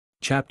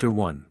Chapter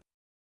 1.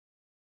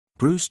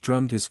 Bruce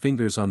drummed his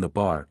fingers on the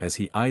bar as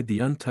he eyed the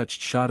untouched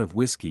shot of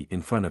whiskey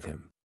in front of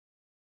him.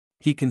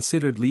 He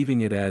considered leaving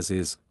it as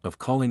is, of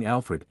calling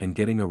Alfred and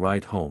getting a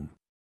ride home.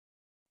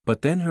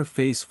 But then her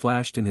face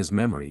flashed in his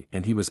memory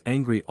and he was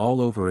angry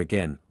all over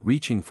again,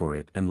 reaching for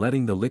it and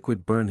letting the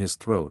liquid burn his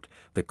throat,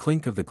 the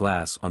clink of the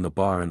glass on the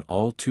bar an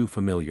all too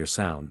familiar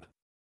sound.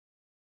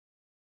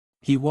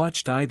 He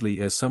watched idly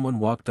as someone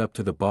walked up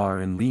to the bar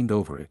and leaned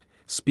over it,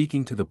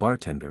 speaking to the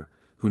bartender,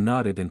 who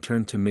nodded and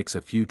turned to mix a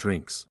few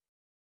drinks.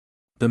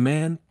 The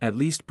man, at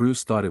least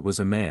Bruce thought it was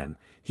a man,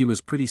 he was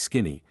pretty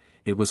skinny,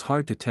 it was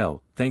hard to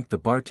tell, thanked the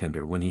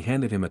bartender when he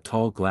handed him a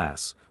tall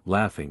glass,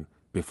 laughing,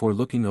 before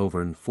looking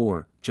over and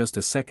for, just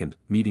a second,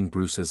 meeting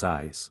Bruce's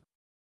eyes.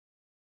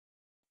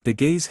 The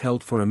gaze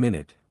held for a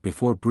minute,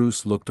 before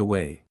Bruce looked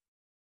away.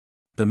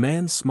 The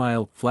man's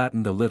smile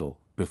flattened a little,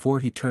 before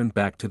he turned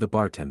back to the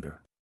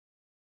bartender.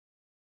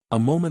 A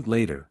moment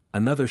later,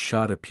 another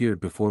shot appeared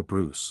before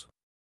Bruce.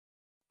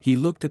 He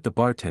looked at the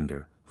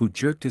bartender, who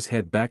jerked his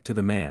head back to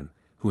the man,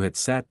 who had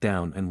sat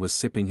down and was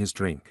sipping his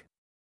drink.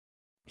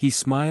 He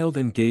smiled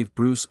and gave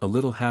Bruce a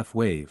little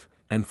half-wave,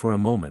 and for a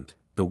moment,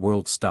 the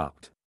world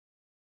stopped.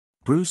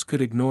 Bruce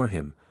could ignore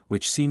him,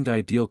 which seemed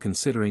ideal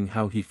considering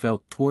how he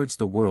felt towards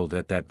the world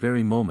at that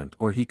very moment,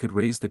 or he could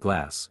raise the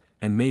glass,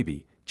 and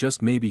maybe, just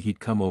maybe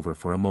he'd come over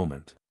for a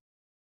moment.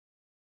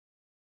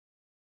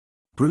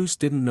 Bruce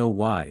didn't know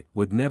why,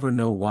 would never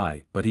know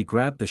why, but he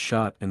grabbed the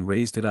shot and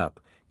raised it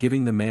up,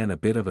 giving the man a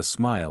bit of a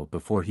smile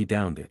before he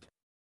downed it.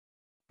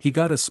 He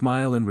got a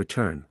smile in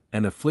return,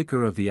 and a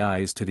flicker of the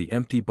eyes to the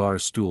empty bar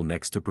stool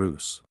next to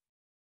Bruce.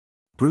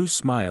 Bruce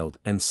smiled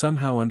and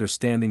somehow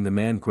understanding the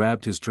man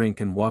grabbed his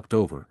drink and walked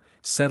over,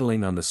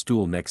 settling on the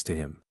stool next to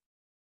him.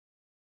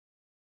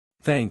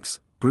 "Thanks,"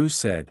 Bruce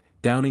said,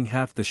 downing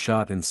half the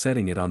shot and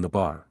setting it on the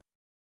bar.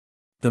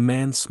 The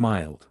man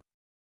smiled.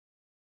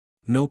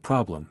 "No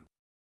problem.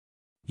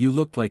 You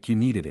looked like you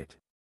needed it."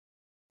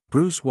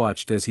 Bruce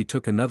watched as he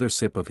took another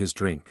sip of his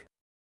drink.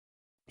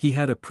 He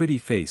had a pretty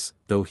face,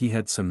 though he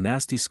had some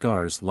nasty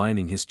scars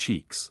lining his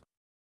cheeks.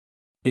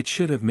 It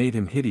should have made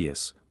him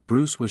hideous,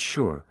 Bruce was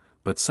sure,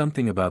 but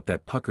something about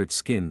that puckered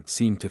skin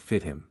seemed to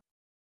fit him.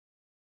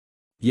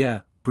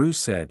 "Yeah," Bruce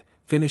said,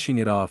 finishing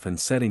it off and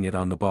setting it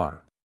on the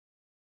bar.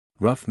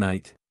 "Rough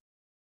night?"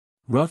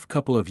 "Rough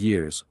couple of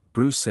years,"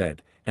 Bruce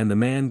said, and the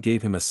man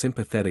gave him a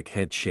sympathetic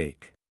head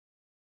shake.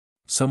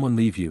 "Someone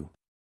leave you?"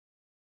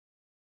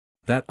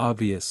 "That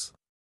obvious?"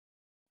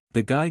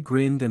 The guy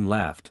grinned and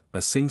laughed,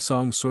 a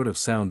sing-song sort of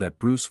sound that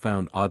Bruce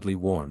found oddly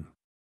warm.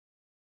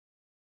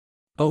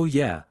 "Oh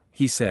yeah,"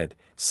 he said,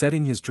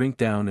 setting his drink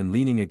down and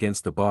leaning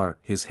against the bar,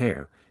 his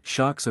hair,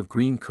 shocks of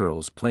green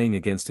curls playing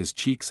against his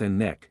cheeks and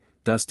neck,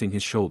 dusting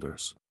his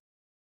shoulders.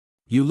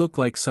 "You look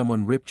like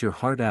someone ripped your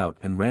heart out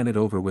and ran it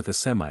over with a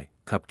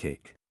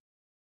semi-cupcake."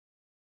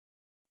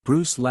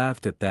 Bruce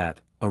laughed at that,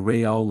 a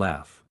Real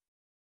laugh.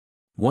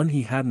 One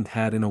he hadn't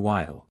had in a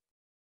while.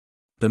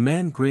 The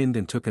man grinned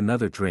and took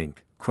another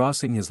drink,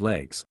 crossing his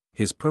legs,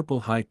 his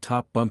purple high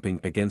top bumping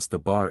against the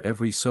bar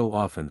every so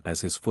often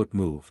as his foot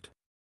moved.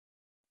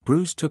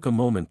 Bruce took a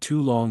moment too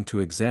long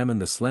to examine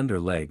the slender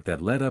leg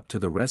that led up to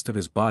the rest of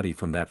his body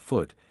from that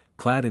foot,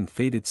 clad in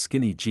faded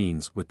skinny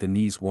jeans with the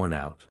knees worn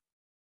out.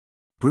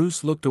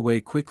 Bruce looked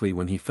away quickly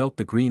when he felt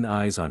the green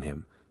eyes on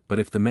him, but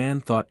if the man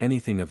thought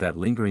anything of that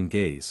lingering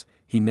gaze,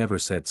 he never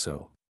said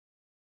so.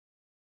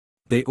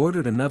 They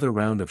ordered another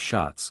round of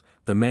shots,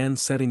 the man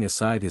setting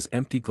aside his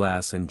empty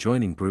glass and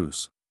joining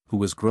Bruce, who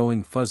was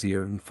growing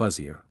fuzzier and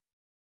fuzzier.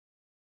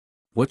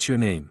 "What's your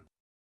name?"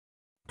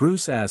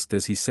 Bruce asked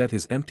as he set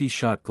his empty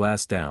shot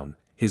glass down,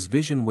 his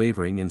vision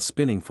wavering and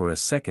spinning for a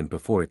second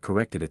before it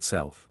corrected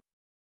itself.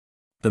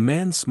 The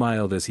man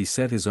smiled as he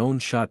set his own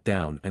shot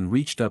down and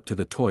reached up to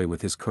the toy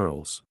with his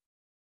curls.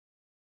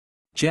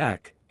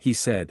 "Jack," he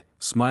said,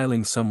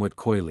 smiling somewhat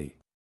coyly.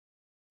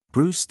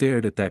 Bruce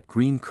stared at that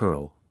green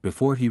curl,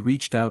 before he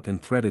reached out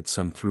and threaded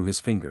some through his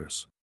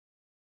fingers.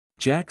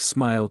 Jack's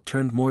smile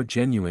turned more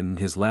genuine and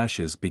his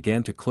lashes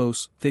began to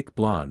close, thick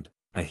blonde,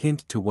 a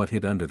hint to what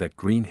hid under that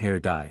green hair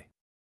dye.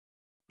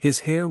 His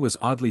hair was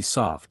oddly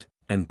soft,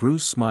 and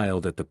Bruce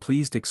smiled at the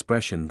pleased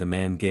expression the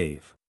man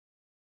gave.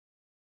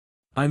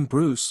 "I'm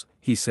Bruce,"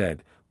 he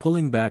said,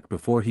 pulling back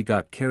before he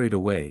got carried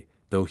away,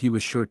 though he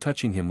was sure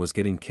touching him was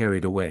getting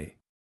carried away.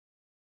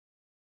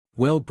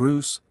 "Well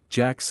Bruce,"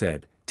 Jack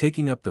said,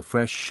 taking up the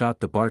fresh shot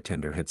the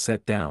bartender had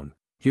set down,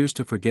 "here's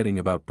to forgetting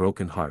about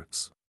broken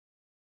hearts."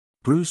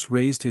 Bruce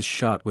raised his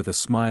shot with a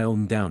smile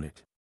and downed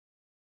it.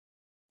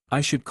 "I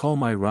should call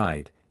my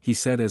ride," he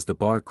said as the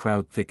bar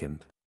crowd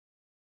thickened.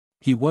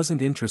 He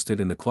wasn't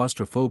interested in the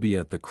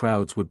claustrophobia the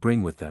crowds would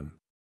bring with them.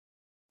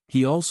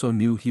 He also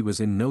knew he was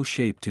in no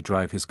shape to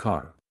drive his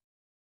car.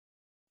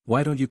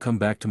 "Why don't you come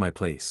back to my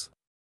place?"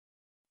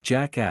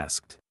 Jack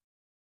asked.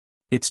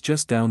 "It's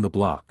just down the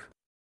block.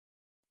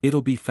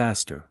 It'll be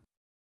faster."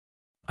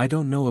 "I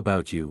don't know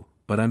about you,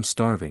 but I'm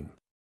starving.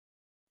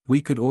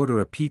 We could order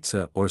a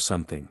pizza or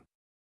something.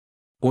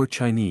 Or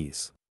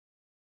Chinese."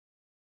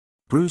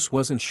 Bruce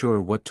wasn't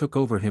sure what took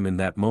over him in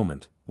that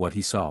moment, what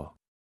he saw.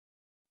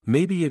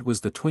 Maybe it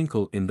was the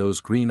twinkle in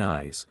those green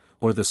eyes,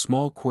 or the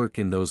small quirk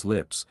in those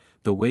lips,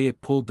 the way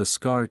it pulled the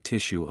scar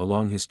tissue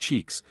along his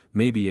cheeks,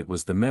 maybe it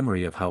was the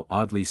memory of how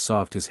oddly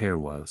soft his hair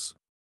was.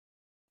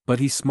 But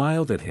he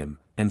smiled at him,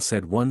 and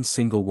said one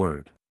single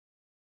word.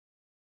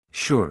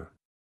 Sure.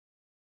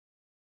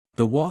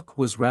 The walk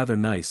was rather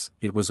nice.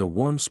 It was a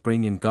warm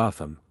spring in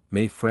Gotham,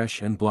 May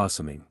fresh and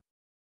blossoming.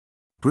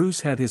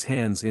 Bruce had his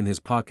hands in his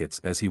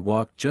pockets as he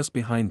walked just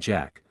behind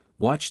Jack,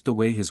 watched the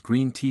way his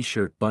green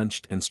t-shirt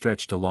bunched and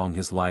stretched along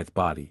his lithe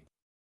body.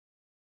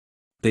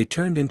 They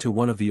turned into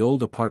one of the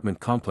old apartment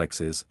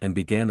complexes and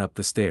began up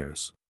the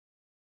stairs.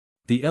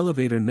 The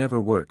elevator never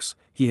works,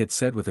 he had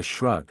said with a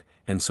shrug,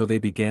 and so they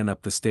began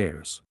up the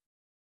stairs.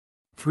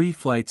 3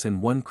 flights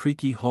and 1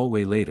 creaky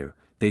hallway later,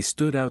 they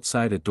stood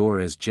outside a door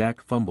as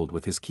Jack fumbled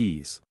with his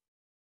keys.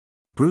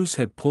 Bruce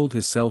had pulled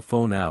his cell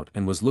phone out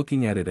and was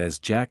looking at it as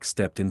Jack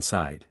stepped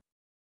inside.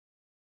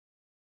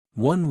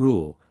 "One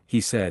rule,"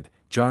 he said,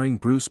 jarring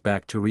Bruce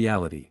back to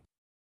reality.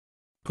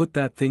 "Put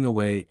that thing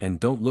away and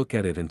don't look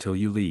at it until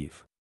you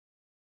leave.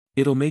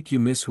 It'll make you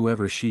miss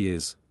whoever she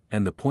is,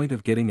 and the point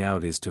of getting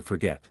out is to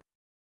forget."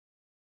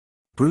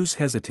 Bruce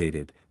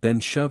hesitated, then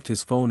shoved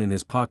his phone in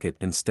his pocket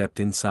and stepped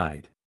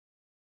inside.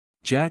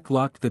 Jack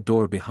locked the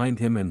door behind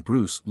him and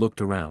Bruce looked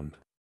around.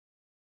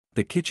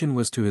 The kitchen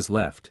was to his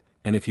left,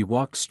 and if he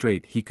walked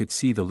straight he could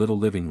see the little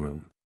living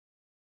room.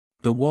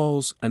 The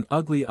walls, an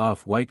ugly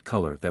off-white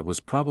color that was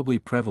probably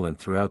prevalent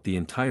throughout the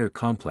entire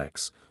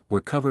complex, were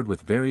covered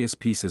with various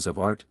pieces of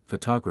art,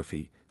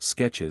 photography,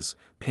 sketches,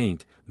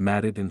 paint,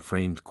 matted and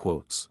framed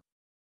quotes.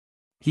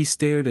 He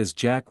stared as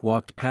Jack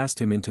walked past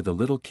him into the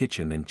little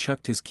kitchen and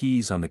chucked his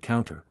keys on the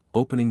counter,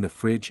 opening the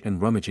fridge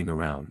and rummaging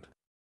around.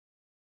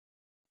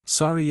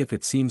 "Sorry if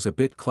it seems a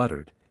bit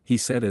cluttered," he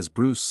said as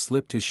Bruce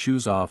slipped his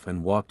shoes off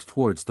and walked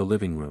towards the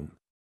living room.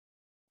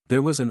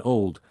 There was an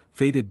old,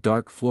 faded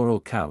dark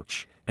floral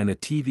couch, and a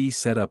TV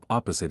set up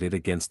opposite it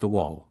against the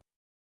wall.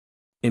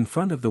 In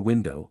front of the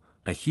window,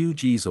 a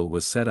huge easel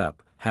was set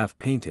up, half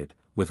painted,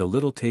 with a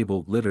little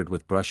table littered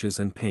with brushes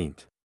and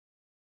paint.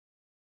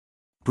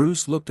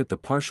 Bruce looked at the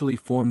partially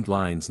formed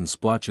lines and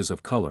splotches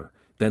of color,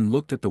 then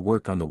looked at the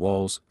work on the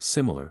walls,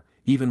 similar,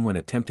 even when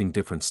attempting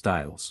different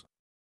styles.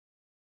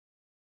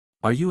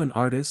 "Are you an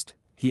artist?"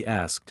 he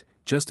asked,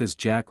 just as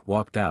Jack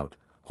walked out,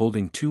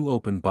 holding 2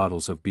 open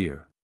bottles of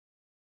beer.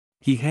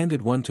 He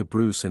handed one to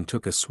Bruce and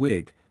took a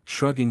swig,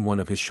 shrugging one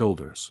of his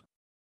shoulders.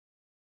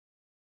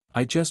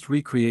 "I just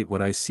recreate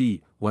what I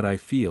see, what I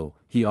feel,"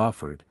 he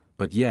offered,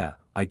 "but yeah,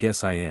 I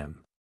guess I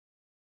am.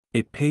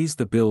 It pays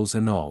the bills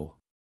and all.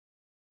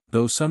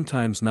 Though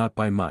sometimes not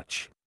by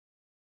much."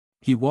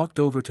 He walked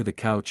over to the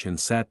couch and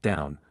sat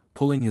down,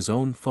 pulling his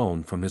own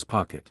phone from his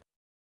pocket.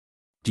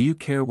 "Do you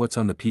care what's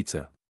on the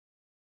pizza?"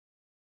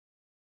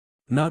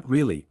 "Not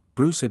really,"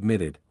 Bruce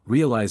admitted,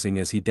 realizing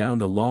as he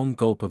downed a long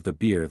gulp of the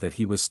beer that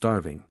he was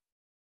starving.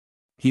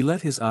 He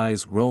let his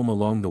eyes roam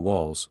along the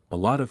walls, a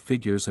lot of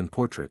figures and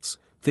portraits,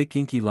 thick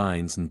inky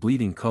lines and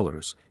bleeding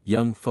colors,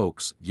 young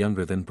folks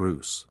younger than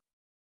Bruce.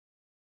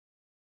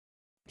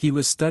 He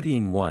was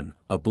studying one,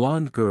 a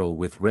blonde girl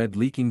with red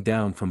leaking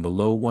down from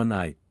below one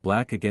eye,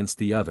 black against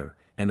the other,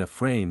 and a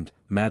framed,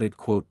 matted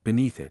quote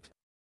beneath it.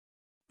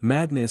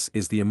 "Madness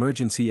is the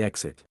emergency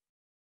exit."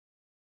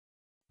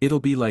 "It'll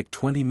be like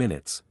 20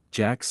 minutes,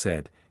 Jack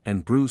said,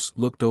 and Bruce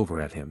looked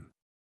over at him.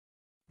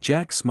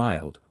 Jack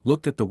smiled,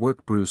 looked at the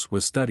work Bruce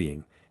was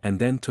studying, and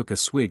then took a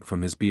swig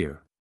from his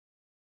beer.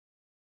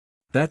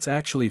 "That's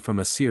actually from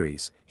a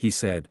series," he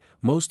said,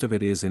 "most of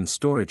it is in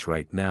storage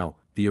right now,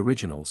 the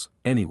originals,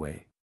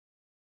 anyway.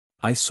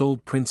 I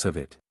sold prints of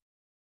it.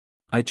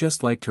 I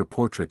just liked her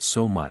portrait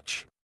so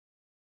much."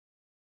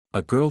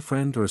 "A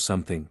girlfriend or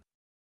something?"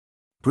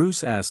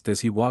 Bruce asked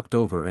as he walked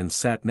over and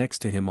sat next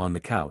to him on the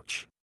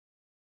couch.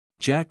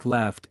 Jack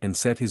laughed and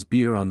set his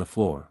beer on the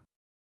floor.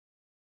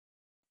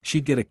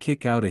 "She'd get a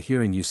kick out of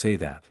hearing you say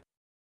that."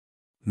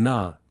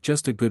 "Nah,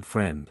 just a good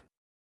friend.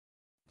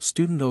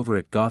 Student over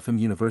at Gotham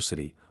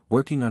University,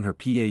 working on her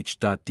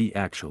Ph.D.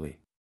 actually.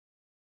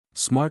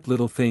 Smart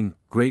little thing,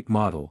 great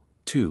model,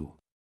 too.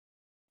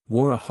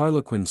 Wore a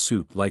harlequin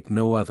suit like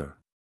no other."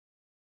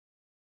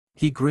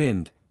 He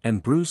grinned,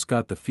 and Bruce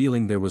got the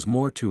feeling there was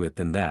more to it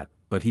than that,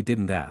 but he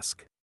didn't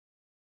ask.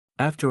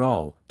 After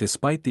all,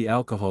 despite the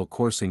alcohol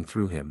coursing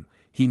through him,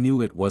 he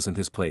knew it wasn't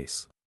his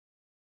place.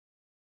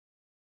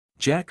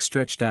 Jack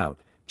stretched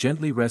out,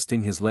 gently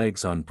resting his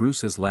legs on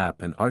Bruce's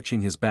lap and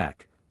arching his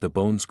back, the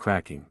bones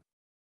cracking.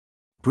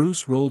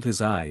 Bruce rolled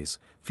his eyes,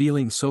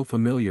 feeling so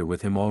familiar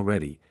with him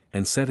already,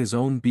 and set his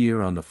own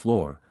beer on the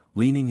floor,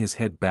 leaning his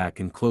head back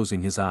and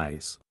closing his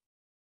eyes.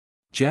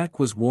 Jack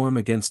was warm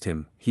against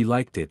him, he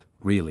liked it,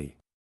 really.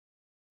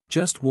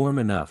 Just warm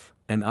enough,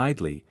 and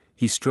idly,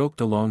 he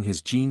stroked along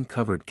his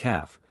jean-covered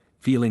calf,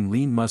 feeling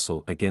lean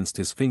muscle against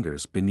his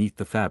fingers beneath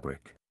the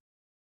fabric.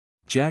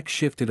 Jack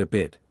shifted a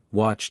bit,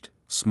 watched,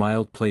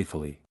 smiled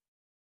playfully.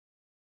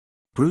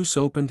 Bruce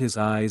opened his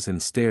eyes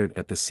and stared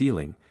at the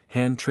ceiling,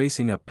 hand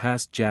tracing up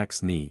past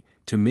Jack's knee,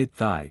 to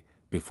mid-thigh,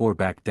 before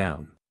back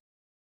down.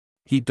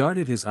 He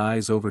darted his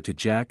eyes over to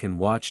Jack and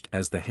watched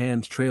as the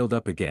hand trailed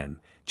up again,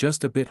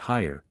 just a bit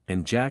higher,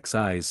 and Jack's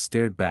eyes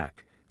stared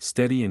back,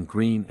 steady and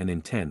green and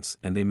intense,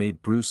 and they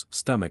made Bruce's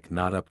stomach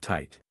knot up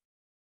tight.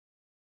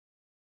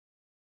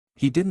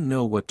 He didn't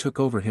know what took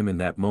over him in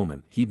that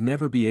moment. He'd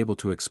never be able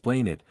to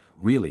explain it,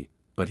 really,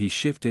 but he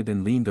shifted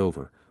and leaned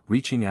over,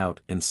 reaching out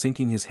and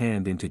sinking his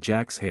hand into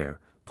Jack's hair,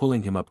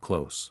 pulling him up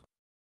close.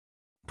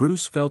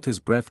 Bruce felt his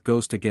breath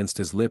ghost against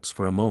his lips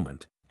for a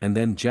moment, and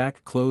then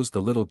Jack closed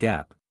the little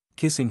gap,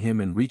 kissing him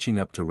and reaching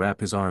up to wrap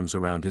his arms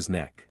around his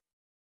neck.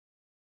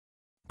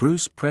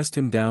 Bruce pressed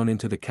him down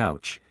into the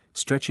couch,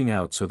 stretching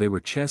out so they were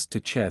chest to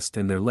chest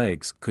and their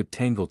legs could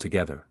tangle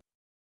together.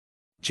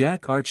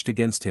 Jack arched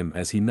against him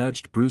as he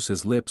nudged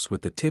Bruce's lips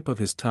with the tip of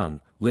his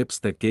tongue, lips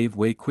that gave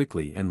way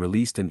quickly and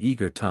released an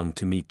eager tongue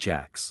to meet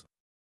Jack's.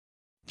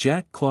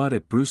 Jack clawed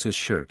at Bruce's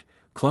shirt,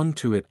 clung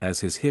to it as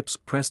his hips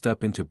pressed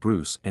up into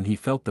Bruce, and he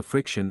felt the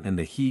friction and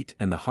the heat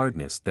and the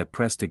hardness that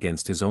pressed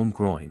against his own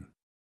groin.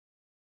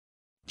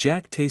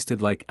 Jack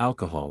tasted like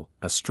alcohol,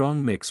 a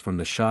strong mix from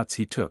the shots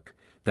he took,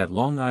 that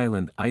Long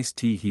Island iced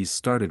tea he's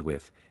started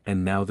with,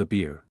 and now the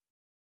beer.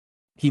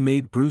 He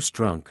made Bruce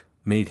drunk,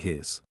 made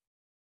his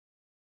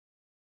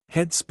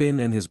head spin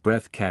and his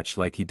breath catch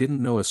like he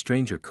didn't know a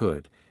stranger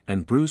could,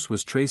 and Bruce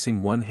was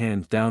tracing one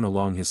hand down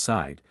along his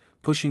side,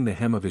 pushing the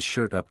hem of his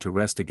shirt up to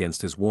rest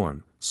against his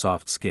warm,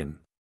 soft skin.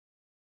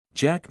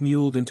 Jack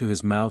muled into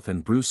his mouth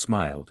and Bruce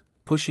smiled,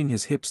 pushing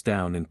his hips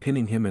down and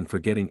pinning him and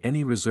forgetting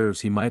any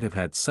reserves he might have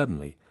had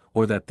suddenly,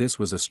 or that this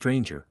was a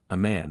stranger, a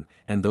man,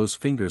 and those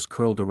fingers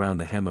curled around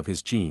the hem of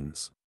his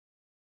jeans.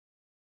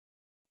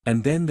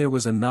 And then there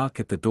was a knock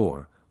at the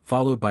door,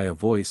 followed by a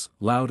voice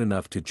loud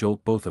enough to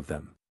jolt both of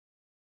them.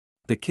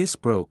 The kiss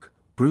broke,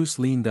 Bruce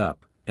leaned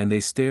up, and they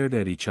stared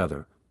at each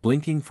other,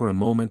 blinking for a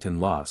moment and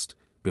lost,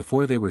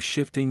 before they were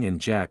shifting, and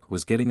Jack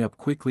was getting up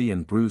quickly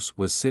and Bruce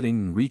was sitting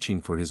and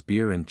reaching for his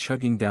beer and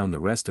chugging down the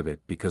rest of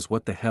it because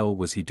what the hell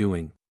was he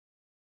doing?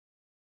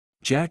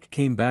 Jack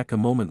came back a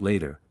moment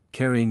later,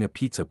 carrying a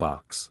pizza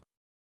box.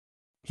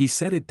 He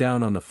set it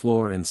down on the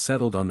floor and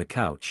settled on the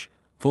couch,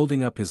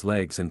 folding up his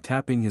legs and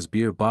tapping his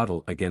beer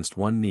bottle against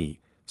one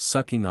knee,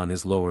 sucking on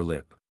his lower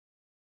lip.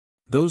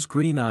 Those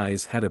green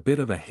eyes had a bit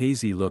of a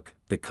hazy look,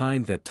 the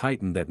kind that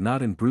tightened that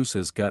knot in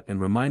Bruce's gut and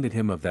reminded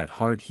him of that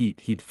hard heat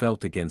he'd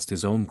felt against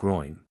his own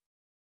groin.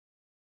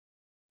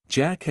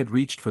 Jack had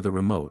reached for the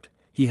remote.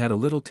 He had a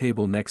little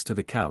table next to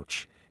the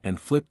couch,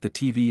 and flipped the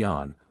TV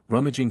on,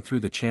 rummaging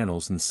through the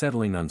channels and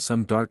settling on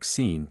some dark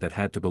scene that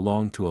had to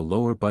belong to a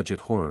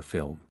lower-budget horror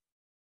film.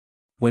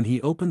 When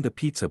he opened the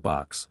pizza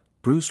box,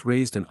 Bruce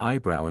raised an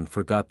eyebrow and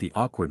forgot the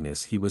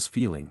awkwardness he was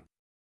feeling.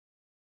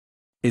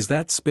 "Is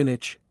that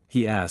spinach?"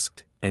 he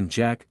asked, and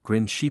Jack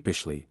grinned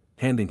sheepishly,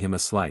 handing him a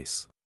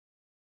slice.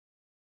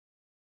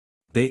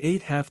 They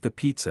ate half the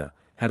pizza,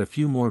 had a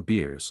few more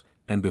beers,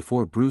 and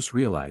before Bruce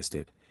realized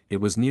it, it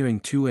was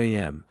nearing 2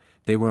 a.m.,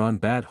 they were on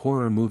bad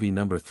horror movie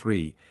number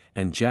 3,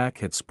 and Jack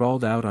had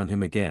sprawled out on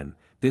him again,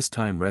 this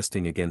time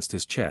resting against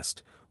his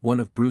chest,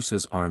 one of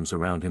Bruce's arms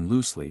around him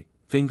loosely,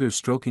 fingers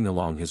stroking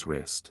along his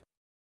wrist.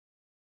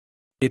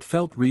 It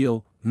felt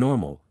real,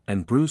 normal,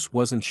 and Bruce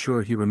wasn't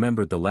sure he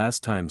remembered the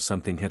last time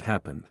something had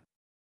happened.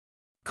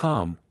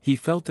 Calm, he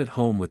felt at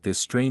home with this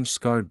strange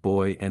scarred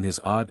boy and his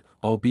odd,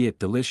 albeit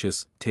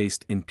delicious,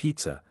 taste in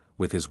pizza,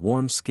 with his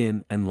warm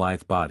skin and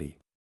lithe body.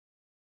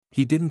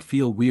 He didn't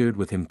feel weird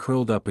with him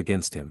curled up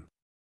against him.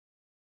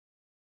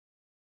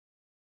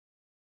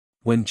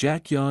 When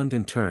Jack yawned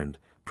and turned,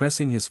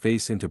 pressing his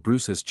face into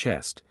Bruce's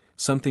chest,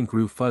 something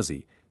grew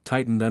fuzzy,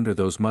 tightened under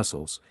those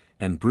muscles,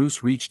 and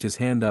Bruce reached his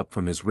hand up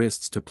from his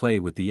wrists to play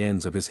with the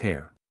ends of his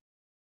hair.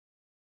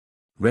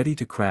 "Ready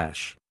to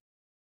crash?"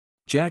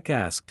 Jack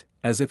asked,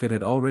 as if it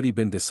had already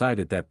been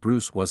decided that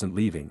Bruce wasn't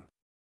leaving.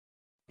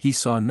 He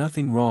saw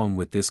nothing wrong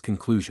with this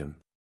conclusion.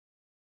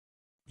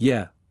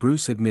 "Yeah,"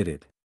 Bruce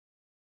admitted.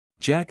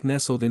 Jack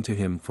nestled into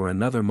him for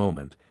another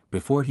moment,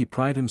 before he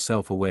pried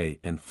himself away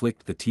and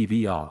flicked the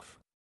TV off.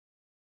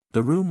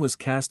 The room was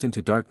cast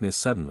into darkness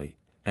suddenly,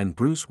 and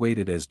Bruce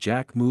waited as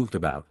Jack moved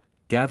about,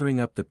 gathering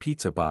up the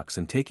pizza box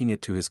and taking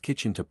it to his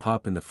kitchen to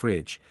pop in the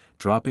fridge,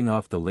 dropping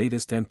off the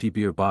latest empty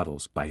beer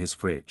bottles by his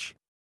fridge.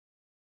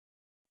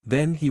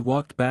 Then he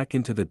walked back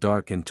into the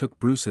dark and took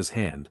Bruce's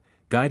hand,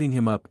 guiding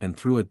him up and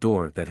through a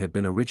door that had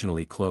been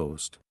originally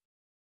closed.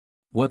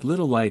 What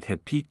little light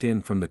had peeked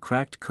in from the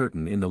cracked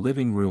curtain in the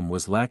living room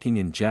was lacking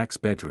in Jack's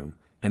bedroom,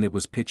 and it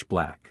was pitch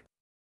black.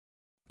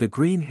 The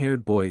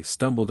green-haired boy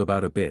stumbled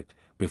about a bit,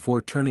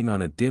 before turning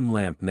on a dim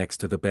lamp next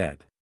to the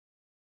bed.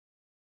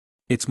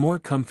 "It's more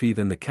comfy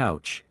than the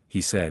couch,"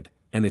 he said,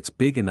 "and it's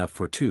big enough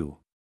for two.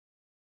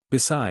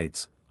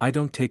 Besides, I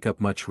don't take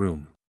up much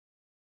room."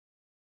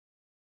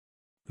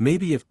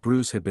 Maybe if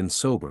Bruce had been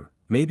sober,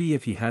 maybe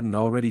if he hadn't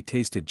already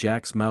tasted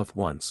Jack's mouth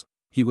once,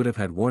 he would have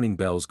had warning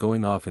bells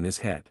going off in his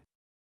head.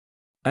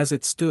 As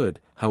it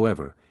stood,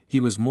 however, he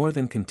was more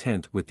than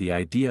content with the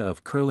idea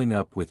of curling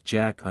up with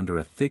Jack under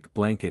a thick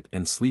blanket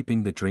and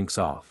sleeping the drinks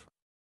off.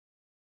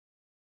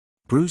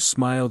 Bruce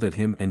smiled at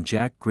him and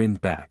Jack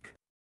grinned back.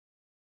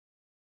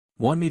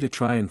 "Want me to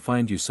try and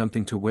find you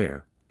something to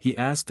wear?" he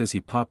asked as he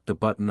popped the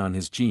button on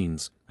his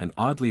jeans, an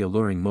oddly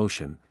alluring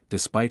motion,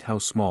 despite how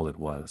small it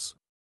was.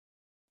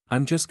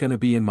 "I'm just gonna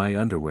be in my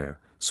underwear,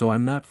 so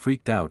I'm not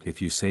freaked out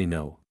if you say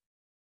no."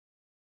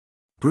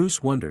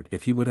 Bruce wondered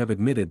if he would have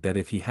admitted that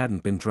if he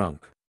hadn't been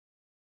drunk.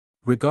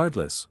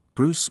 Regardless,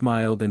 Bruce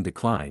smiled and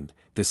declined,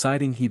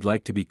 deciding he'd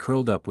like to be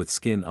curled up with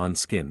skin on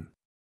skin.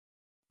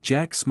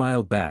 Jack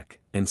smiled back,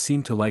 and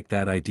seemed to like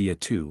that idea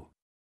too.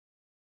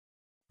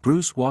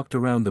 Bruce walked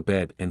around the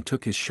bed and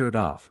took his shirt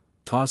off,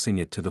 tossing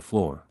it to the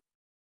floor.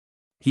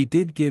 He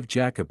did give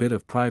Jack a bit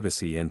of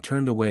privacy and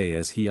turned away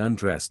as he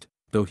undressed,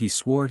 though he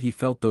swore he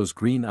felt those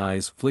green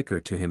eyes flicker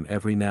to him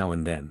every now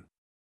and then.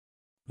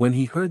 When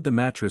he heard the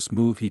mattress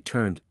move, he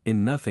turned,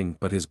 in nothing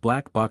but his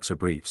black boxer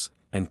briefs,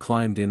 and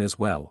climbed in as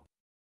well.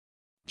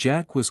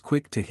 Jack was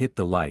quick to hit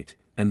the light,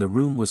 and the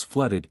room was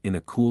flooded in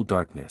a cool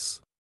darkness.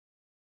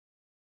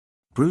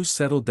 Bruce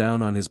settled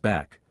down on his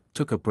back,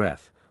 took a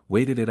breath,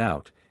 waited it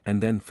out,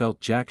 and then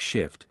felt Jack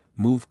shift,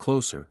 move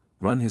closer,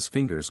 run his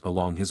fingers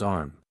along his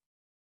arm.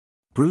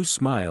 Bruce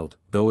smiled,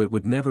 though it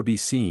would never be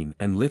seen,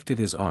 and lifted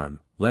his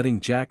arm, letting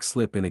Jack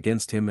slip in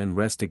against him and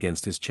rest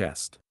against his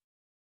chest.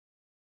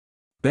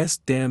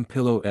 "Best damn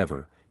pillow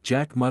ever,"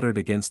 Jack muttered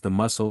against the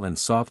muscle and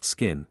soft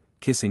skin,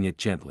 kissing it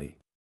gently.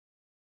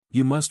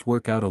 "You must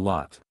work out a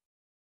lot."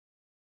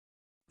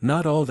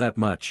 "Not all that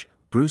much,"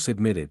 Bruce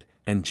admitted,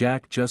 and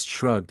Jack just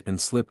shrugged and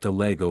slipped a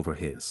leg over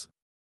his.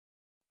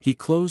 He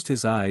closed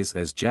his eyes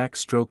as Jack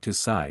stroked his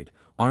side,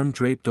 arm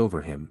draped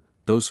over him,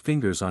 those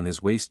fingers on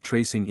his waist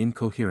tracing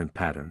incoherent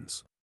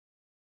patterns.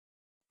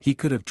 He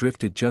could have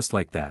drifted just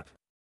like that.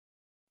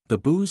 The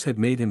booze had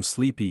made him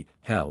sleepy,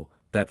 hell,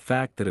 that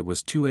fact that it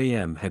was 2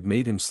 a.m. had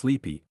made him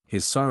sleepy,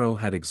 his sorrow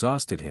had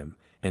exhausted him,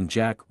 and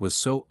Jack was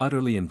so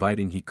utterly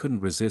inviting he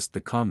couldn't resist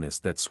the calmness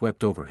that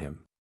swept over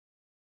him.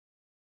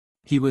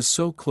 He was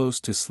so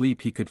close to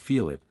sleep he could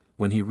feel it,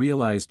 when he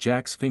realized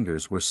Jack's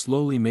fingers were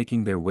slowly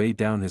making their way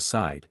down his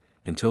side,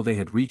 until they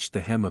had reached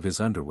the hem of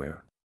his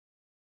underwear.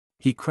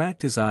 He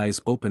cracked his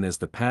eyes open as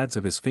the pads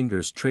of his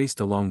fingers traced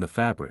along the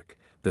fabric,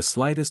 the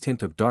slightest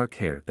hint of dark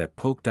hair that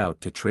poked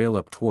out to trail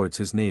up towards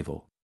his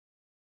navel.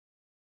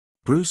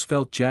 Bruce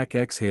felt Jack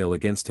exhale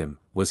against him.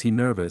 Was he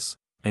nervous?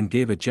 And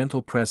gave a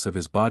gentle press of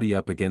his body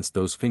up against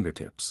those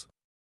fingertips.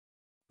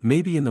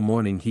 Maybe in the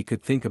morning he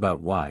could think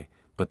about why,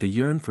 but the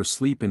yearn for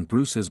sleep in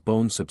Bruce's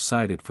bones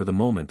subsided for the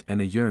moment and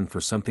a yearn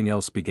for something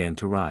else began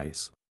to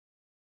rise.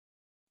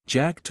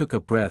 Jack took a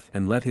breath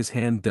and let his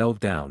hand delve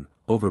down,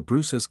 over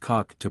Bruce's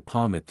cock to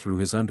palm it through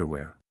his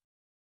underwear.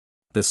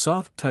 The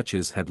soft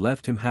touches had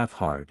left him half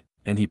hard,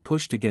 and he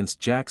pushed against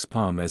Jack's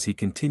palm as he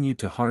continued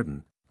to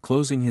harden,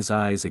 closing his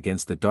eyes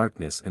against the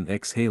darkness and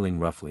exhaling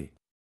roughly.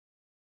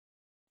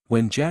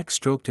 When Jack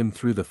stroked him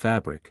through the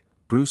fabric,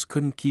 Bruce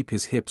couldn't keep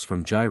his hips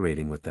from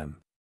gyrating with them.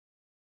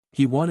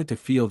 He wanted to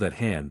feel that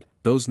hand,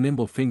 those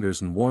nimble fingers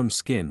and warm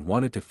skin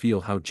wanted to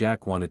feel how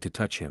Jack wanted to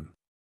touch him.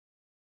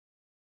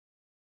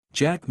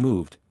 Jack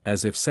moved,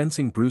 as if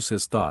sensing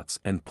Bruce's thoughts,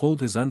 and pulled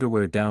his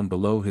underwear down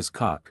below his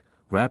cock,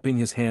 wrapping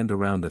his hand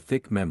around the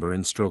thick member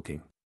and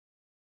stroking.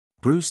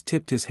 Bruce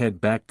tipped his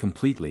head back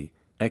completely,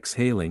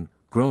 exhaling,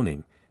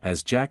 groaning,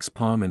 as Jack's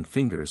palm and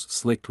fingers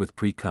slicked with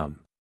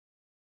pre-cum.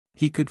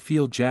 He could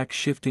feel Jack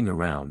shifting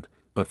around,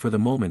 but for the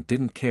moment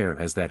didn't care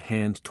as that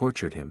hand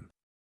tortured him.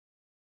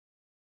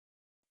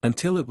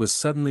 Until it was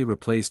suddenly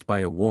replaced by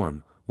a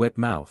warm, wet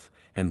mouth,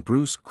 and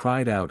Bruce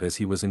cried out as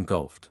he was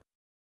engulfed.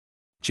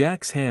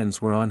 Jack's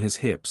hands were on his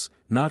hips,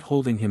 not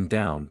holding him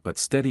down but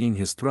steadying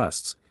his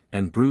thrusts,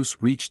 and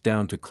Bruce reached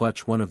down to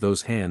clutch one of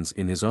those hands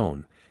in his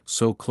own,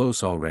 so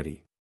close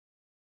already.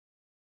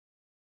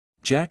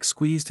 Jack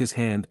squeezed his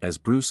hand as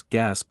Bruce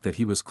gasped that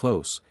he was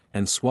close,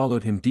 and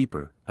swallowed him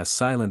deeper, a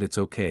silent "it's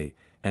okay,"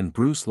 and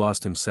Bruce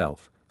lost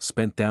himself,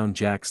 spent down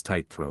Jack's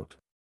tight throat.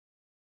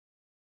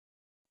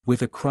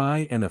 With a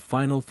cry and a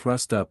final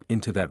thrust up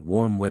into that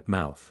warm wet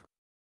mouth.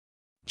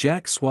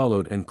 Jack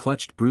swallowed and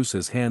clutched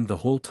Bruce's hand the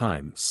whole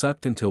time,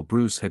 sucked until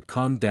Bruce had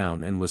calmed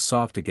down and was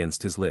soft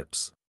against his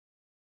lips.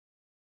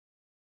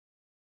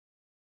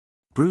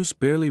 Bruce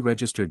barely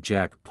registered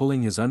Jack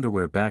pulling his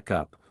underwear back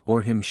up,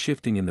 or him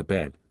shifting in the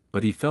bed,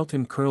 but he felt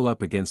him curl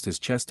up against his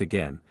chest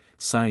again,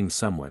 sighing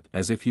somewhat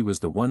as if he was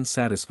the one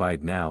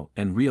satisfied now,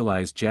 and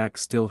realized Jack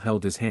still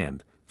held his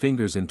hand,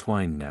 fingers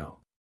entwined now.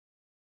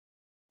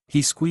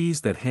 He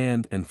squeezed that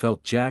hand and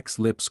felt Jack's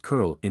lips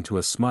curl into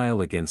a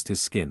smile against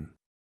his skin.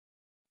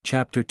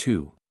 Chapter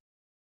 2.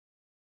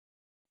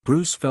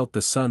 Bruce felt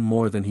the sun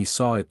more than he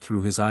saw it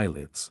through his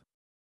eyelids.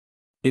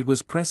 It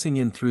was pressing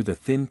in through the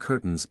thin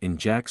curtains in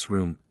Jack's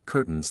room,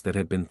 curtains that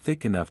had been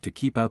thick enough to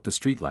keep out the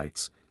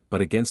streetlights,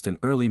 but against an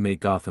early May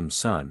Gotham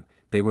sun,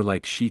 they were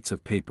like sheets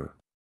of paper.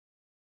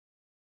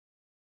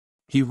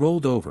 He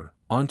rolled over,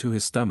 onto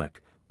his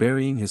stomach,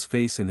 burying his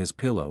face in his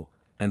pillow,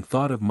 and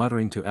thought of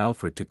muttering to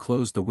Alfred to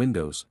close the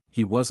windows.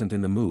 He wasn't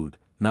in the mood,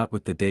 not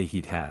with the day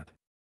he'd had.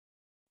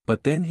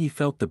 But then he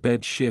felt the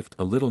bed shift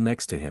a little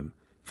next to him,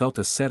 felt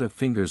a set of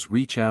fingers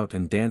reach out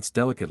and dance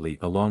delicately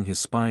along his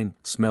spine,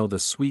 smelled a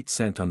sweet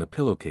scent on the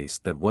pillowcase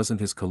that wasn't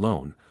his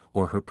cologne,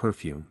 or her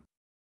perfume.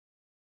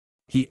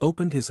 He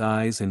opened his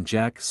eyes and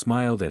Jack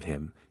smiled at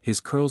him, his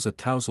curls a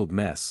tousled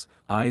mess,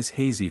 eyes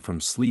hazy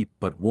from sleep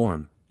but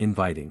warm,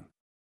 inviting.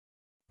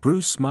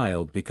 Bruce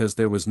smiled because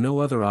there was no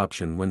other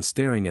option when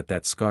staring at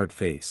that scarred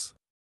face.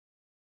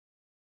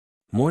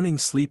 "Morning,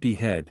 sleepy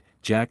head,"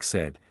 Jack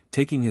said,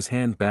 taking his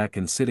hand back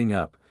and sitting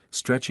up,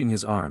 stretching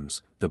his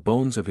arms, the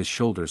bones of his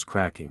shoulders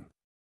cracking.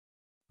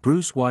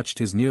 Bruce watched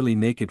his nearly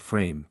naked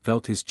frame,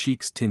 felt his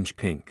cheeks tinge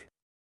pink.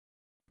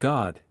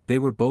 God, they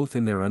were both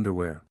in their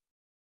underwear.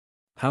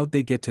 How'd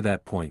they get to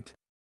that point?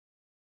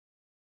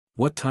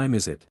 "What time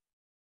is it?"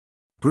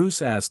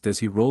 Bruce asked as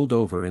he rolled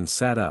over and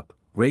sat up,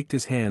 raked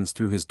his hands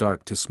through his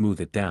dark to smooth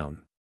it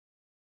down.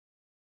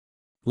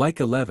 "Like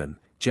 11,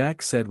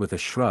 Jack said with a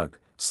shrug,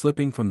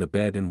 slipping from the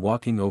bed and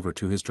walking over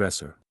to his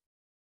dresser.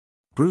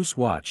 Bruce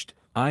watched,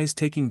 eyes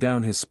taking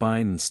down his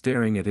spine and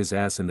staring at his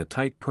ass in the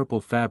tight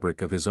purple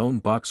fabric of his own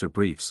boxer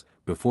briefs,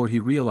 before he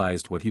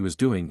realized what he was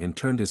doing and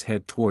turned his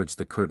head towards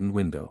the curtained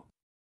window.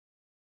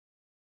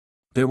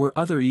 There were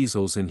other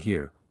easels in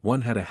here,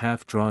 one had a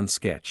half-drawn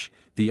sketch,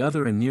 the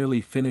other a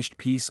nearly finished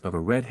piece of a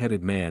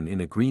red-headed man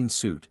in a green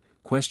suit,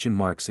 question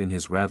marks in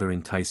his rather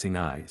enticing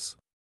eyes.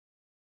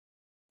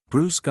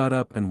 Bruce got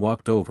up and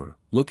walked over,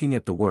 looking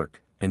at the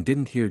work, and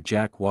didn't hear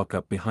Jack walk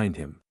up behind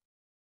him.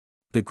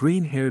 The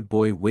green-haired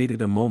boy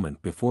waited a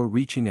moment before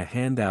reaching a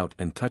hand out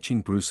and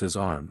touching Bruce's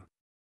arm.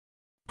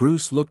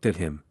 Bruce looked at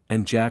him,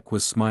 and Jack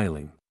was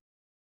smiling.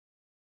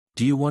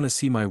 "Do you want to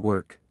see my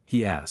work?"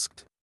 he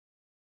asked.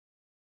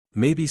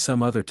 "Maybe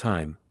some other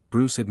time,"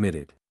 Bruce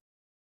admitted.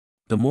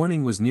 The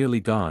morning was nearly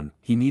gone,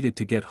 he needed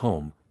to get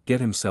home, get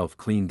himself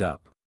cleaned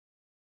up.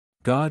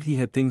 God, he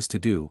had things to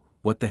do.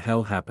 What the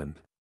hell happened?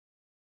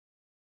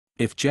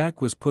 If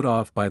Jack was put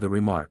off by the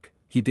remark,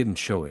 he didn't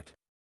show it.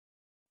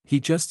 He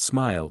just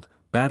smiled,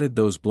 batted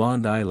those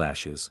blonde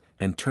eyelashes,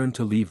 and turned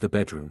to leave the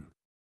bedroom.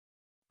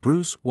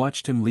 Bruce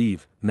watched him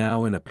leave,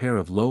 now in a pair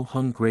of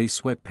low-hung gray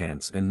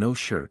sweatpants and no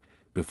shirt,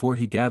 before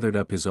he gathered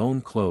up his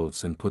own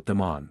clothes and put them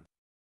on.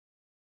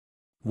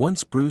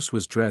 Once Bruce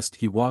was dressed,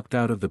 he walked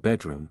out of the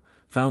bedroom,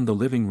 found the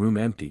living room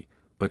empty,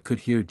 but could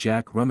hear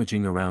Jack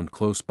rummaging around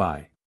close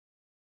by.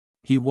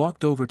 He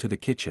walked over to the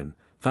kitchen,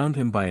 found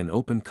him by an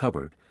open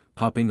cupboard,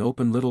 popping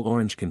open little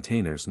orange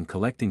containers and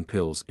collecting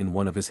pills in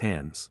one of his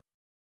hands.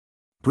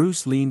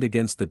 Bruce leaned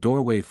against the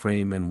doorway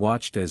frame and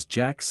watched as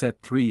Jack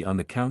set 3 on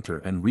the counter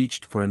and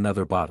reached for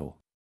another bottle.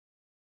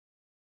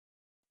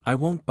 "I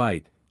won't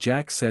bite,"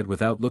 Jack said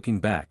without looking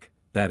back,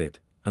 "that it,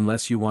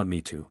 unless you want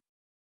me to."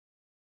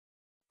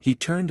 He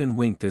turned and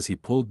winked as he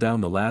pulled down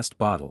the last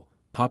bottle,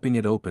 popping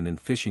it open and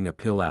fishing a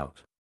pill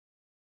out.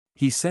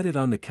 He set it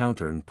on the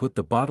counter and put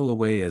the bottle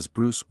away as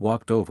Bruce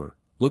walked over,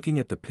 looking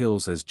at the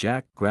pills as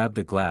Jack grabbed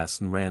a glass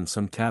and ran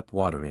some tap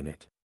water in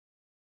it.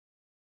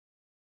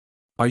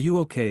 "Are you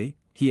okay?"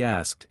 he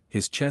asked,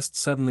 his chest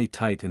suddenly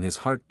tight and his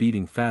heart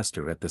beating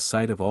faster at the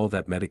sight of all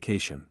that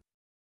medication.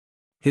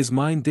 His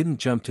mind didn't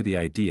jump to the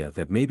idea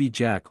that maybe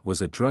Jack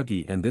was a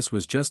druggie and this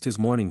was just his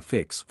morning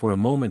fix. For a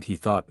moment he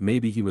thought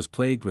maybe he was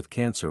plagued with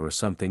cancer or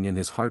something and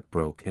his heart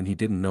broke and he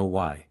didn't know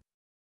why.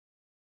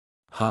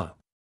 "Huh.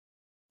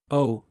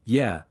 Oh,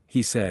 yeah,"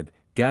 he said,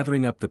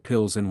 gathering up the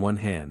pills in one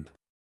hand.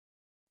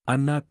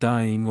 "I'm not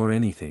dying or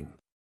anything."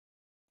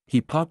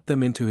 He popped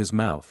them into his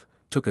mouth,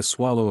 took a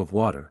swallow of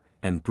water,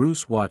 and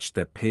Bruce watched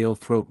that pale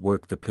throat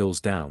work the pills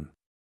down.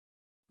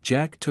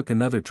 Jack took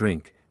another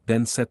drink,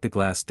 then set the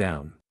glass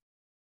down.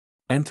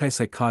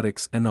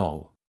 "Antipsychotics and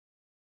all.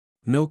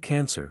 No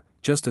cancer,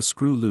 just a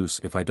screw loose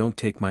if I don't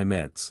take my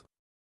meds."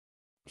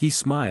 He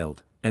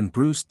smiled, and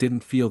Bruce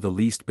didn't feel the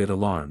least bit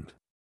alarmed.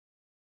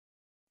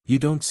 "You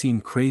don't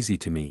seem crazy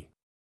to me."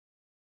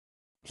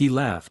 He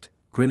laughed,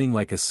 grinning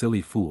like a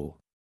silly fool.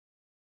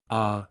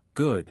 "Ah,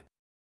 good.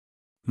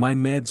 My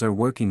meds are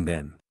working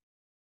then."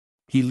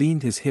 He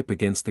leaned his hip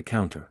against the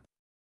counter.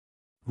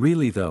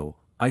 "Really though,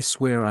 I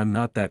swear I'm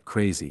not that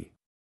crazy.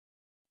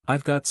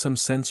 I've got some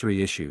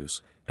sensory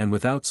issues, and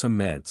without some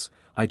meds,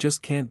 I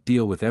just can't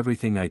deal with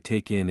everything I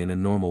take in a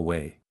normal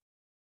way."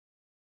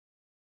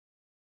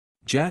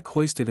 Jack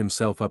hoisted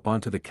himself up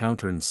onto the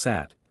counter and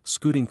sat,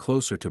 scooting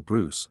closer to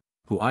Bruce,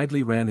 who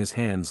idly ran his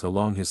hands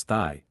along his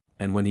thigh,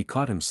 and when he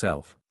caught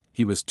himself,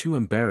 he was too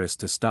embarrassed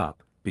to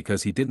stop,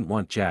 because he didn't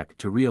want Jack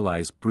to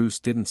realize Bruce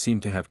didn't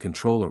seem to have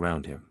control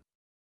around him.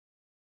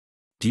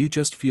 "Do you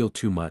just feel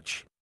too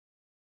much?"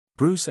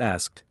 Bruce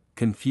asked,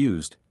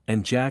 confused,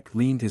 and Jack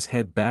leaned his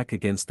head back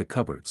against the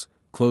cupboards,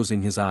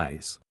 closing his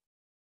eyes.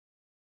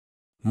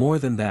 "More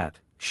than that,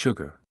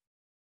 sugar."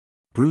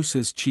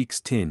 Bruce's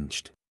cheeks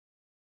tinged.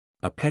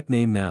 "A pet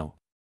name now?"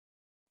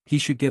 He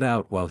should get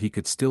out while he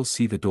could still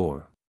see the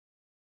door.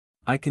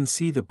 "I can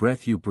see the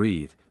breath you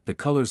breathe, the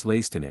colors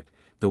laced in it,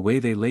 the way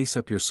they lace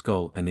up your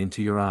skull and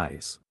into your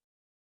eyes.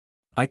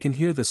 I can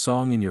hear the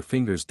song in your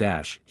fingers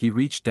dash." He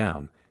reached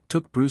down,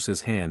 took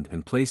Bruce's hand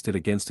and placed it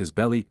against his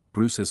belly,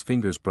 Bruce's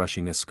fingers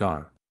brushing a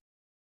scar.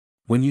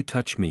 "When you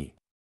touch me,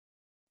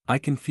 I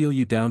can feel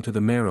you down to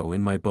the marrow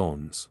in my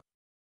bones.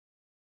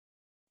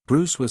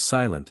 Bruce was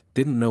silent,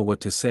 didn't know what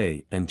to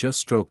say, and just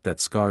stroked that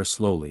scar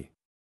slowly.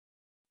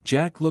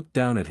 Jack looked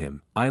down at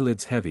him,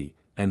 eyelids heavy,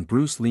 and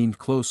Bruce leaned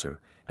closer,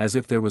 as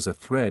if there was a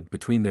thread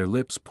between their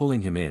lips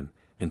pulling him in,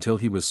 until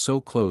he was so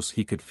close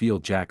he could feel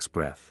Jack's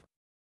breath.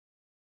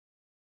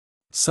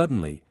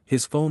 Suddenly,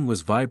 his phone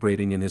was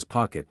vibrating in his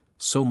pocket,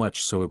 so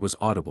much so it was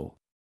audible.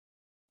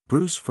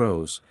 Bruce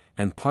froze,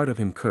 and part of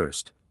him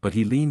cursed, but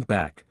he leaned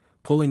back,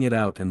 pulling it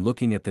out and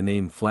looking at the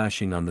name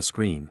flashing on the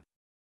screen.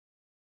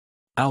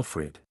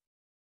 Alfred.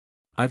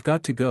 I've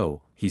got to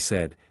go, he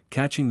said,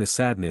 catching the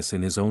sadness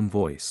in his own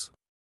voice.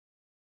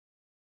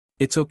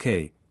 It's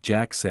okay,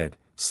 Jack said,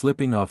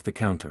 slipping off the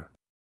counter.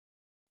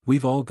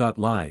 We've all got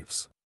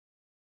lives.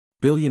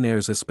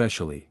 Billionaires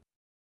especially.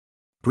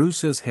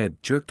 Bruce's head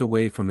jerked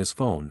away from his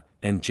phone,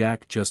 and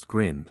Jack just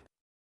grinned.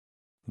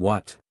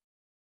 What?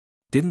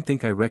 Didn't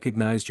think I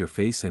recognized your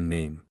face and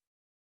name.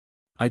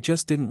 I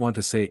just didn't want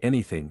to say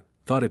anything,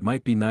 thought it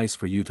might be nice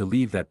for you to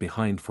leave that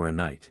behind for a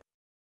night.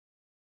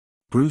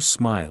 Bruce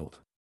smiled.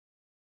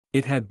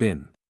 It had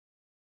been.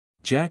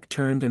 Jack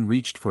turned and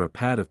reached for a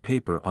pad of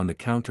paper on the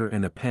counter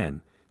and a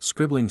pen,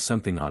 scribbling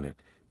something on it,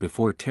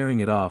 before tearing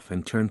it off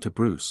and turned to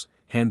Bruce,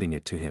 handing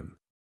it to him.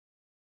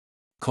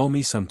 Call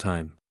me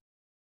sometime.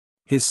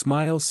 His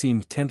smile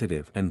seemed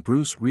tentative and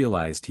Bruce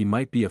realized he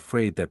might be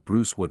afraid that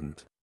Bruce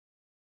wouldn't.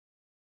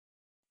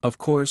 Of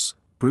course,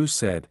 Bruce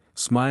said,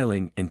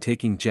 smiling and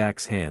taking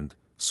Jack's hand,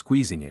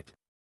 squeezing it.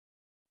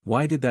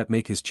 Why did that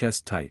make his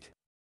chest tight?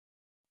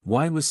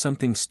 Why was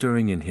something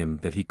stirring in him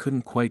that he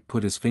couldn't quite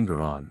put his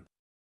finger on?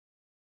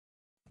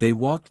 They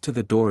walked to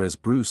the door as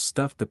Bruce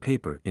stuffed the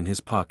paper in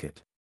his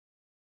pocket.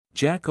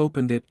 Jack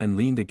opened it and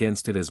leaned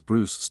against it as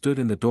Bruce stood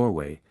in the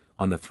doorway,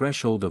 on the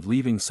threshold of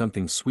leaving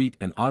something sweet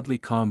and oddly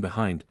calm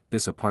behind.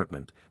 This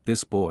apartment,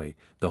 this boy,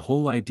 the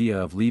whole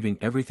idea of leaving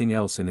everything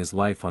else in his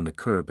life on the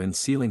curb and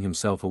sealing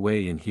himself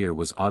away in here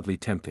was oddly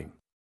tempting.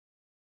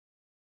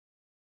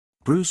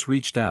 Bruce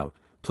reached out,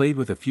 played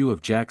with a few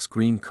of Jack's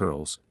green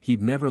curls.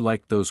 He'd never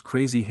liked those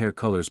crazy hair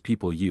colors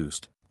people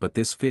used, but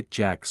this fit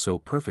Jack so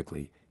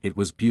perfectly. It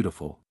was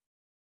beautiful.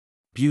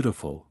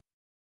 Beautiful.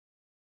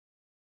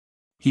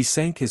 He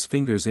sank his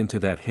fingers into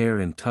that hair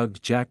and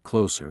tugged Jack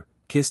closer,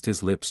 kissed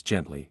his lips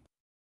gently.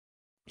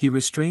 He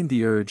restrained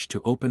the urge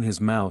to open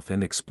his mouth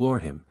and explore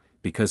him,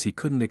 because he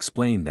couldn't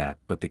explain that,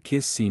 but the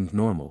kiss seemed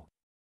normal.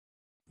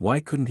 Why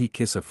couldn't he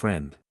kiss a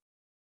friend?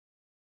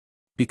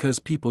 Because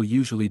people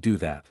usually do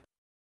that.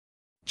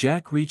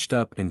 Jack reached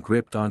up and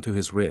gripped onto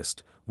his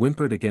wrist,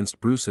 whimpered against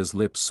Bruce's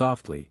lips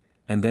softly,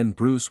 and then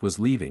Bruce was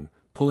leaving,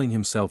 pulling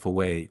himself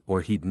away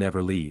or he'd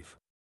never leave.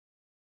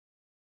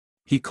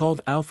 He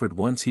called Alfred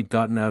once he'd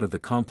gotten out of the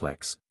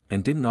complex,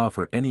 and didn't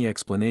offer any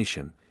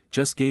explanation,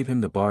 just gave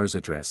him the bar's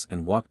address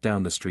and walked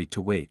down the street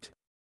to wait.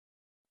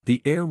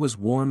 The air was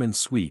warm and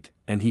sweet,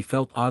 and he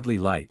felt oddly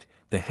light,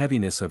 the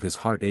heaviness of his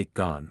heartache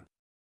gone.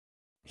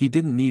 He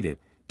didn't need it,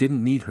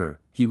 didn't need her,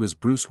 he was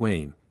Bruce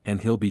Wayne,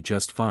 and he'll be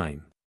just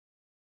fine.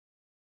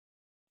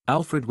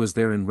 Alfred was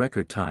there in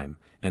record time,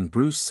 and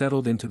Bruce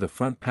settled into the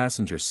front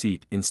passenger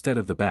seat instead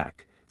of the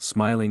back,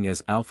 smiling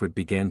as Alfred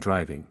began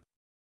driving.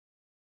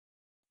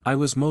 I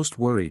was most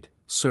worried,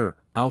 sir,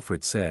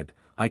 Alfred said.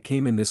 I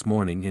came in this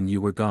morning and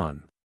you were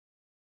gone.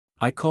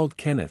 I called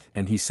Kenneth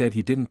and he said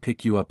he didn't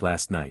pick you up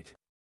last night.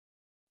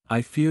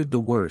 I feared the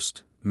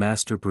worst,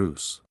 Master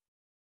Bruce.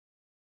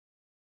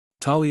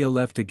 Talia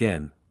left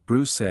again,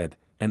 Bruce said,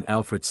 and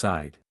Alfred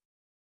sighed.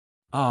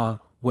 Ah,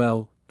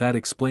 well, that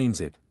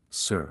explains it,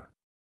 sir.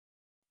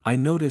 I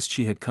noticed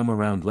she had come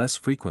around less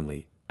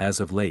frequently, as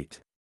of late.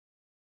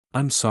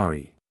 I'm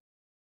sorry.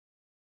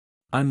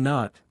 I'm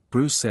not,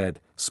 Bruce said,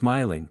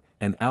 smiling,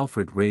 and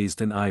Alfred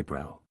raised an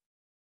eyebrow.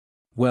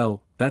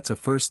 Well, that's a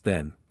first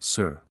then,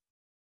 sir.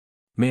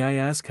 May I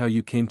ask how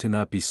you came to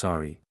not be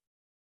sorry?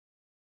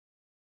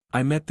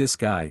 I met this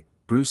guy,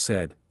 Bruce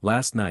said,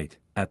 last night,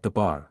 at the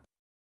bar.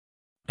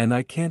 And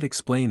I can't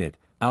explain it,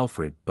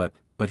 Alfred, but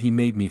he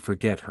made me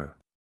forget her.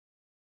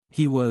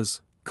 He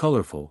was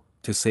colorful,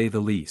 to say the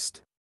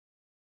least.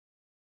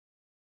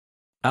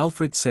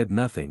 Alfred said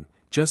nothing,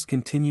 just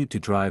continued to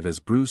drive as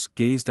Bruce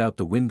gazed out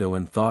the window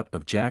and thought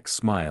of Jack's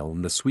smile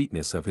and the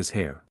sweetness of his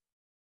hair.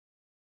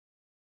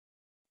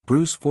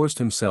 Bruce forced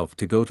himself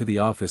to go to the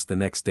office the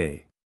next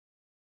day.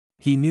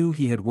 He knew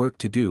he had work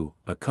to do,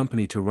 a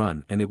company to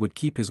run, and it would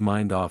keep his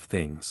mind off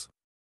things.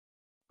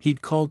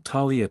 He'd called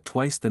Talia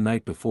twice the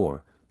night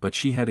before, but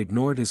she had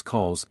ignored his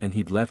calls and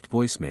he'd left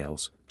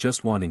voicemails,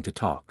 just wanting to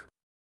talk.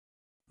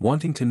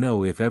 Wanting to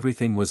know if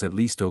everything was at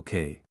least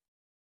okay.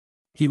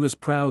 He was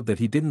proud that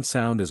he didn't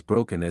sound as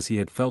broken as he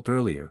had felt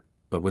earlier,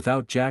 but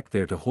without Jack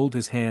there to hold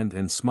his hand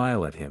and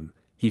smile at him,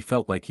 he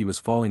felt like he was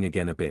falling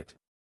again a bit.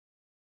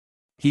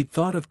 He'd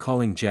thought of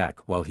calling Jack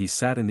while he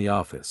sat in the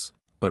office,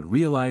 but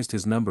realized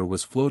his number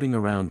was floating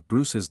around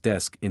Bruce's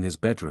desk in his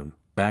bedroom,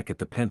 back at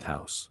the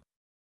penthouse.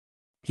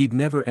 He'd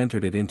never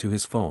entered it into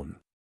his phone.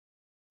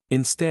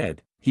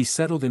 Instead, he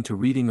settled into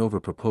reading over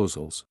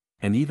proposals,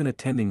 and even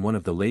attending one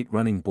of the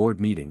late-running board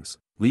meetings,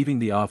 leaving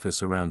the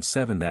office around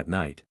 7 that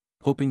night,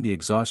 hoping the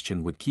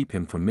exhaustion would keep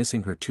him from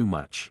missing her too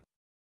much.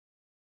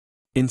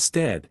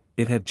 Instead,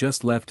 it had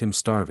just left him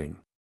starving.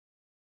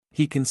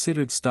 He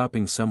considered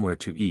stopping somewhere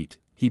to eat,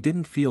 he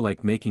didn't feel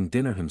like making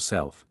dinner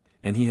himself,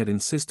 and he had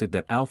insisted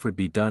that Alfred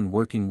be done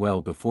working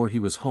well before he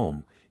was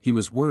home. He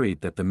was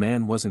worried that the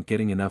man wasn't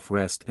getting enough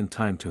rest and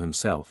time to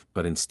himself,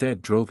 but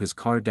instead drove his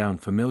car down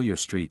familiar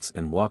streets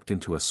and walked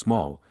into a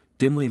small,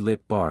 dimly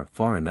lit bar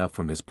far enough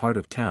from his part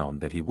of town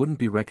that he wouldn't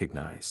be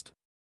recognized.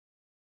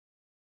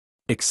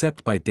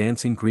 Except by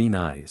dancing green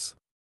eyes.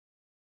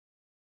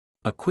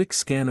 A quick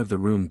scan of the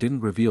room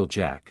didn't reveal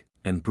Jack,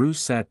 and Bruce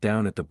sat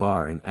down at the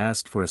bar and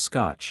asked for a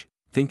scotch,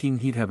 thinking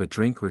he'd have a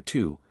drink or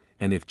two,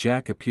 and if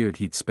Jack appeared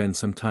he'd spend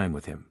some time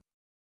with him.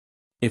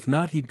 If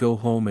not, he'd go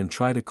home and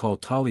try to call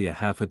Talia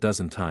half a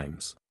dozen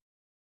times.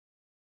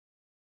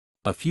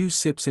 A few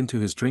sips into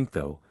his drink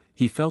though,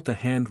 he felt a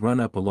hand run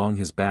up along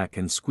his back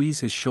and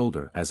squeeze his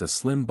shoulder as a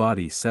slim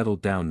body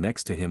settled down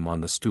next to him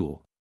on the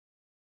stool.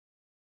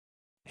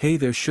 "Hey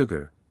there,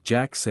 sugar,"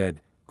 Jack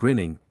said,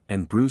 grinning,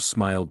 and Bruce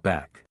smiled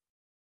back.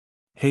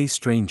 "Hey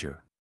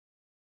stranger.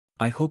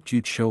 I hoped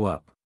you'd show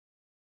up."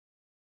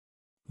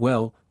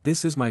 "Well,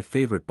 this is my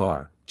favorite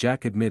bar,"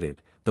 Jack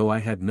admitted, "though I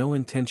had no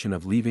intention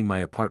of leaving my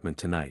apartment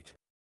tonight.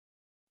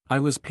 I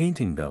was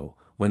painting though,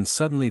 when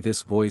suddenly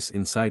this voice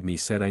inside me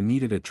said I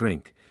needed a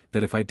drink,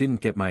 that if I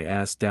didn't get my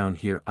ass down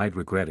here I'd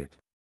regret it.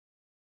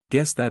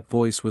 Guess that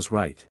voice was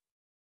right."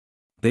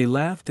 They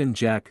laughed and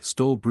Jack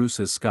stole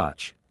Bruce's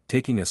scotch,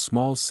 taking a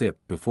small sip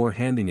before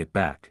handing it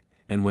back,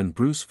 and when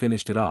Bruce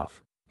finished it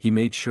off, he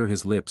made sure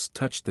his lips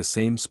touched the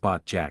same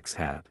spot Jack's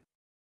had.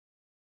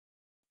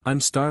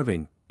 "I'm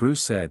starving,"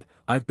 Bruce said,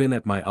 "I've been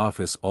at my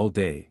office all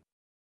day.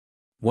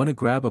 Wanna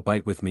grab a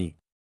bite with me?"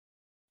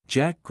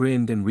 Jack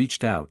grinned and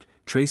reached out,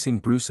 tracing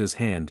Bruce's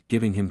hand,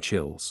 giving him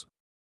chills.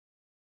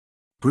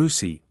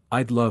 "Brucey,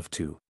 I'd love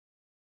to."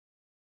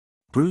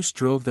 Bruce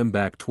drove them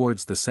back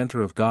towards the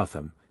center of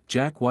Gotham,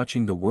 Jack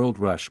watching the world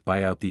rush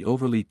by out the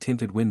overly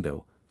tinted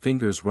window,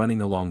 fingers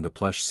running along the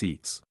plush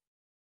seats.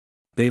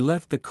 They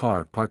left the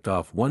car parked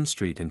off one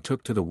street and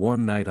took to the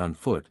warm night on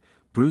foot,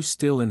 Bruce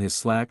still in his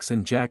slacks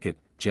and jacket,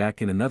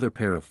 Jack in another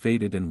pair of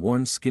faded and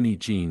worn skinny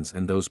jeans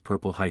and those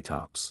purple high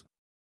tops.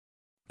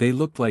 They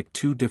looked like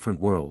two different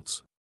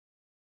worlds.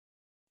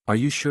 "Are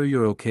you sure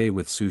you're okay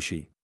with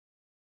sushi?"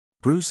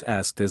 Bruce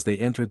asked as they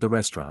entered the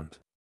restaurant.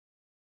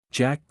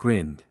 Jack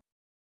grinned.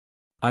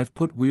 "I've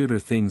put weirder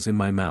things in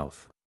my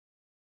mouth."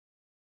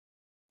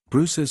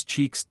 Bruce's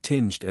cheeks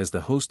tinged as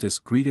the hostess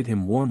greeted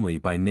him warmly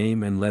by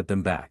name and led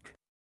them back.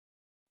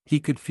 He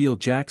could feel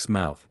Jack's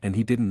mouth and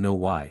he didn't know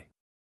why.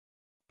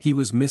 He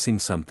was missing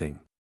something.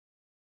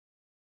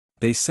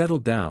 They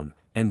settled down,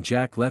 and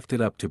Jack left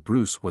it up to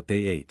Bruce what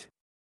they ate.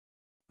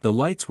 The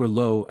lights were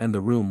low and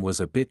the room was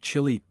a bit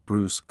chilly.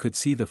 Bruce could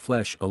see the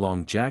flesh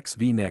along Jack's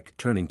V-neck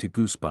turning to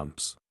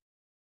goosebumps.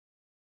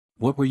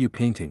 "What were you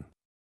painting?"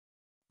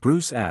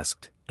 Bruce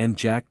asked, and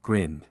Jack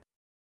grinned.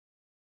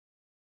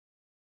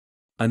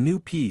 "A new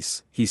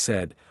piece," he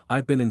said.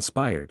 "I've been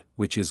inspired,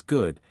 which is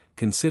good,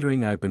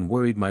 considering I've been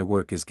worried my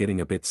work is getting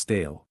a bit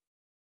stale.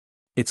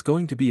 It's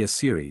going to be a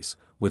series,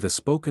 with a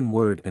spoken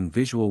word and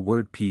visual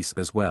word piece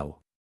as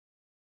well.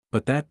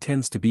 But that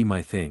tends to be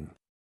my thing.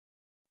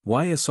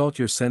 Why assault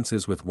your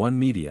senses with one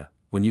media,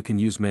 when you can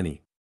use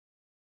many?"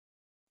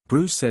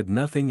 Bruce said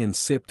nothing and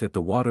sipped at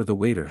the water the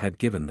waiter had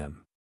given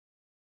them.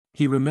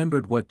 He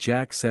remembered what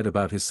Jack said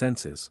about his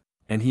senses,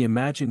 and he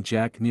imagined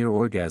Jack near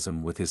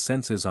orgasm with his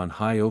senses on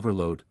high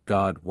overload.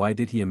 God, why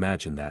did he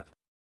imagine that?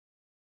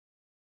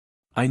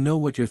 "I know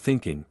what you're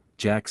thinking,"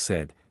 Jack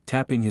said,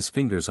 tapping his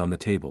fingers on the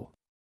table.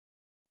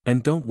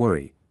 "And don't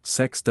worry,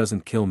 sex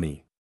doesn't kill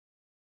me.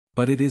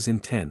 But it is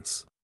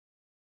intense."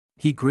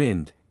 He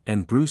grinned,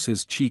 and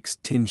Bruce's cheeks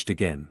tinged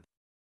again.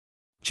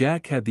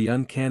 Jack had the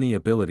uncanny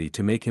ability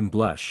to make him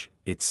blush,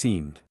 it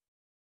seemed.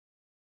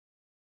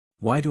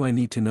 "Why do I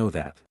need to know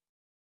that?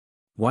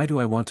 Why do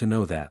I want to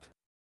know that?"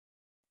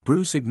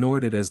 Bruce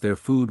ignored it as their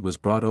food was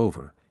brought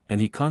over,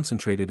 and he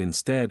concentrated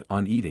instead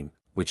on eating,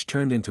 which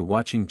turned into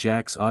watching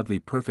Jack's oddly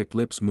perfect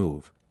lips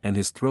move, and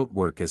his throat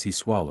work as he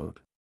swallowed.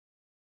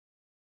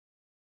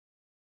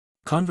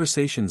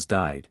 Conversations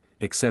died,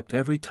 except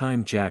every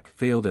time Jack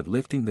failed at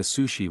lifting the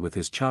sushi with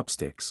his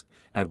chopsticks,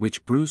 at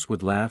which Bruce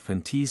would laugh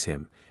and tease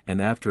him,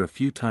 and after a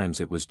few times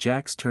it was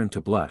Jack's turn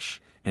to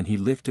blush, and he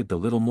lifted the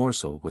little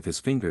morsel with his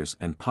fingers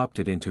and popped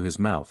it into his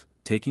mouth,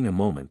 taking a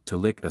moment to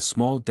lick a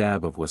small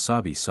dab of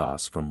wasabi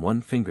sauce from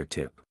one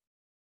fingertip.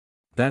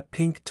 That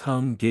pink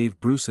tongue gave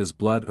Bruce's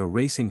blood a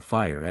racing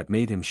fire that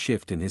made him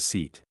shift in his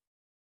seat.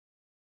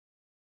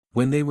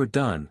 When they were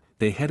done,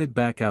 they headed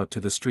back out to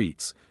the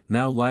streets,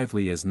 now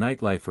lively as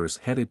nightlifers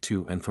headed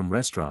to and from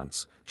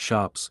restaurants,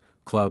 shops,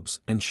 clubs,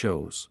 and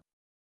shows.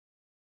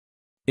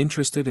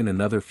 "Interested in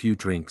another few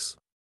drinks?"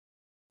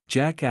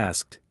 Jack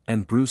asked,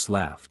 and Bruce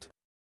laughed.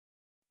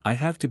 "I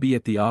have to be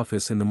at the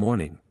office in the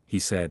morning," he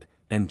said,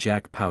 and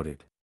Jack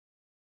pouted.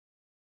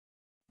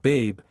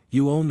 "Babe,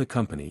 you own the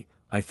company,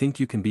 I think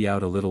you can be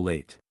out a little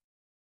late."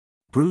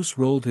 Bruce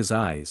rolled his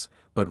eyes,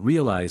 but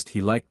realized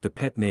he liked the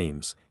pet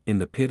names, in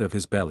the pit of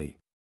his belly.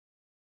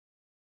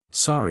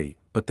 Sorry,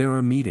 but there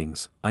are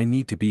meetings, I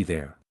need to be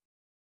there.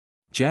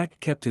 Jack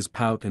kept his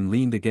pout and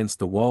leaned against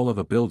the wall of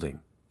a building,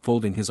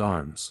 folding his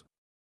arms.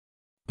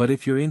 But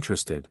if you're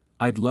interested,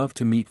 I'd love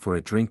to meet for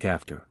a drink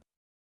after.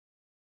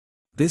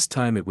 This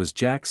time it was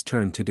Jack's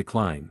turn to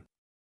decline.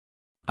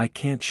 I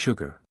can't,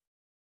 sugar.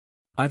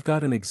 I've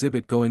got an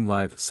exhibit going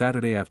live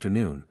Saturday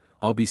afternoon,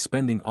 I'll be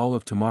spending all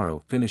of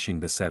tomorrow finishing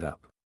the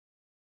setup.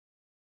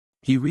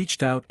 He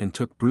reached out and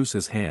took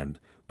Bruce's hand,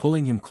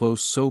 pulling him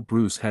close so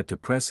Bruce had to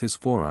press his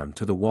forearm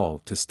to the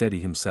wall to steady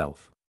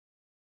himself.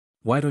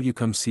 Why don't you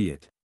come see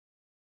it?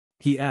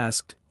 He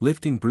asked,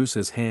 lifting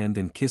Bruce's hand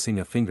and kissing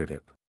a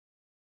fingertip.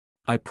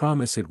 I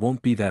promise it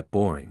won't be that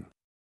boring.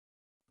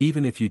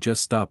 Even if you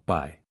just stop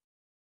by.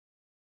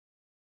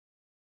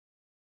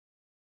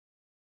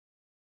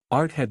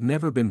 Art had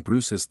never been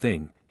Bruce's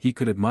thing, he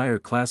could admire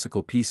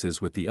classical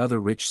pieces with the other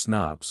rich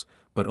snobs,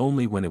 but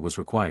only when it was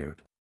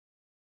required.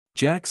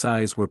 Jack's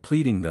eyes were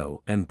pleading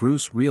though, and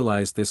Bruce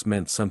realized this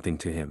meant something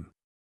to him.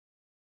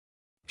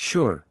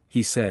 Sure,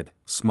 he said,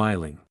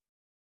 smiling.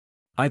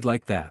 I'd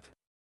like that.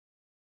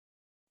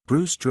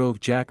 Bruce drove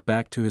Jack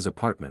back to his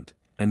apartment,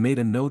 and made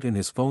a note in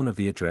his phone of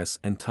the address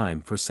and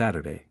time for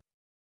Saturday.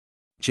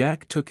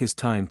 Jack took his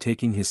time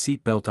taking his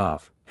seatbelt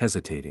off,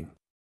 hesitating.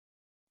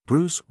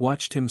 Bruce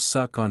watched him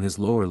suck on his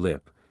lower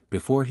lip,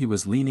 before he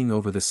was leaning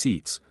over the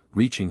seats,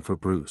 reaching for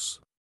Bruce.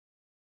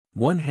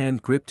 One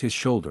hand gripped his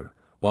shoulder,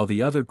 while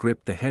the other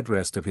gripped the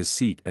headrest of his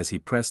seat as he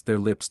pressed their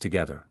lips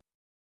together.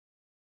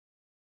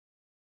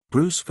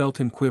 Bruce felt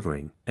him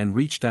quivering, and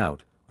reached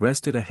out,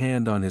 rested a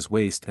hand on his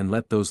waist and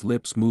let those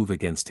lips move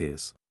against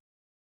his.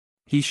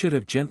 He should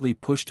have gently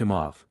pushed him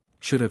off,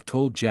 should have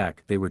told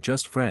Jack they were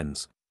just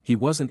friends, he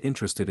wasn't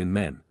interested in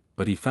men,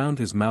 but he found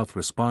his mouth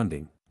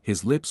responding,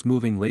 his lips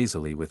moving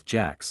lazily with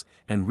Jack's,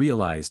 and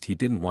realized he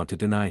didn't want to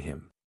deny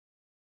him.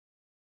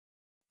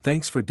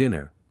 Thanks for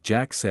dinner,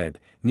 Jack said,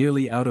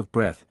 nearly out of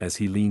breath as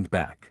he leaned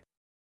back.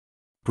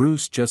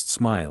 Bruce just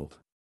smiled.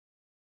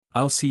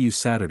 I'll see you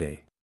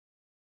Saturday.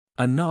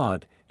 A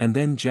nod, and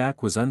then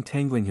Jack was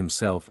untangling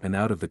himself and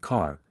out of the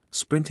car,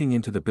 sprinting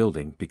into the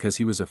building because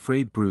he was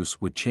afraid Bruce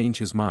would change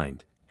his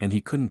mind, and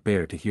he couldn't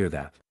bear to hear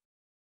that.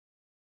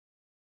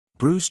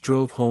 Bruce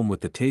drove home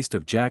with the taste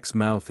of Jack's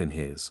mouth in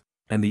his,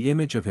 and the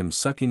image of him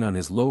sucking on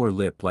his lower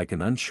lip like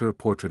an unsure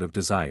portrait of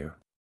desire.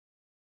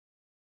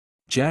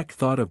 Jack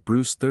thought of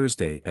Bruce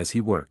Thursday as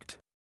he worked.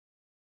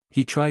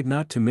 He tried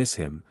not to miss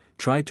him,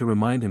 tried to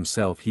remind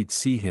himself he'd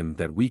see him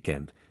that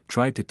weekend,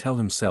 tried to tell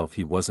himself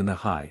he wasn't a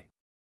high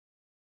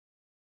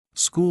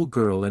school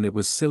girl and it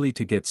was silly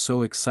to get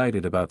so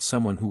excited about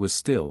someone who was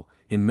still,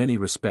 in many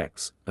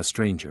respects, a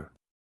stranger.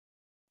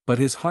 But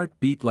his heart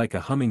beat like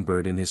a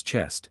hummingbird in his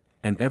chest,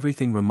 and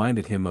everything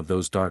reminded him of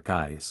those dark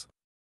eyes.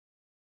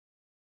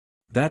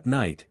 That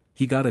night,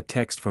 he got a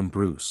text from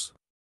Bruce.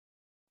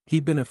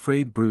 He'd been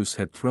afraid Bruce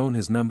had thrown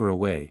his number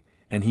away,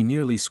 and he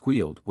nearly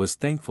squealed, was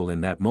thankful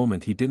in that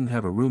moment he didn't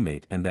have a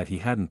roommate and that he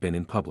hadn't been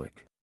in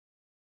public.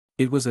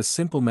 It was a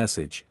simple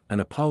message, an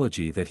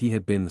apology that he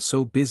had been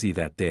so busy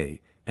that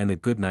day, and a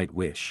goodnight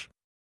wish.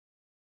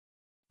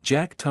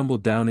 Jack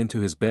tumbled down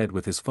into his bed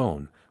with his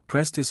phone,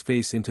 pressed his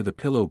face into the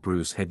pillow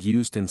Bruce had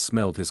used and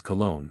smelled his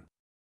cologne.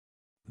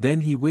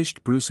 Then he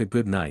wished Bruce a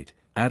good night,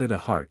 added a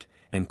heart,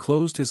 and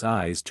closed his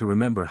eyes to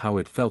remember how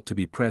it felt to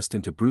be pressed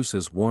into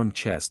Bruce's warm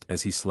chest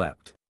as he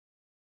slept.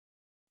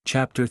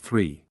 Chapter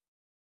 3.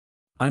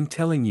 I'm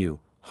telling you,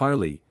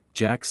 Harley,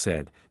 Jack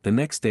said, the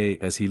next day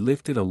as he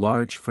lifted a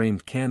large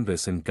framed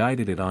canvas and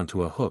guided it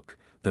onto a hook,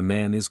 the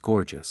man is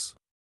gorgeous.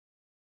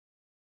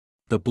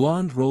 The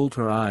blonde rolled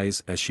her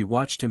eyes as she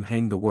watched him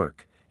hang the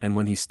work, and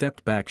when he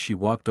stepped back she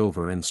walked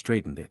over and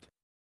straightened it.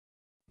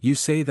 You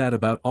say that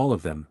about all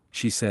of them,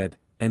 she said,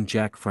 and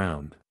Jack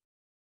frowned.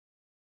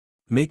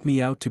 Make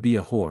me out to be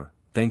a whore,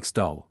 thanks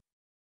doll.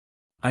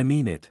 I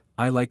mean it,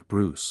 I like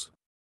Bruce.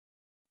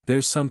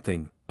 There's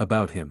something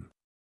about him.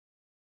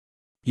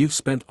 You've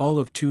spent all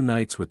of 2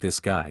 nights with this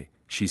guy,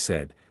 she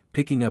said,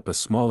 picking up a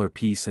smaller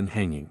piece and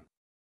hanging.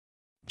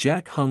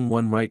 Jack hung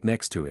one right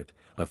next to it,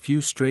 a few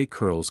stray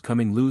curls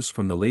coming loose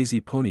from the lazy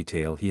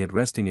ponytail he had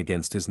resting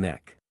against his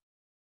neck.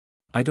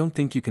 I don't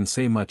think you can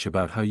say much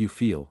about how you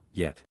feel,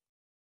 yet.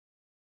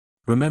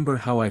 Remember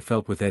how I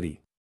felt with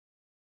Eddie?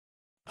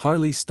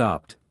 Harley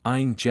stopped,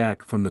 eyeing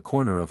Jack from the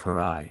corner of her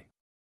eye.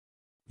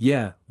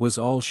 Yeah, was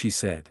all she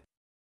said.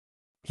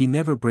 He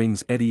never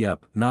brings Eddie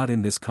up, not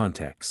in this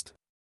context.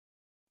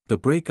 The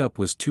breakup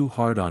was too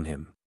hard on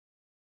him.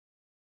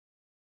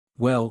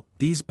 Well,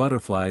 these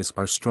butterflies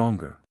are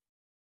stronger.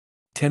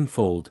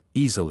 Tenfold,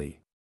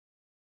 easily.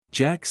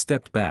 Jack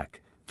stepped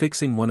back,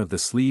 fixing one of the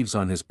sleeves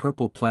on his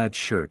purple plaid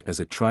shirt as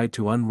it tried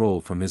to unroll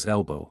from his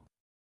elbow.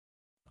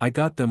 I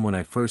got them when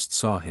I first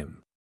saw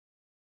him.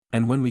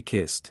 And when we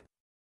kissed.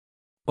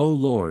 Oh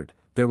Lord,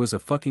 there was a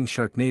fucking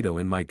sharknado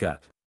in my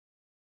gut.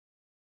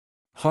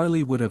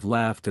 Harley would have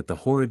laughed at the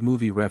horrid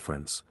movie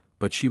reference,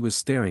 but she was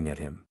staring at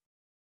him.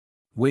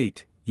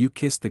 Wait, you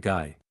kissed the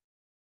guy?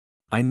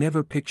 I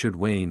never pictured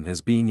Wayne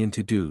as being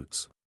into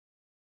dudes.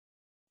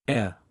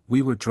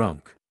 We were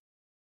drunk.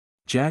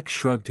 Jack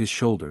shrugged his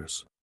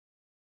shoulders.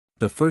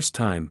 The first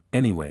time,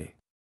 anyway.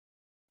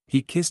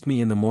 He kissed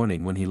me in the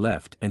morning when he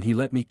left and he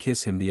let me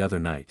kiss him the other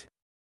night.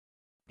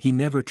 He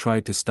never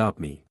tried to stop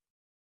me.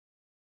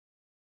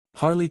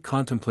 Harley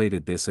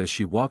contemplated this as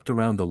she walked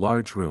around the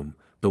large room,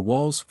 the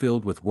walls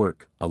filled with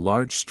work, a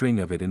large string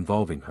of it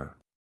involving her.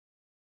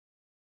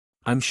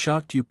 I'm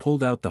shocked you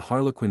pulled out the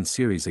Harlequin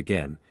series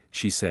again,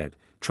 she said,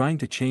 trying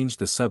to change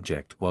the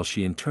subject while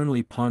she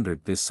internally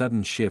pondered this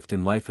sudden shift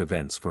in life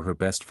events for her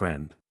best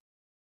friend.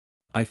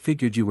 I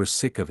figured you were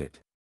sick of it.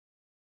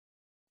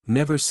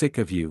 Never sick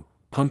of you,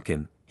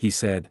 pumpkin, he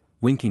said,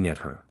 winking at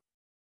her.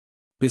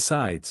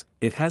 Besides,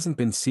 it hasn't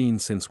been seen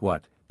since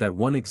that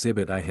one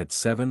exhibit I had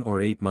 7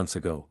 or 8 months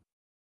ago.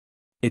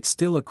 It's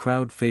still a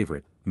crowd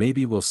favorite,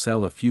 maybe we'll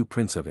sell a few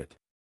prints of it.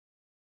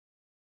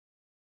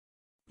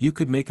 You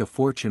could make a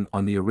fortune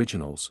on the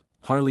originals,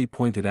 Harley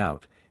pointed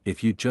out,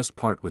 if you'd just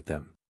part with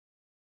them.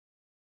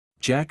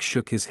 Jack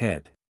shook his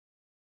head.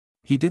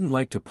 He didn't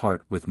like to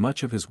part with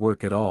much of his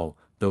work at all,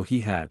 though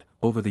he had,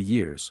 over the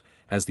years,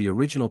 as the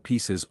original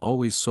pieces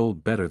always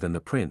sold better than the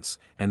prints,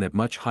 and at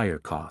much higher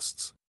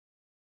costs.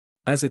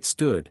 As it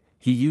stood,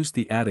 he used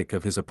the attic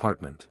of his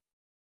apartment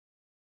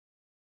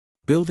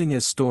building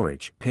as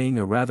storage, paying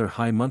a rather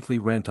high monthly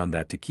rent on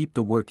that to keep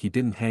the work he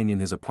didn't hang in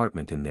his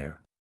apartment in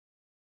there.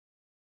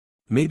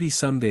 Maybe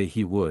someday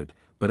he would,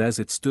 but as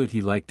it stood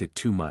he liked it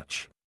too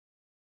much.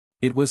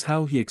 It was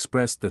how he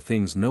expressed the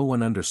things no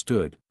one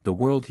understood, the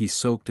world he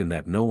soaked in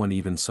that no one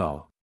even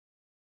saw.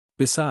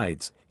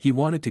 Besides, he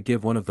wanted to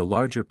give one of the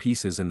larger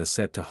pieces in the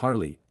set to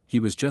Harley, he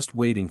was just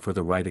waiting for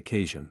the right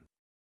occasion.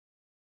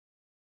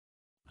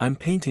 I'm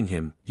painting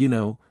him, you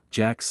know,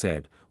 Jack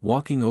said,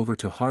 walking over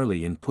to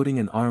Harley and putting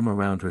an arm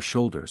around her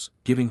shoulders,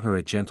 giving her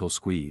a gentle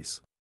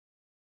squeeze.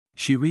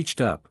 She reached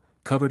up,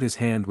 covered his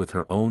hand with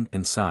her own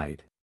and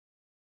sighed.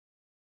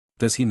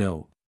 Does he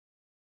know?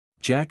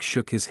 Jack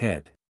shook his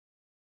head.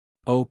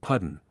 Oh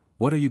Pudden,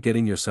 what are you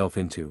getting yourself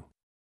into?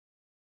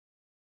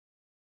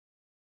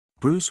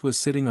 Bruce was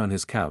sitting on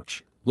his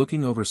couch,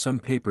 looking over some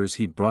papers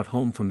he'd brought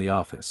home from the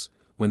office,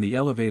 when the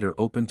elevator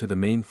opened to the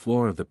main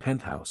floor of the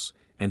penthouse,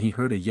 and he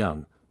heard a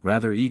young,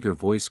 rather eager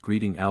voice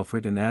greeting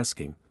Alfred and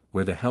asking,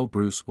 where the hell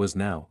Bruce was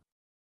now.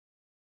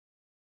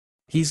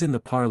 He's in the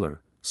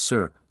parlor,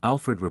 sir,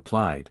 Alfred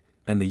replied,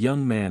 and the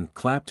young man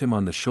clapped him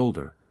on the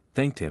shoulder,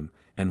 thanked him,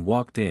 and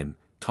walked in,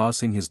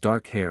 tossing his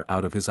dark hair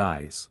out of his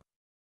eyes.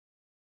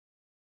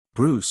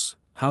 Bruce,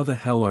 how the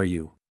hell are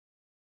you?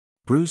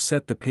 Bruce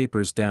set the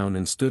papers down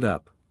and stood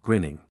up,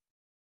 grinning.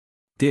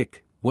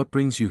 Dick, what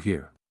brings you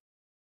here?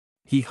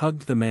 He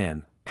hugged the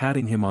man,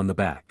 patting him on the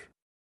back.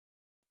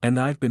 And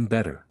I've been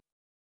better.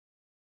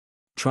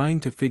 Trying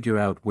to figure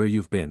out where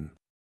you've been.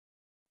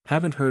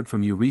 Haven't heard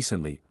from you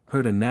recently,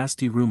 heard a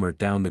nasty rumor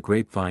down the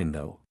grapevine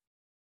though.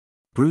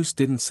 Bruce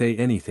didn't say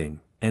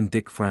anything, and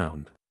Dick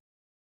frowned.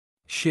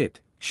 Shit,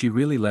 she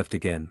really left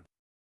again.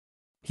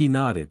 He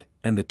nodded,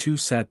 and the two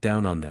sat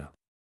down on the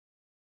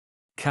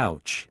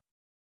couch.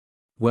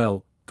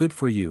 Well, good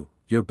for you,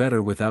 you're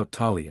better without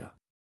Talia.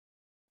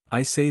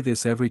 I say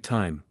this every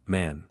time,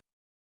 man.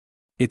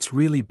 It's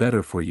really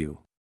better for you.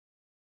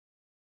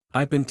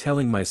 I've been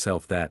telling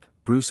myself that,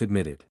 Bruce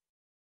admitted.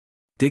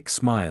 Dick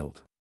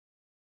smiled.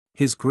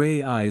 His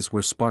gray eyes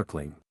were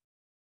sparkling.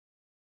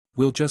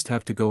 We'll just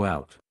have to go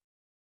out.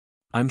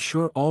 I'm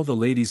sure all the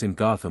ladies in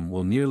Gotham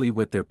will nearly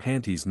wet their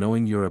panties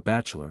knowing you're a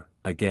bachelor,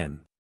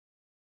 again.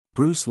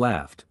 Bruce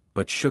laughed,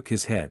 but shook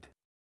his head.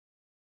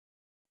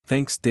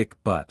 Thanks Dick,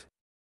 but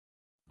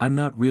I'm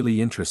not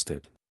really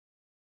interested.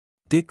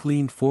 Dick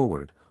leaned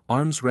forward,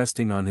 arms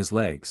resting on his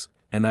legs,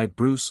 and eyed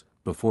Bruce,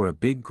 before a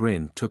big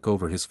grin took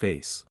over his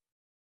face.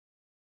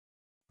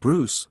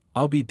 Bruce,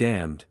 I'll be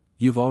damned,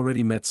 you've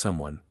already met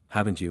someone,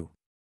 haven't you?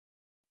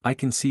 I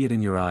can see it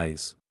in your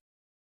eyes.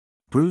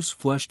 Bruce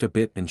flushed a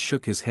bit and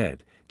shook his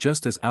head,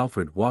 just as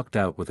Alfred walked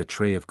out with a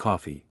tray of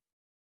coffee.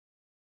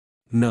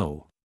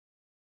 No.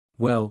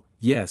 Well,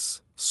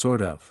 yes,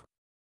 sort of.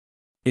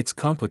 It's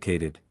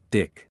complicated,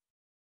 Dick.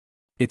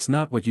 It's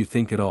not what you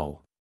think at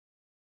all.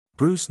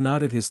 Bruce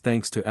nodded his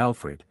thanks to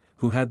Alfred,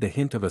 who had the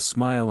hint of a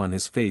smile on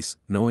his face,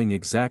 knowing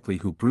exactly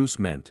who Bruce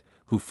meant,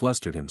 who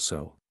flustered him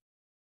so.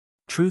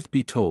 Truth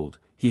be told,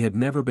 he had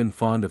never been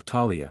fond of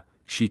Talia,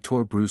 she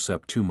tore Bruce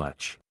up too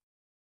much.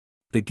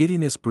 The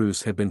giddiness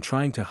Bruce had been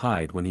trying to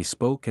hide when he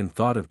spoke and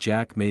thought of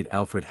Jack made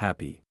Alfred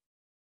happy.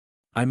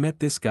 I met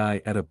this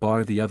guy at a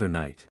bar the other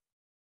night.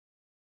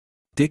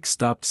 Dick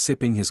stopped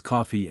sipping his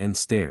coffee and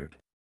stared.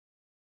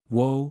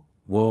 Whoa,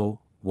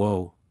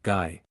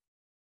 guy.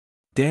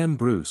 Damn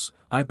Bruce,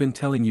 I've been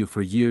telling you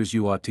for years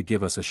you ought to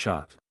give us a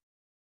shot.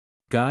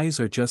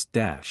 Guys are just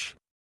dash.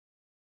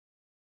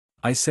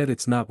 I said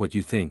it's not what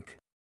you think.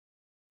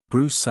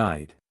 Bruce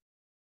sighed.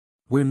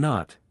 We're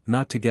not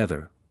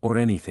together, or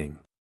anything.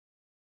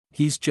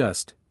 He's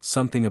just,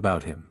 something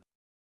about him.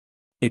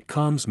 It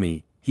calms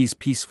me, he's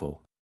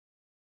peaceful.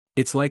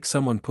 It's like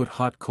someone put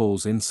hot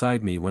coals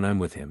inside me when I'm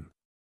with him.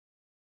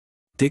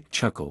 Dick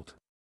chuckled.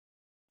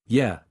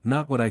 Yeah,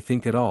 not what I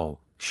think at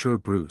all, sure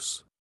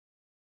Bruce.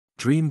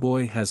 Dream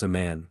Boy has a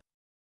man.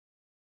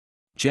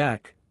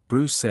 Jack,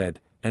 Bruce said,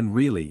 and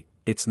really,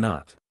 it's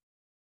not.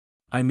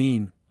 I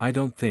mean, I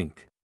don't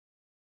think.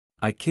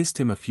 I kissed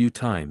him a few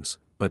times,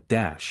 but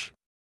dash.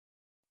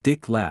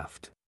 Dick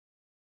laughed.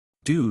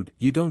 Dude,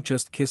 you don't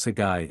just kiss a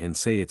guy and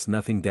say it's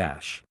nothing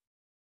dash.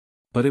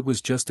 But it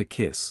was just a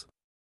kiss.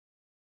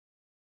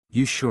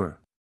 You sure?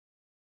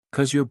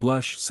 'Cause your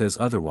blush says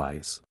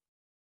otherwise.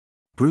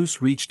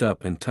 Bruce reached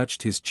up and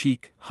touched his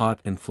cheek, hot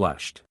and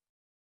flushed.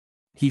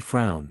 He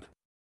frowned.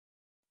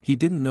 He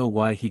didn't know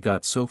why he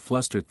got so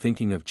flustered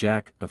thinking of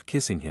Jack, of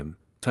kissing him,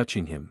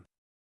 touching him.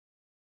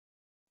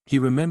 He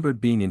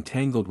remembered being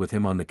entangled with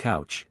him on the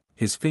couch,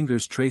 his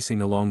fingers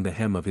tracing along the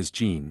hem of his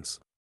jeans.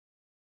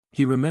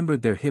 He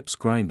remembered their hips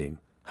grinding,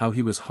 how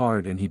he was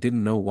hard and he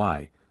didn't know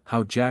why,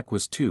 how Jack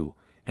was too,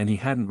 and he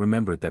hadn't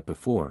remembered that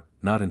before,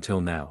 not until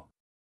now.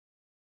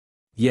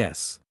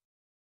 Yes.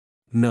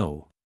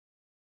 No.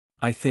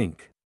 I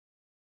think.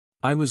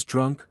 I was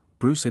drunk,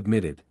 Bruce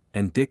admitted,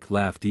 and Dick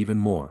laughed even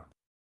more.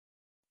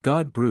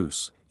 God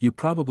Bruce, you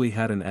probably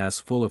had an ass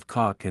full of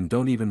cock and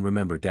don't even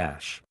remember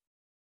dash.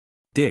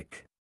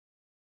 Dick.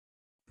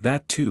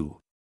 That too.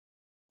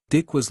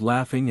 Dick was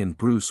laughing and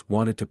Bruce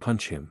wanted to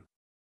punch him.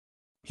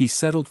 He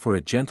settled for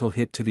a gentle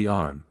hit to the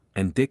arm,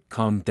 and Dick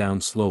calmed down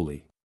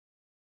slowly.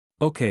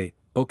 Okay,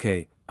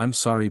 I'm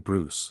sorry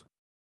Bruce.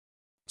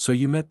 So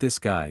you met this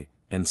guy,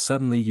 and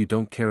suddenly you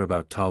don't care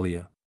about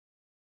Talia?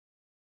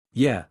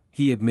 Yeah,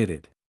 he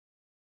admitted.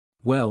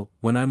 Well,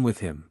 when I'm with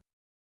him.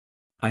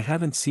 I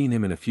haven't seen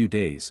him in a few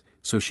days,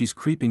 so she's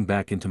creeping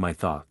back into my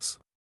thoughts.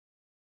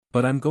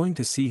 But I'm going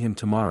to see him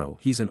tomorrow.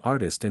 He's an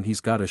artist and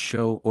he's got a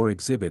show or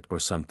exhibit or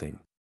something.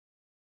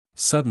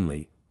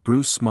 Suddenly,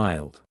 Bruce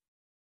smiled.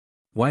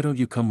 Why don't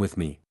you come with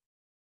me?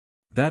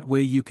 That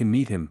way you can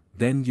meet him,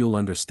 then you'll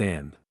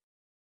understand.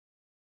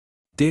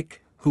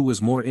 Dick, who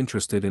was more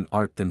interested in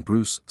art than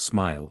Bruce,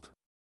 smiled.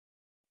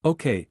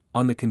 Okay,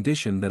 on the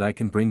condition that I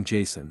can bring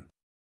Jason.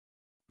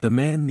 The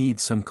man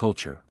needs some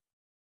culture.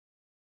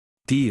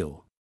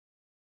 Deal.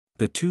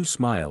 The two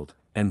smiled,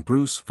 and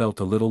Bruce felt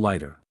a little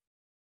lighter.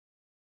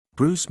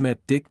 Bruce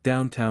met Dick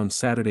downtown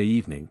Saturday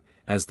evening,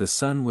 as the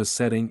sun was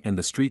setting and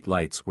the street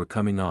lights were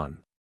coming on.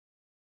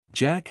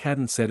 Jack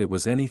hadn't said it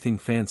was anything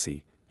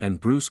fancy,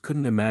 and Bruce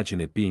couldn't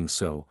imagine it being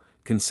so,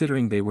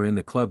 considering they were in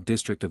the club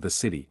district of the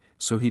city,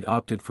 so he'd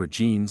opted for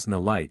jeans and a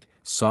light,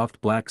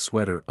 soft black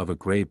sweater of a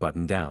gray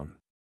button-down.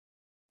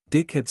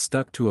 Dick had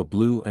stuck to a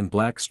blue and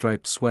black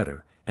striped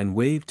sweater, and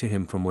waved to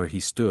him from where he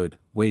stood,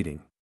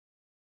 waiting.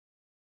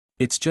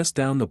 It's just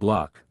down the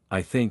block,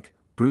 I think,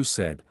 Bruce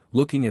said,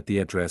 looking at the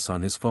address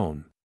on his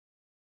phone.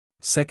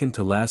 Second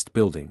to last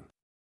building.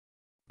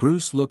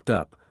 Bruce looked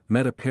up,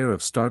 met a pair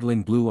of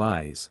startling blue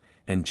eyes,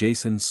 and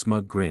Jason's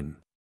smug grin.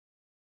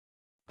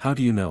 How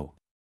do you know?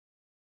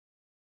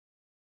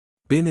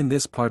 Been in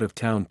this part of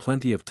town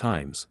plenty of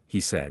times,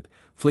 he said,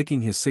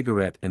 flicking his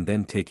cigarette and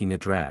then taking a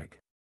drag.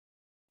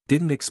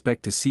 Didn't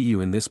expect to see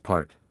you in this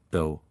part,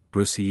 though,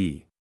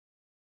 Brucey.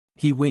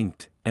 He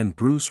winked, and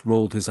Bruce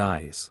rolled his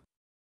eyes.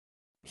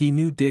 He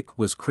knew Dick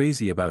was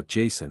crazy about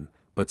Jason,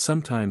 but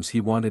sometimes he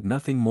wanted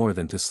nothing more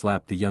than to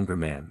slap the younger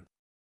man.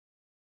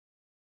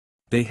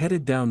 They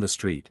headed down the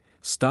street,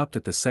 stopped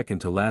at the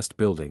second-to-last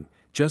building,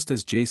 just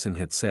as Jason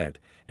had said,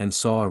 and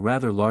saw a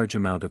rather large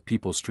amount of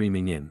people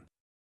streaming in.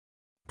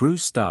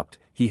 Bruce stopped,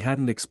 he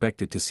hadn't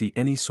expected to see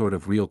any sort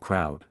of real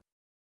crowd.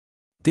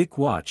 Dick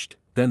watched,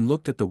 then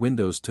looked at the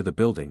windows to the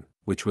building,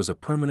 which was a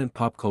permanent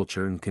pop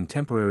culture and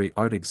contemporary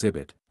art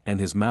exhibit, and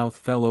his mouth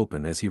fell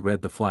open as he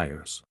read the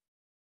flyers.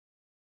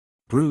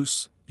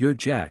 Bruce, you're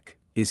Jack,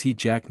 is he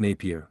Jack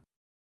Napier?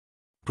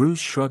 Bruce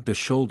shrugged a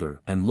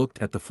shoulder and looked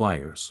at the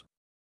flyers.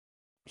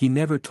 He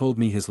never told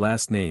me his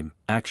last name,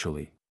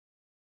 actually.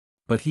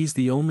 But he's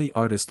the only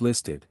artist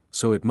listed,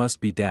 so it must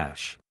be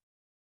Dash.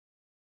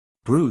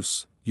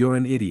 Bruce, you're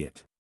an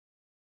idiot.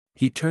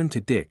 He turned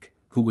to Dick,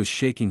 who was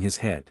shaking his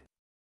head.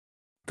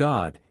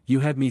 God,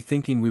 you had me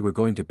thinking we were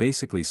going to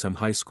basically some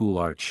high school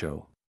art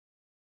show.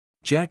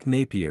 Jack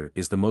Napier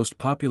is the most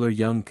popular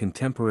young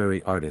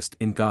contemporary artist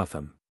in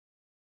Gotham.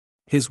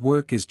 His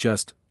work is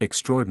just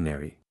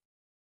extraordinary.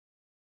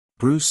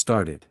 Bruce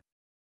started.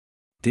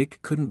 Dick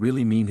couldn't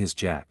really mean his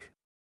Jack.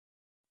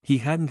 He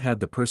hadn't had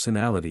the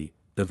personality,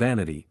 the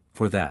vanity,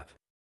 for that.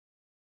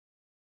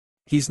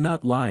 He's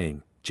not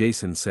lying,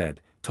 Jason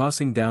said,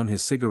 tossing down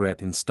his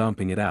cigarette and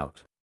stomping it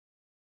out.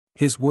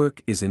 His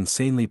work is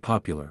insanely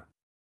popular.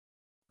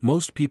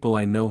 Most people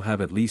I know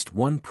have at least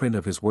one print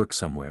of his work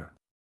somewhere.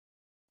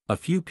 A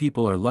few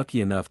people are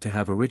lucky enough to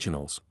have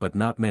originals, but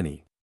not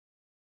many.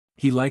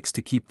 He likes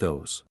to keep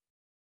those.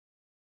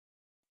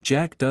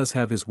 Jack does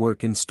have his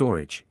work in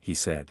storage, he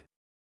said.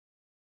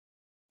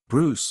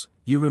 Bruce,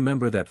 you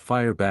remember that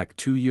fire back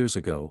 2 years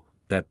ago,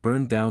 that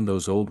burned down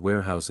those old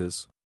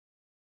warehouses?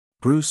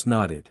 Bruce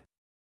nodded.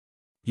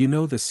 You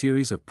know the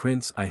series of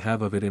prints I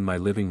have of it in my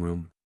living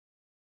room?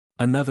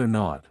 Another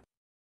nod.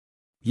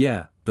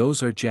 Yeah,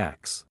 those are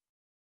Jack's.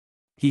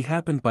 He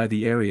happened by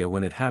the area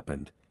when it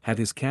happened, had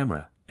his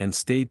camera, and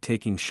stayed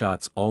taking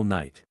shots all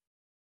night.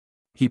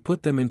 He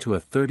put them into a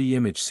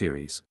 30-image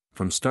series,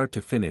 from start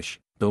to finish,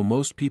 though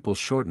most people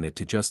shorten it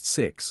to just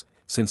 6,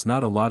 since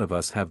not a lot of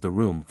us have the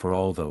room for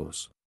all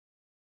those.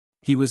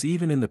 He was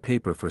even in the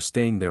paper for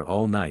staying there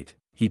all night.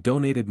 He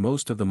donated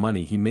most of the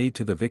money he made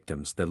to the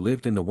victims that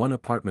lived in the one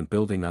apartment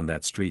building on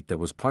that street that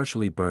was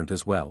partially burnt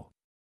as well.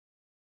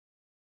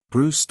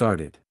 Bruce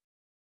started.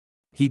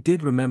 He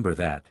did remember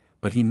that,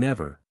 but he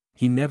never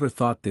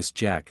thought this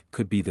Jack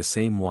could be the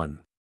same one.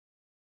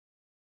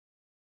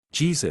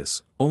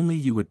 Jesus, only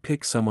you would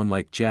pick someone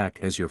like Jack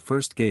as your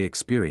first gay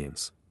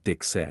experience,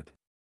 Dick said.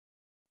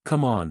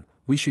 Come on,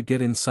 we should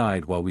get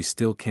inside while we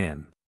still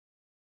can.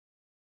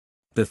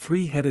 The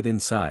three headed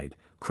inside,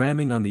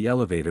 cramming on the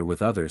elevator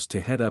with others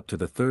to head up to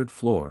the 3rd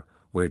floor,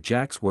 where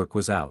Jack's work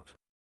was out.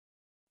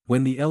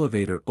 When the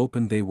elevator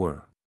opened they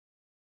were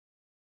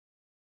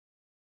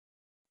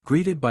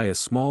greeted by a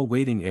small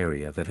waiting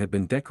area that had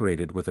been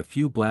decorated with a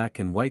few black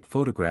and white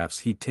photographs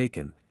he'd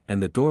taken,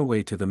 and the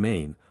doorway to the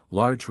main,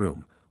 large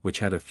room, which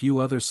had a few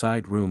other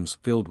side rooms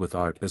filled with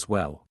art as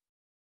well.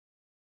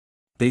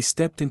 They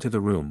stepped into the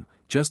room,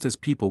 just as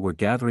people were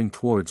gathering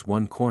towards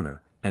one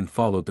corner, and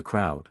followed the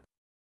crowd.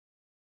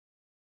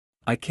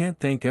 I can't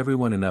thank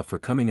everyone enough for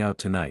coming out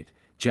tonight,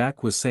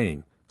 Jack was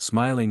saying,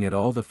 smiling at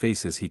all the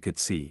faces he could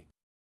see.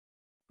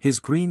 His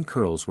green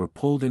curls were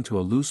pulled into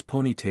a loose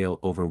ponytail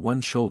over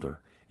one shoulder,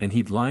 and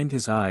he'd lined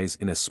his eyes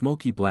in a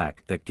smoky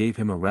black that gave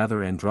him a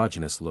rather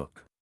androgynous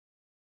look.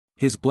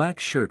 His black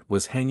shirt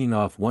was hanging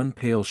off one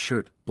pale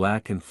shirt,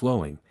 black and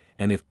flowing,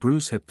 and if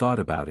Bruce had thought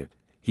about it,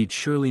 he'd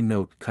surely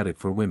cut it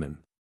for women.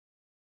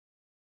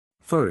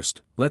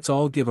 First, let's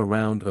all give a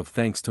round of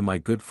thanks to my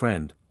good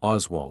friend,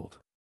 Oswald.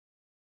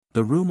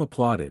 The room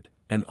applauded,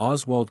 and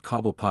Oswald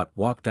Cobblepot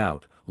walked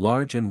out,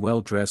 large and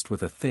well-dressed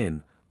with a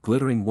thin,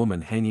 glittering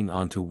woman hanging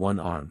onto one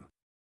arm.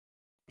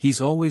 He's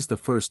always the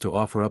first to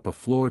offer up a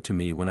floor to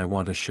me when I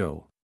want a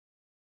show.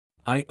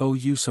 I owe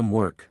you some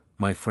work,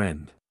 my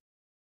friend.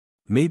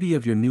 Maybe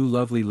of your new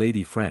lovely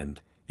lady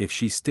friend, if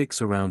she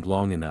sticks around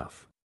long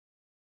enough.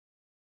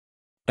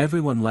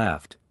 Everyone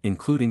laughed,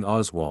 including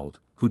Oswald,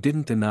 who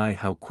didn't deny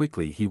how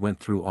quickly he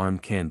went through arm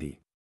candy.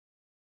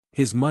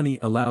 His money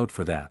allowed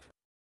for that.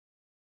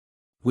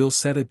 We'll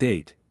set a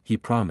date, he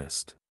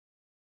promised.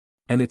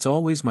 And it's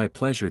always my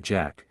pleasure,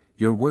 Jack,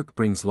 your work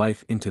brings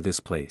life into this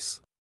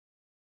place.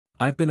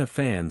 I've been a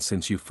fan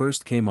since you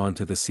first came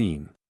onto the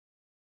scene.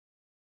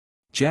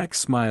 Jack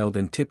smiled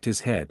and tipped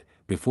his head,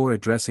 before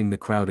addressing the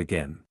crowd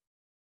again.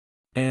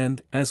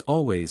 And, as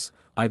always,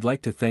 I'd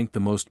like to thank the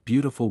most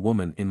beautiful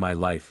woman in my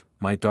life,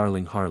 my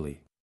darling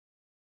Harley.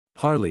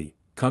 Harley,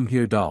 come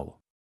here, doll.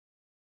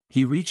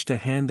 He reached a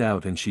hand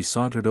out and she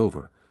sauntered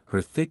over,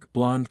 her thick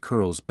blonde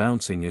curls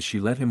bouncing as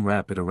she let him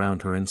wrap it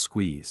around her and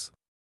squeeze.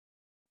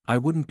 I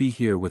wouldn't be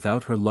here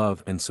without her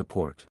love and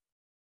support.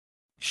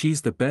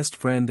 She's the best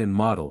friend and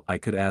model I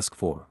could ask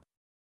for.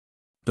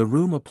 The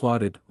room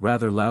applauded,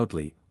 rather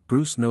loudly,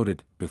 Bruce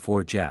noted,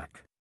 before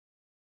Jack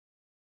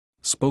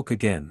spoke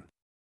again.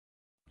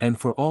 And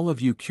for all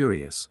of you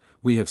curious,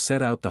 we have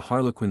set out the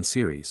Harlequin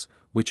series,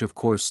 which of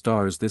course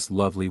stars this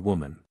lovely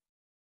woman.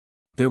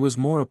 There was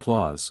more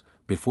applause,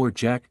 before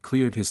Jack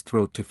cleared his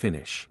throat to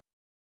finish.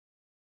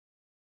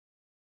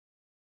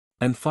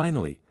 And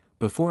finally,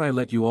 before I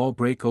let you all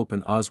break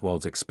open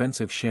Oswald's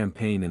expensive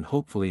champagne and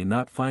hopefully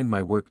not find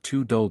my work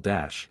too dull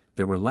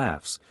there were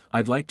laughs,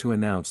 I'd like to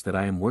announce that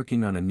I am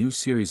working on a new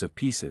series of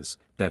pieces,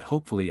 that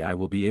hopefully I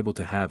will be able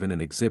to have in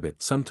an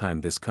exhibit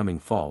sometime this coming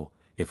fall,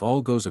 if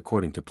all goes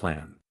according to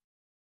plan.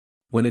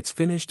 When it's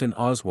finished and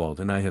Oswald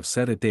and I have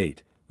set a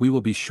date, we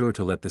will be sure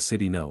to let the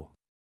city know.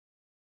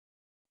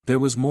 There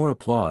was more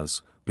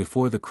applause,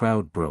 before the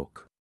crowd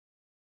broke.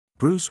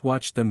 Bruce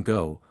watched them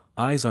go,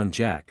 eyes on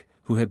Jack,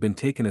 who had been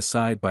taken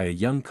aside by a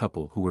young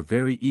couple who were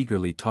very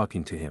eagerly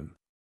talking to him.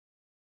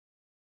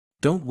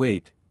 Don't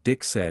wait,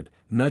 Dick said,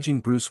 nudging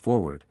Bruce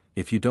forward,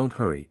 if you don't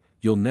hurry,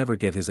 you'll never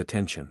get his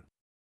attention.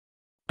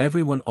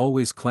 Everyone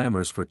always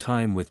clamors for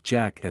time with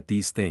Jack at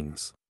these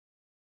things.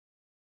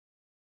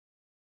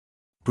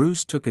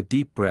 Bruce took a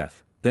deep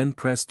breath, then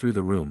pressed through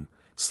the room,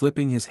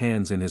 slipping his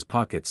hands in his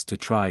pockets to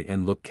try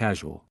and look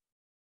casual.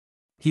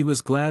 He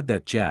was glad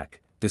that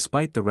Jack,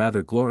 despite the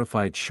rather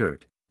glorified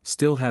shirt,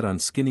 still had on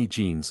skinny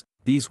jeans.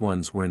 These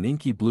ones were an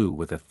inky blue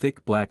with a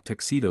thick black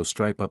tuxedo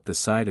stripe up the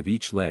side of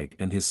each leg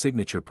and his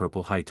signature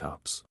purple high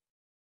tops.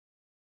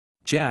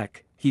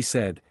 Jack, he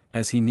said,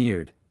 as he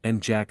neared,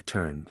 and Jack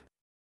turned.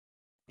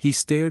 He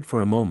stared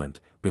for a moment,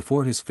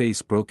 before his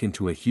face broke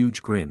into a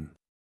huge grin.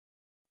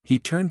 He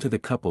turned to the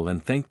couple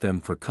and thanked them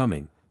for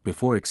coming,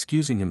 before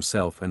excusing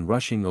himself and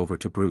rushing over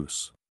to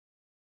Bruce.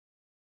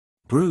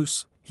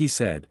 Bruce, he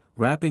said,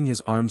 wrapping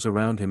his arms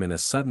around him in a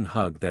sudden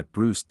hug that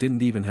Bruce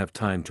didn't even have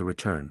time to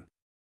return.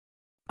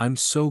 I'm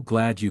so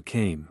glad you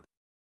came.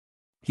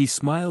 He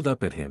smiled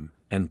up at him,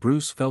 and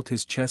Bruce felt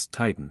his chest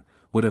tighten,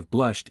 would have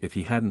blushed if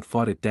he hadn't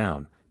fought it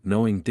down,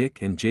 knowing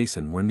Dick and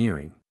Jason were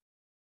nearing.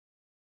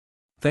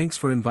 Thanks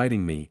for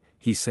inviting me,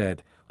 he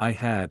said. I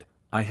had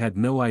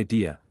no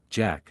idea,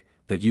 Jack,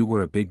 that you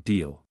were a big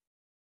deal.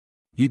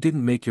 You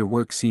didn't make your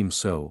work seem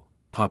so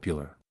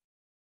popular.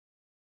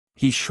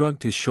 He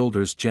shrugged his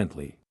shoulders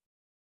gently.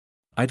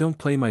 I don't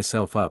play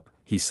myself up,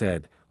 he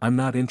said, I'm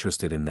not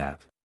interested in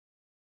that.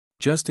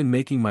 Just in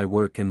making my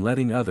work and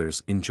letting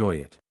others enjoy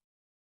it.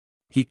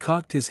 He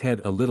cocked his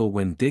head a little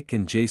when Dick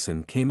and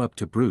Jason came up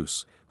to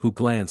Bruce, who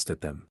glanced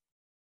at them.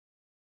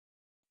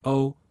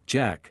 Oh,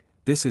 Jack,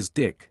 this is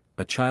Dick,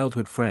 a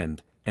childhood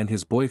friend, and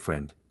his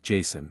boyfriend,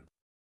 Jason.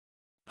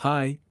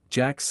 Hi,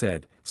 Jack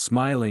said,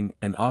 smiling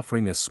and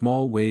offering a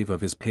small wave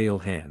of his pale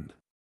hand.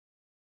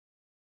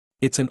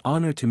 It's an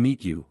honor to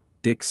meet you,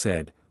 Dick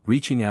said,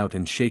 reaching out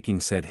and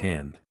shaking said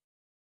hand.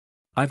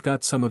 I've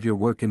got some of your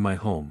work in my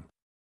home.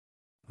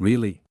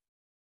 Really?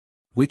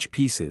 Which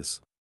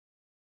pieces?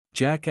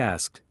 Jack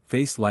asked,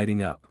 face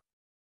lighting up.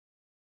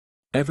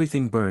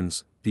 Everything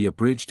Burns, the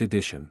abridged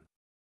edition.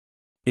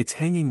 It's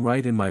hanging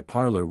right in my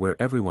parlor where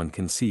everyone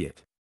can see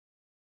it.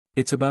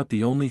 It's about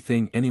the only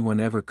thing anyone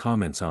ever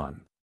comments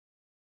on.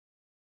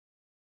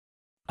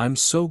 I'm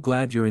so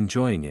glad you're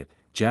enjoying it,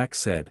 Jack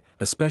said,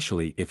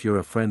 especially if you're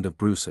a friend of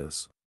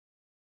Bruce's.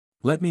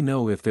 Let me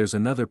know if there's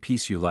another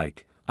piece you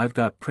like. I've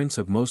got prints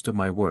of most of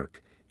my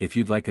work, if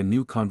you'd like a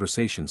new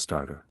conversation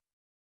starter.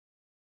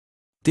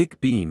 Dick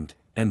beamed,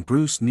 and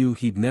Bruce knew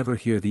he'd never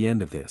hear the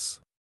end of this.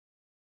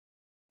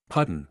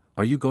 Puttin,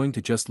 are you going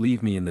to just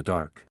leave me in the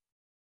dark?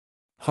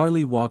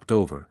 Harley walked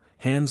over,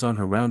 hands on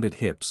her rounded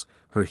hips,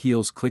 her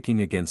heels clicking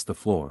against the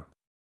floor.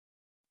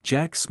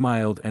 Jack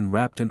smiled and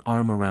wrapped an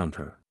arm around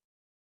her.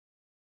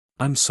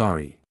 I'm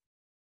sorry.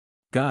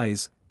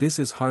 Guys, this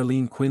is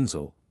Harleen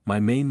Quinzel, my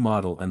main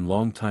model and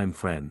longtime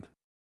friend.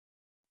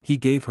 He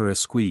gave her a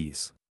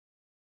squeeze.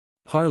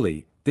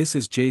 Harley, this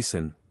is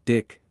Jason,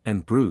 Dick,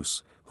 and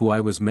Bruce, who I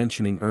was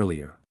mentioning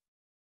earlier.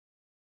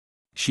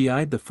 She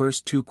eyed the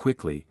first two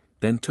quickly,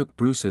 then took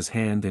Bruce's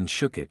hand and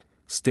shook it,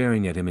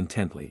 staring at him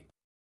intently.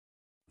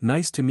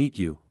 Nice to meet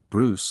you,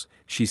 Bruce,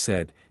 she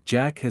said.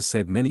 Jack has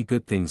said many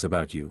good things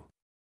about you.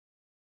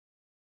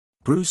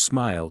 Bruce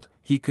smiled,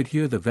 he could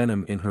hear the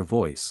venom in her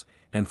voice,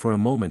 and for a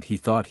moment he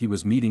thought he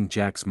was meeting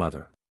Jack's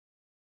mother.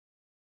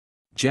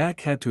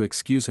 Jack had to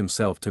excuse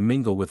himself to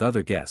mingle with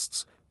other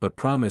guests, but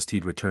promised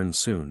he'd return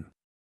soon.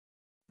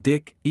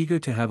 Dick, eager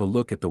to have a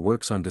look at the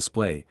works on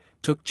display,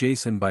 took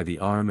Jason by the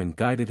arm and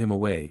guided him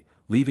away,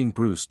 leaving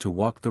Bruce to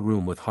walk the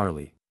room with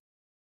Harley.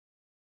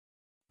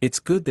 It's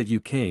good that you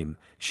came,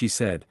 she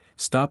said,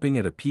 stopping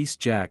at a piece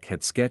Jack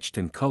had sketched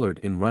and colored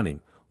in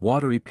running,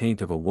 watery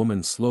paint of a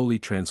woman slowly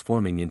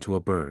transforming into a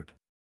bird.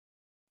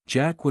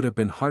 Jack would have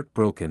been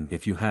heartbroken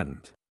if you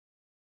hadn't.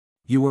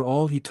 You were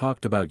all he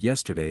talked about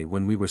yesterday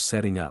when we were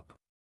setting up.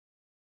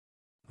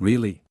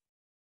 Really?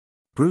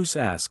 Bruce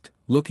asked,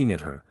 looking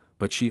at her,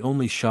 but she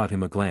only shot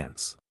him a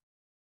glance.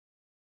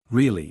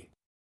 Really?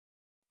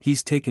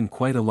 He's taken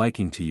quite a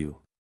liking to you.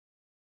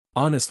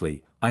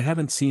 Honestly, I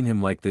haven't seen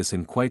him like this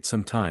in quite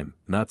some time,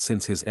 not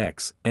since his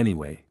ex,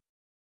 anyway.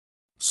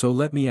 So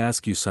let me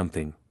ask you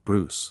something,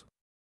 Bruce.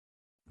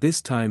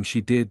 This time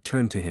she did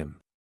turn to him.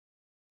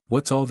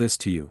 What's all this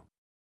to you?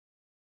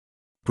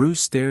 Bruce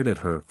stared at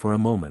her for a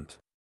moment.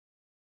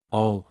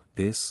 All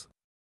this?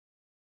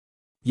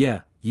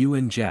 Yeah, you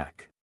and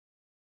Jack.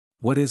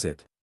 What is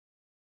it?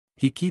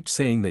 He keeps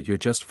saying that you're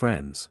just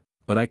friends,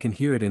 but I can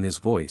hear it in his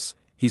voice.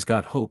 He's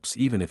got hopes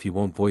even if he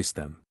won't voice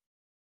them.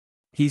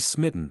 He's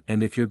smitten,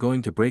 and if you're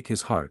going to break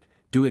his heart,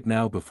 do it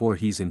now before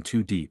he's in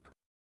too deep.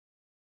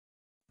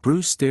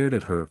 Bruce stared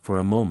at her for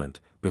a moment,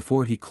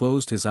 before he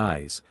closed his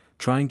eyes,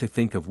 trying to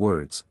think of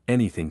words,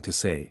 anything to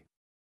say.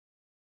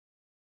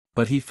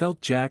 But he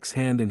felt Jack's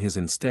hand in his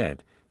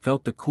instead,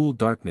 felt the cool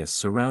darkness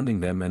surrounding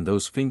them and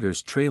those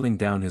fingers trailing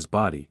down his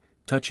body,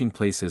 touching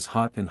places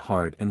hot and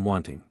hard and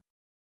wanting.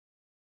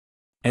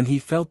 And he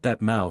felt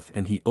that mouth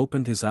and he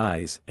opened his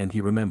eyes and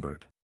he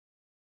remembered.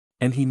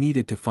 And he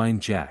needed to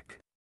find Jack.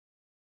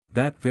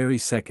 That very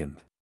second.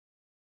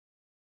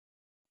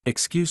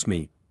 Excuse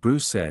me,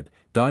 Bruce said,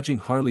 dodging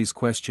Harley's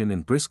question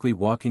and briskly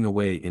walking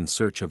away in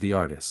search of the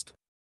artist.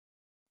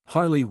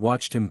 Harley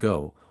watched him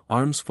go,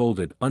 arms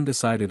folded,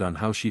 undecided on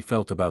how she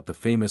felt about the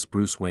famous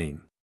Bruce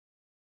Wayne.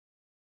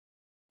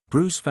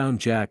 Bruce found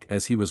Jack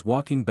as he was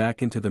walking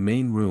back into the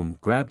main room,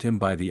 grabbed him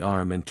by the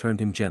arm and turned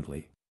him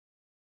gently.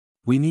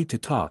 We need to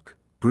talk,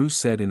 Bruce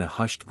said in a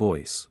hushed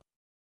voice.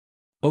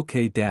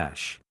 Okay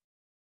dash.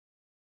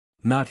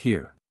 Not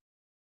here.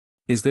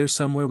 Is there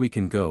somewhere we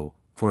can go,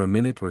 for a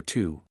minute or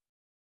two?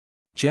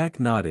 Jack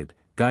nodded,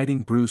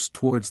 guiding Bruce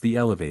towards the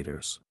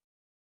elevators.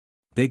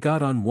 They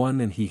got on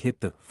one and he hit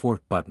the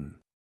fourth button.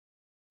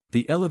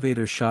 The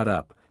elevator shot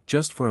up,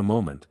 just for a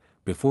moment,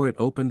 before it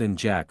opened and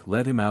Jack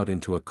led him out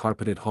into a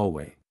carpeted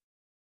hallway.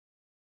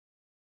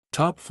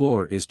 Top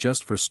floor is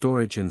just for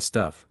storage and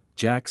stuff,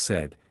 Jack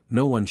said,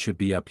 no one should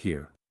be up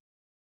here.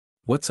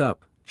 What's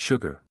up,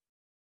 sugar?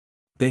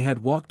 They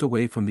had walked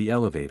away from the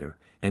elevator,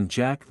 and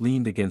Jack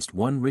leaned against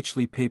one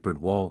richly papered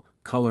wall,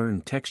 color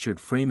and textured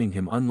framing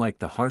him unlike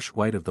the harsh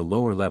white of the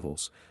lower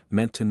levels,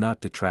 meant to not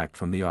detract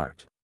from the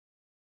art.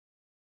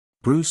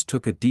 Bruce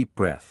took a deep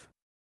breath.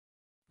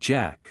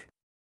 Jack.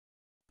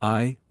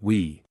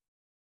 We.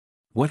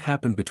 What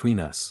happened between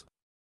us?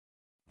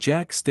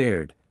 Jack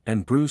stared,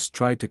 and Bruce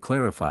tried to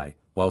clarify,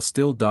 while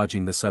still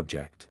dodging the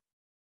subject.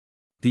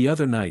 The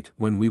other night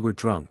when we were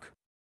drunk.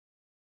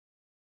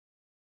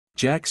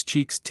 Jack's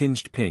cheeks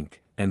tinged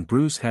pink, and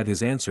Bruce had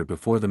his answer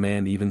before the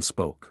man even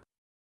spoke.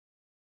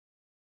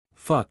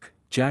 Fuck,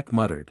 Jack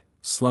muttered,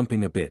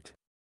 slumping a bit.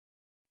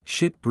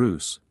 Shit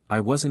Bruce, I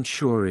wasn't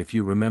sure if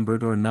you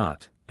remembered or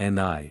not, and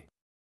I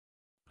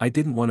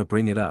didn't want to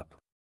bring it up.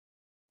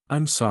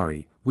 I'm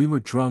sorry, we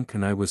were drunk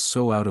and I was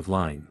so out of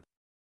line.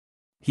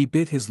 He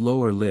bit his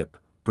lower lip,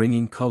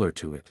 bringing color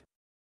to it.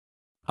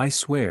 I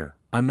swear,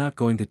 I'm not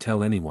going to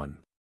tell anyone.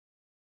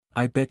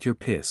 I bet you're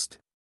pissed.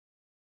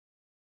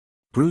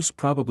 Bruce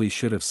probably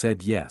should have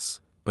said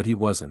yes, but he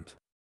wasn't.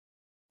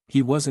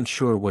 He wasn't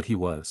sure what he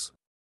was.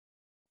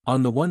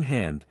 On the one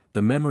hand,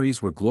 the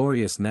memories were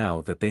glorious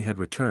now that they had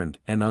returned,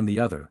 and on the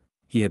other,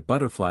 he had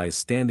butterflies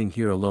standing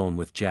here alone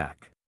with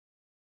Jack.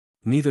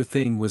 Neither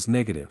thing was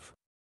negative.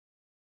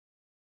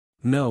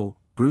 No,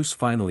 Bruce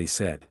finally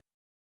said.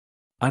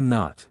 I'm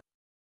not.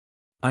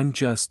 I'm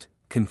just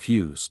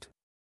confused.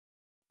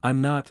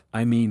 I'm not,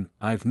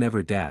 I've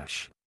never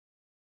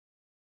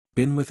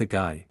been with a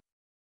guy.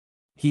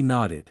 He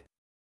nodded.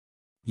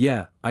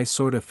 Yeah, I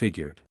sorta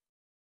figured.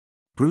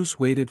 Bruce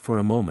waited for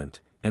a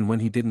moment, and when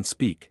he didn't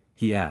speak,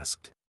 he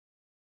asked.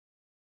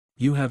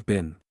 You have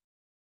been?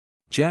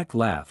 Jack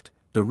laughed,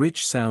 the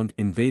rich sound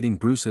invading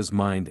Bruce's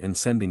mind and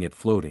sending it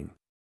floating.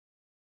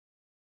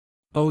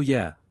 Oh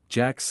yeah,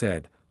 Jack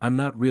said, I'm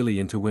not really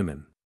into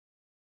women.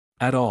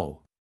 At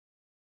all.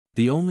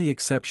 The only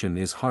exception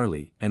is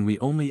Harley, and we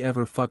only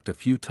ever fucked a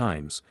few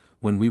times,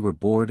 when we were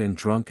bored and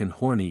drunk and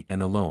horny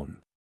and alone.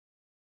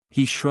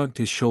 He shrugged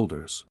his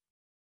shoulders.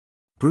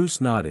 Bruce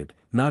nodded,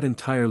 not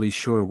entirely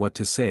sure what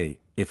to say,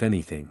 if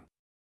anything.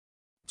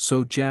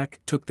 So Jack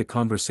took the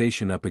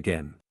conversation up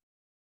again.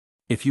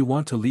 If you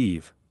want to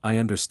leave, I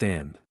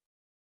understand.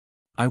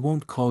 I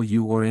won't call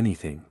you or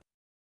anything.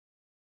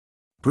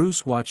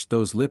 Bruce watched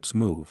those lips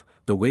move,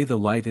 the way the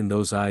light in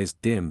those eyes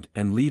dimmed,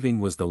 and leaving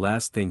was the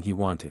last thing he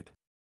wanted.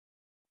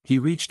 He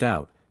reached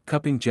out,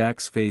 cupping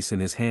Jack's face in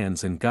his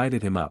hands and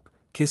guided him up,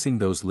 kissing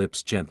those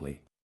lips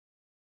gently.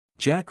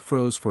 Jack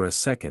froze for a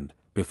second,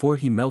 before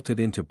he melted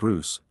into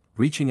Bruce,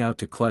 reaching out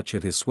to clutch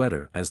at his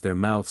sweater as their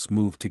mouths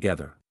moved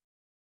together.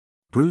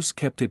 Bruce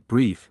kept it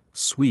brief,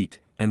 sweet,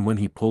 and when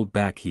he pulled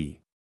back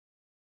he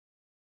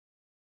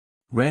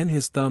ran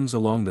his thumbs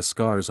along the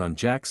scars on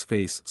Jack's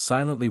face,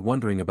 silently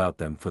wondering about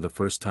them for the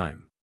first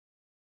time.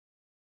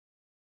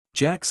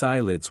 Jack's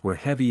eyelids were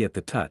heavy at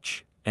the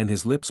touch, and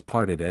his lips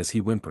parted as he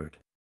whimpered.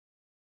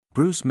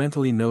 Bruce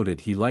mentally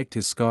noted he liked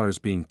his scars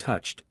being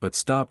touched but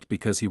stopped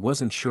because he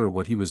wasn't sure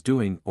what he was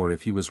doing or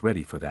if he was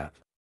ready for that.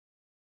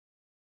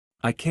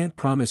 I can't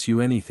promise you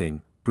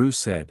anything, Bruce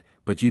said,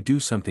 but you do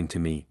something to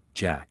me,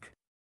 Jack.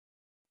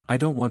 I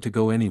don't want to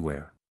go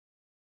anywhere.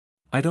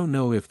 I don't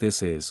know if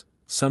this is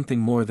something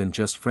more than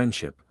just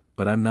friendship,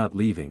 but I'm not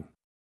leaving.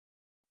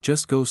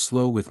 Just go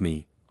slow with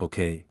me,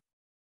 okay?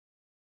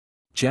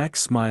 Jack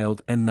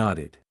smiled and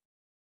nodded.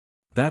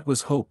 That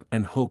was hope,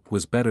 and hope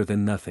was better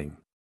than nothing.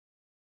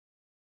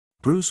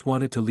 Bruce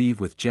wanted to leave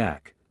with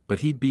Jack, but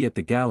he'd be at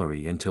the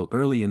gallery until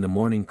early in the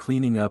morning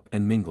cleaning up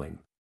and mingling.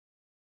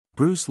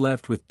 Bruce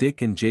left with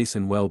Dick and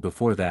Jason well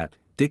before that,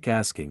 Dick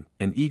asking,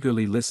 and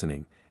eagerly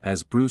listening,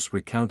 as Bruce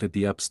recounted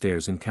the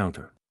upstairs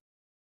encounter.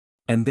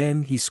 And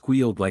then he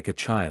squealed like a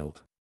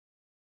child.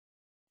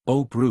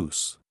 Oh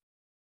Bruce!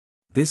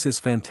 This is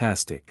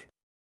fantastic.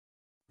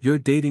 You're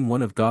dating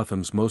one of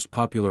Gotham's most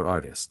popular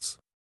artists.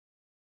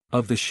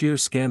 Of the sheer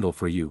scandal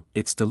for you,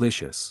 it's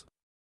delicious.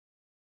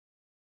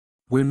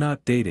 We're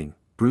not dating,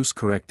 Bruce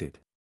corrected.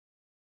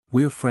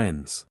 We're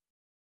friends.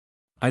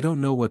 I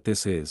don't know what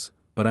this is,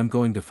 but I'm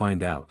going to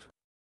find out.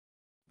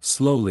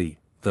 Slowly,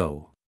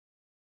 though.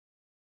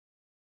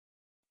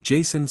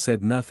 Jason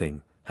said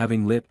nothing,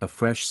 having lit a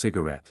fresh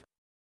cigarette.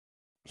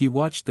 He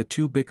watched the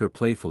two bicker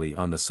playfully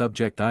on the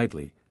subject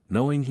idly,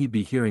 knowing he'd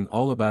be hearing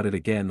all about it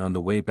again on the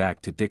way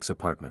back to Dick's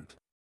apartment.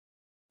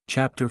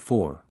 Chapter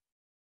 4.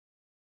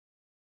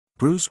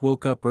 Bruce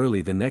woke up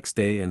early the next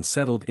day and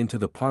settled into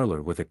the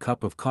parlor with a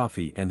cup of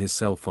coffee and his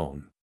cell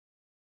phone.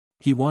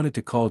 He wanted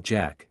to call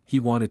Jack, he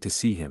wanted to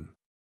see him.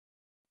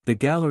 The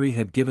gallery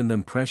had given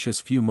them precious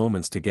few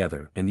moments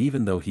together, and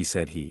even though he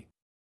said he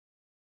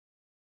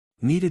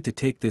needed to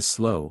take this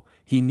slow,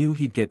 he knew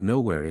he'd get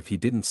nowhere if he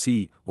didn't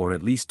see, or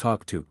at least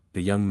talk to,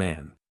 the young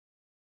man.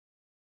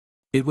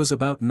 It was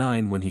about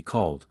 9 when he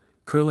called,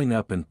 curling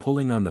up and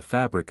pulling on the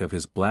fabric of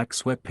his black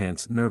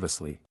sweatpants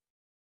nervously.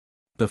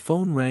 The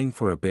phone rang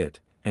for a bit,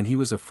 and he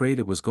was afraid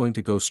it was going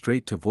to go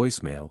straight to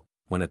voicemail,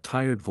 when a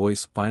tired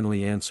voice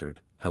finally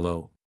answered,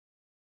 "Hello?"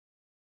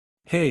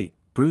 "Hey,"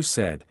 Bruce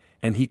said,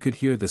 and he could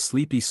hear the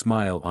sleepy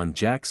smile on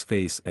Jack's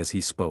face as he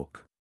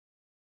spoke.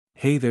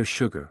 "Hey there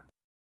sugar.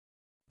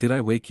 Did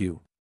I wake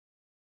you?"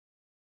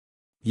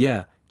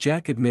 "Yeah,"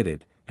 Jack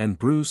admitted, and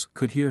Bruce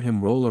could hear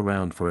him roll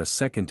around for a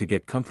second to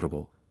get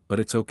comfortable, "but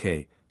it's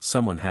okay,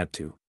 someone had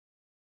to.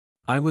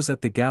 I was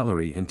at the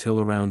gallery until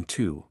around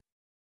 2.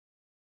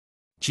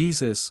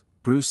 Jesus,"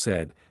 Bruce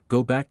said,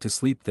 "Go back to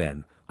sleep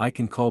then, I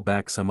can call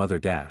back some other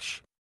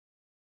dash."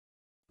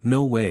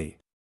 "No way."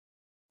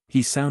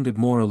 He sounded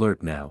more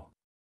alert now.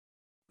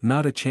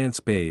 "Not a chance,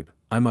 babe,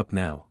 I'm up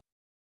now."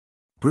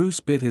 Bruce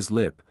bit his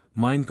lip,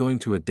 mind going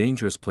to a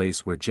dangerous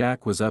place where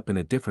Jack was up in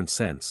a different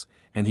sense,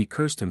 and he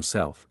cursed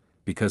himself,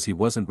 because he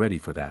wasn't ready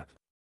for that.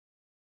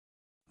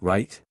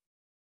 "Right?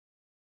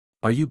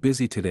 Are you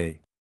busy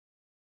today?"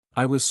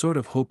 "I was sort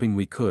of hoping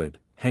we could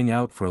hang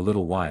out for a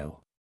little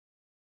while."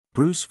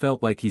 Bruce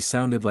felt like he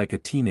sounded like a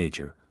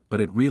teenager, but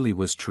it really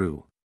was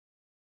true.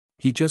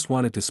 He just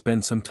wanted to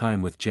spend some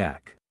time with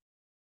Jack.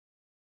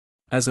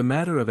 "As a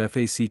matter of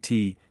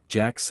fact,"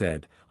 Jack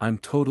said, "I'm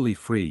totally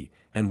free,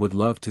 and would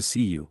love to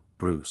see you,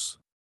 Bruce."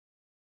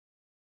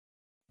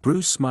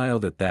 Bruce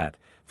smiled at that,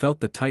 felt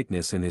the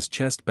tightness in his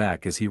chest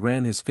back as he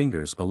ran his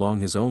fingers along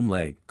his own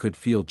leg, could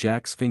feel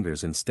Jack's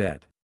fingers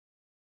instead.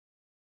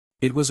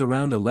 It was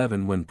around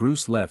 11 when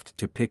Bruce left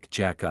to pick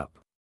Jack up.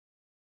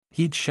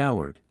 He'd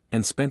showered,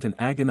 and spent an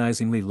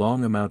agonizingly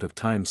long amount of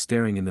time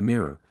staring in the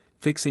mirror,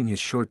 fixing his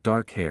short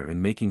dark hair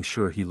and making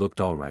sure he looked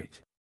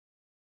alright.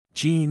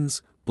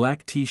 Jeans,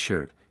 black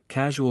t-shirt,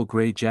 casual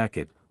gray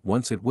jacket,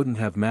 once it wouldn't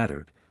have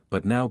mattered,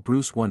 but now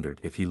Bruce wondered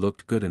if he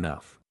looked good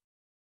enough.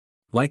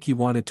 Like he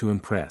wanted to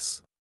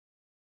impress.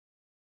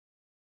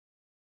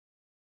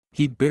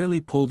 He'd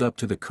barely pulled up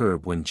to the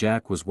curb when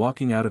Jack was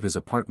walking out of his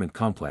apartment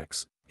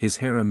complex, his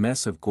hair a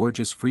mess of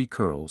gorgeous free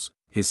curls,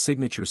 his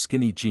signature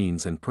skinny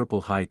jeans and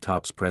purple high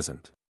tops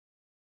present.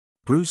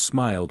 Bruce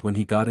smiled when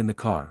he got in the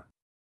car.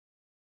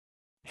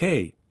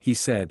 "Hey," he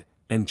said,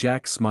 and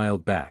Jack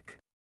smiled back.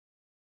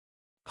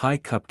 "Hi,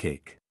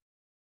 Cupcake."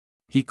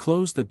 He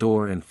closed the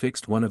door and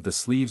fixed one of the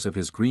sleeves of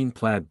his green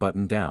plaid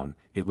button down,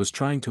 it was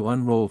trying to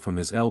unroll from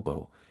his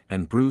elbow,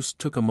 and Bruce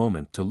took a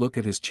moment to look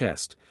at his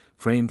chest,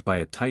 framed by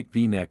a tight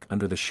V-neck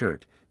under the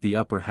shirt, the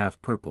upper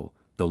half purple,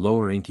 the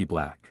lower inky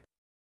black.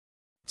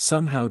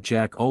 Somehow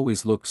Jack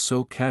always looked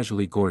so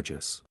casually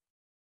gorgeous.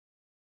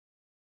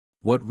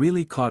 What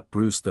really caught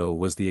Bruce though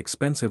was the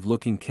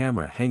expensive-looking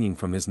camera hanging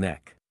from his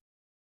neck.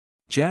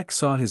 Jack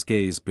saw his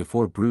gaze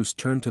before Bruce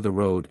turned to the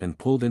road and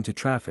pulled into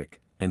traffic,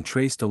 and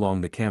traced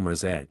along the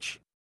camera's edge.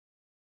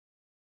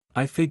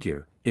 "I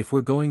figure, if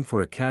we're going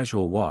for a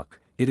casual walk,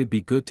 it'd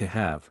be good to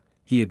have,"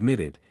 he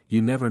admitted,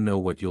 "you never know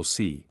what you'll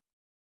see.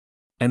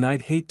 And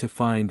I'd hate to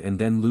find and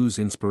then lose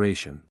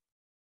inspiration.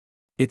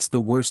 It's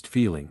the worst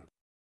feeling."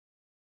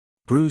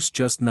 Bruce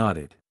just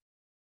nodded.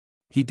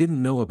 He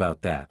didn't know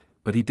about that,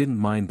 but he didn't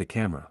mind the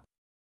camera.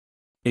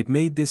 It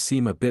made this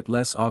seem a bit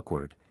less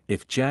awkward,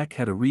 if Jack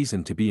had a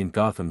reason to be in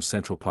Gotham's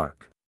Central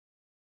Park.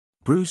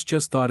 Bruce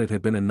just thought it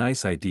had been a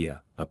nice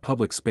idea, a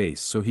public space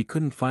so he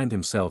couldn't find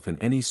himself in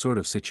any sort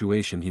of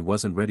situation he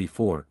wasn't ready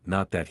for,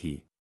 not that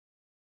he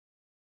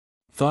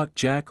thought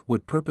Jack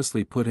would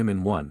purposely put him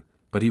in one,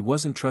 but he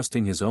wasn't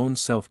trusting his own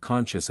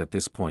self-conscious at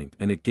this point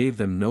and it gave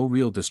them no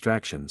real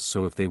distractions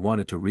so if they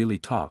wanted to really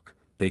talk,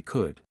 they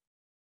could.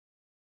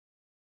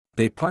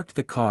 They parked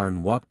the car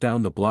and walked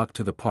down the block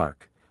to the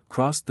park,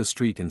 crossed the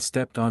street and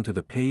stepped onto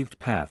the paved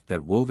path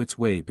that wove its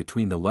way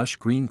between the lush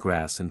green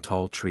grass and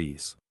tall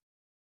trees.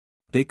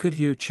 They could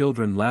hear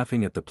children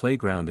laughing at the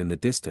playground in the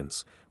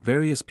distance,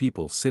 various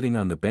people sitting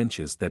on the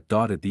benches that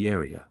dotted the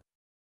area.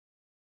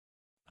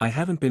 "I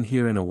haven't been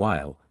here in a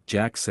while,"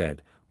 Jack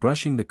said,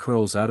 brushing the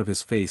curls out of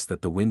his face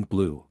that the wind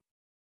blew.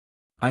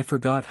 "I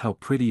forgot how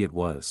pretty it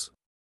was."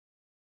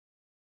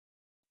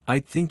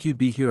 "I'd think you'd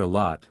be here a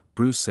lot,"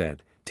 Bruce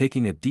said,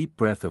 taking a deep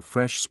breath of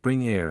fresh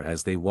spring air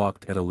as they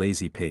walked at a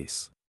lazy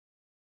pace.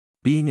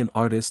 "Being an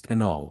artist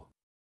and all."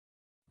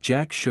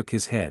 Jack shook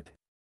his head.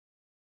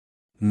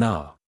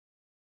 "Nah.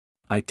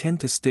 I tend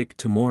to stick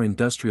to more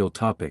industrial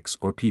topics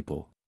or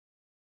people.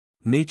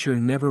 Nature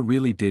never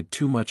really did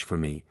too much for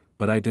me,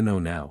 but I dunno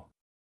now.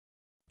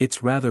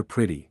 It's rather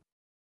pretty.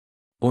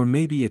 Or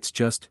maybe it's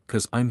just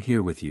 'cause I'm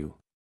here with you."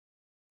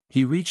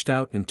 He reached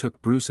out and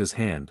took Bruce's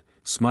hand,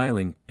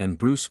 smiling, and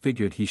Bruce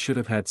figured he should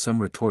have had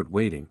some retort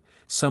waiting,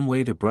 some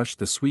way to brush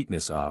the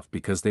sweetness off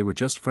because they were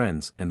just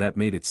friends and that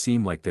made it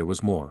seem like there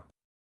was more.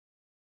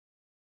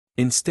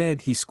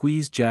 Instead he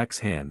squeezed Jack's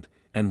hand,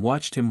 and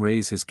watched him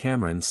raise his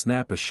camera and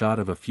snap a shot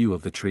of a few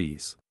of the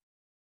trees.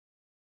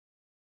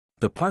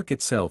 The park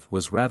itself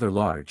was rather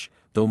large,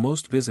 though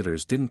most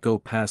visitors didn't go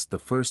past the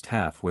first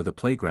half where the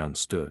playground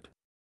stood.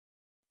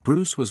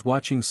 Bruce was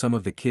watching some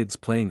of the kids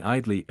playing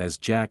idly as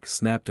Jack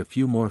snapped a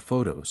few more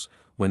photos,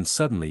 when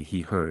suddenly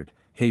he heard,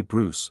 "Hey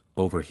Bruce,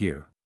 over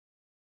here."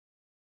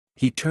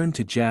 He turned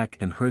to Jack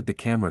and heard the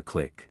camera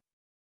click.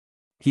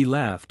 He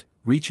laughed,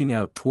 reaching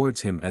out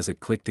towards him as it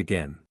clicked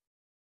again.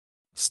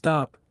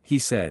 "Stop," he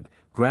said,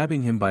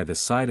 grabbing him by the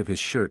side of his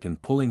shirt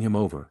and pulling him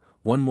over,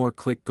 one more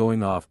click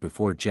going off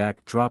before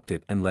Jack dropped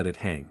it and let it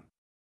hang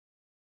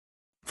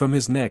from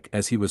his neck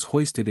as he was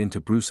hoisted into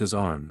Bruce's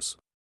arms.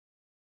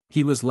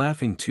 He was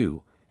laughing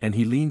too, and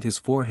he leaned his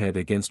forehead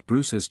against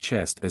Bruce's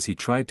chest as he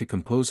tried to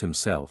compose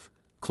himself,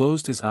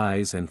 closed his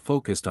eyes and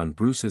focused on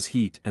Bruce's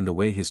heat and the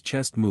way his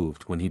chest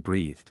moved when he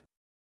breathed.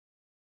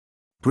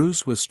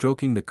 Bruce was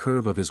stroking the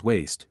curve of his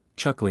waist,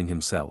 chuckling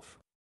himself.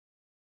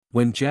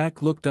 When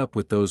Jack looked up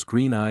with those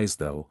green eyes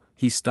though,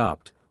 he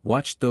stopped,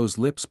 watched those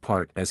lips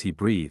part as he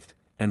breathed,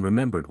 and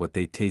remembered what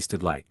they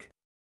tasted like.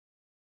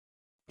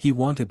 He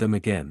wanted them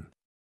again.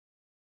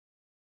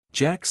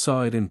 Jack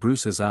saw it in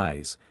Bruce's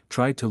eyes,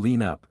 tried to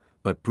lean up,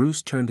 but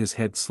Bruce turned his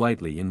head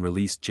slightly and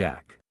released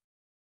Jack.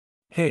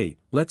 "Hey,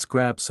 let's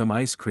grab some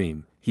ice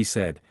cream," he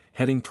said,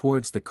 heading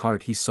towards the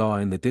cart he saw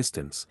in the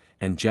distance,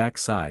 and Jack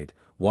sighed,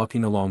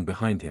 walking along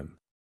behind him.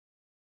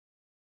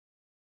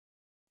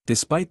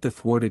 Despite the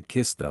thwarted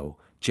kiss though,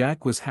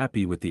 Jack was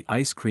happy with the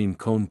ice cream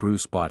cone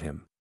Bruce bought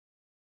him.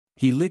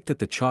 He licked at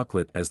the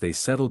chocolate as they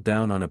settled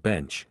down on a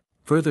bench,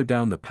 further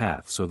down the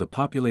path so the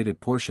populated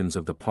portions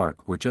of the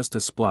park were just a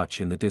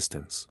splotch in the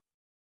distance.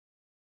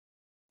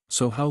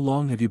 "So how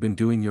long have you been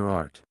doing your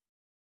art?"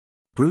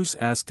 Bruce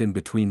asked in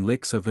between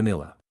licks of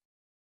vanilla.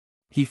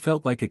 He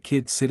felt like a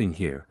kid sitting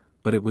here,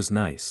 but it was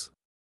nice.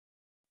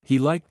 He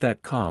liked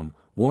that calm,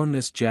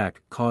 warmness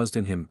Jack caused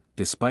in him,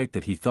 despite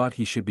that he thought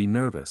he should be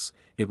nervous,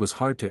 it was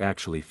hard to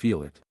actually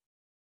feel it.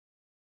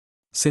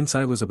 "Since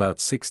I was about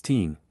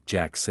 16,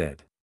 Jack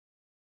said.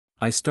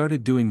 I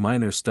started doing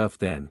minor stuff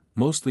then,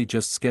 mostly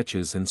just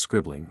sketches and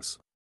scribblings.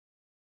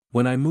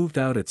 When I moved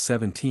out at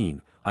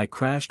 17, I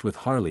crashed with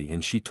Harley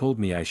and she told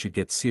me I should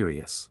get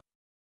serious.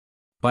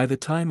 By the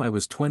time I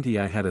was 20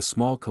 I had a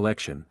small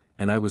collection,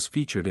 and I was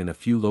featured in a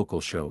few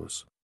local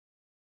shows.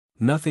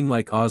 Nothing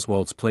like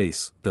Oswald's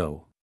Place,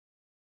 though.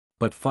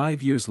 But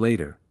 5 years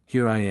later,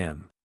 here I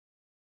am.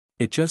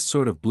 It just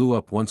sort of blew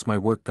up once my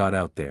work got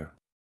out there."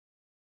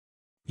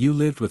 "You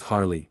lived with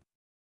Harley?"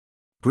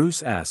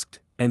 Bruce asked,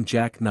 and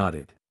Jack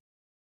nodded.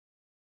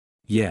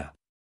 "Yeah.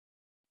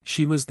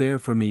 She was there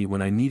for me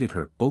when I needed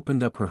her,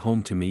 opened up her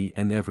home to me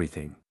and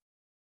everything.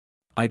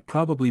 I'd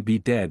probably be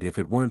dead if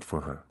it weren't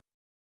for her."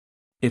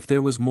 If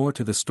there was more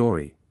to the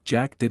story,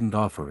 Jack didn't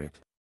offer it.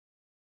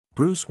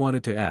 Bruce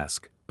wanted to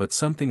ask, but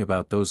something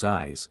about those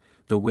eyes,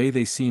 the way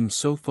they seemed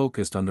so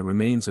focused on the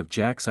remains of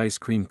Jack's ice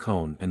cream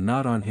cone and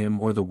not on him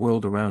or the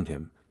world around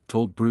him,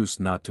 told Bruce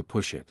not to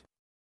push it.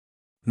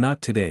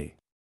 Not today.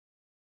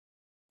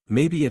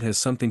 Maybe it has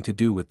something to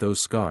do with those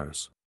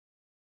scars.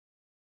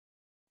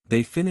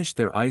 They finished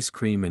their ice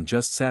cream and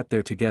just sat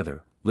there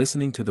together,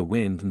 listening to the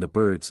wind and the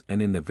birds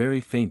and in the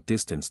very faint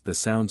distance the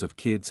sounds of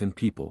kids and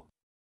people.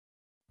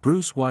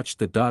 Bruce watched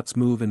the dots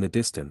move in the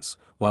distance,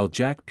 while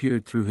Jack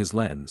peered through his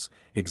lens,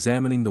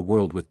 examining the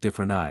world with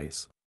different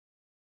eyes.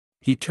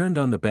 He turned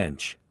on the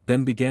bench,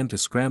 then began to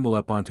scramble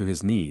up onto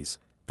his knees,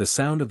 the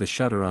sound of the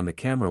shutter on the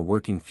camera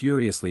working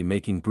furiously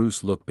making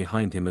Bruce look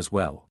behind him as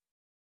well.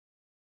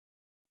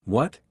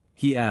 "What?"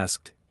 he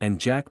asked,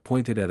 and Jack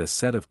pointed at a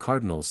set of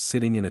cardinals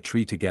sitting in a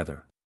tree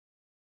together.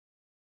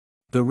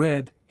 "The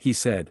red," he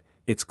said,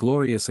 "it's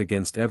glorious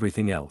against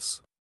everything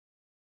else."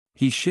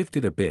 He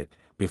shifted a bit,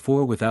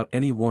 before without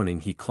any warning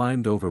he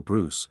climbed over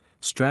Bruce,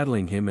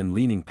 straddling him and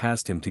leaning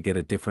past him to get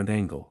a different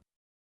angle.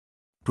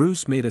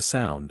 Bruce made a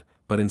sound,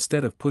 but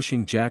instead of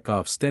pushing Jack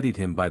off steadied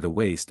him by the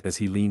waist as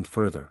he leaned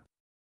further.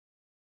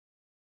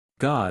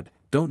 "God,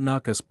 don't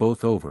knock us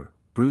both over,"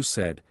 Bruce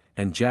said,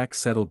 and Jack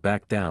settled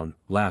back down,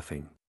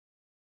 laughing.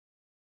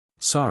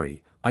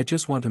 "Sorry, I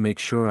just want to make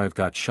sure I've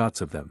got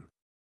shots of them.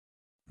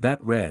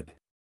 That red.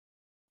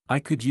 I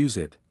could use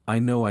it, I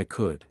know I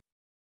could."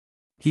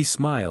 He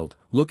smiled,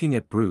 looking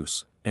at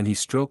Bruce, and he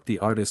stroked the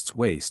artist's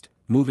waist,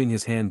 moving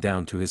his hand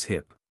down to his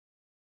hip.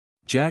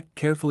 Jack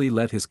carefully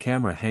let his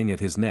camera hang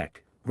at his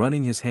neck,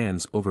 running his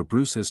hands over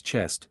Bruce's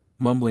chest,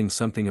 mumbling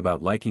something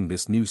about liking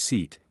this new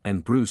seat,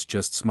 and Bruce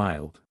just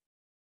smiled.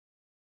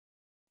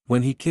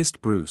 When he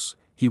kissed Bruce,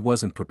 he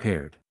wasn't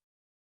prepared.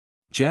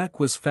 Jack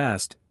was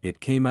fast, it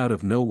came out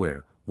of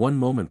nowhere, one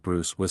moment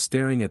Bruce was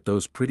staring at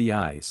those pretty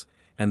eyes,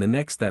 and the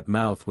next that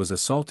mouth was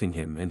assaulting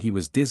him and he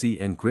was dizzy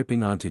and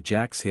gripping onto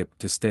Jack's hip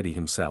to steady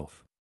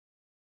himself.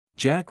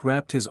 Jack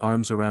wrapped his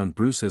arms around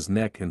Bruce's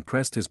neck and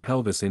pressed his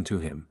pelvis into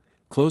him,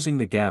 closing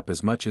the gap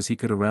as much as he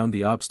could around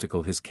the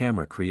obstacle his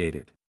camera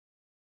created.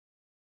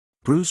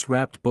 Bruce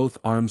wrapped both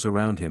arms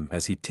around him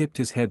as he tipped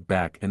his head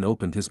back and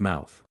opened his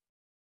mouth.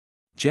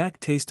 Jack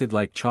tasted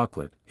like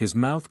chocolate, his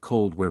mouth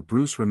cold where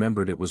Bruce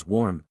remembered it was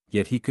warm,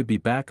 yet he could be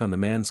back on the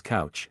man's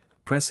couch,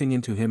 pressing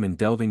into him and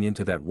delving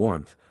into that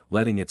warmth,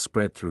 letting it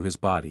spread through his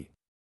body.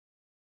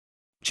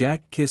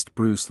 Jack kissed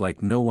Bruce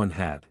like no one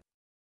had.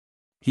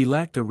 He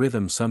lacked a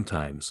rhythm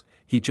sometimes,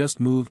 he just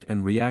moved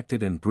and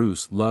reacted and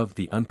Bruce loved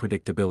the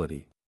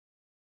unpredictability.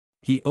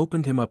 He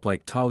opened him up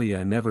like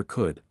Talia never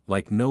could,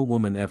 like no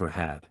woman ever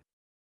had.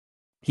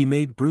 He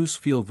made Bruce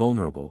feel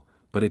vulnerable,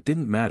 but it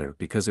didn't matter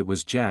because it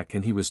was Jack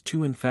and he was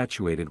too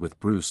infatuated with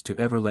Bruce to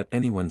ever let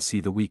anyone see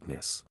the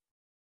weakness.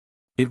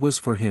 It was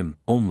for him,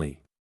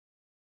 only.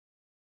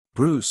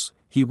 "Bruce,"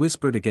 he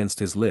whispered against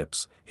his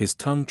lips, his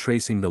tongue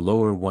tracing the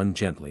lower one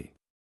gently.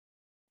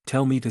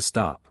 "Tell me to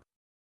stop."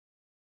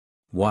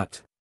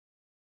 "What?"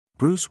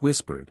 Bruce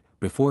whispered,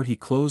 before he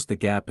closed the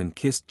gap and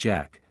kissed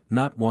Jack,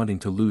 not wanting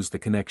to lose the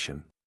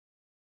connection.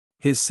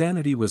 His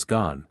sanity was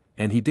gone,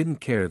 and he didn't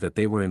care that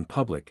they were in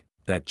public,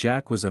 that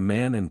Jack was a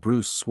man and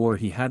Bruce swore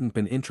he hadn't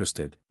been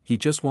interested, he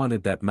just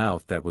wanted that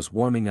mouth that was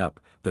warming up,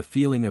 the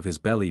feeling of his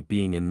belly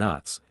being in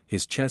knots,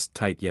 his chest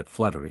tight yet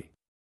fluttery.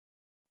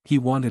 He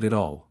wanted it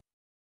all.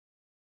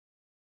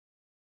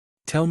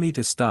 "Tell me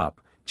to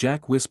stop,"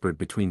 Jack whispered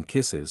between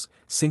kisses,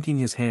 sinking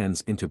his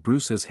hands into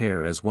Bruce's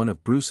hair as one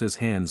of Bruce's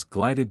hands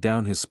glided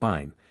down his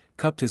spine,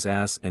 cupped his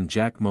ass, and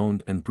Jack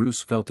moaned and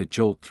Bruce felt it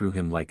jolt through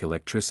him like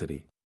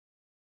electricity.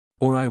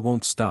 "Or I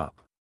won't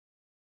stop.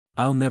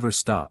 I'll never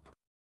stop.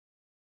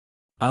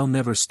 I'll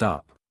never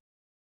stop."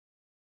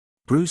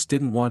 Bruce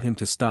didn't want him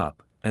to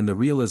stop, and the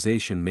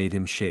realization made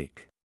him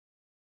shake.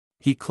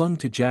 He clung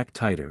to Jack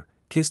tighter,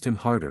 kissed him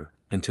harder,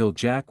 until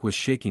Jack was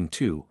shaking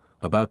too,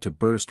 about to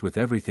burst with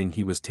everything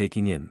he was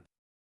taking in.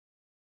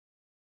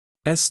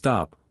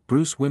 Stop,"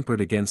 Bruce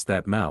whimpered against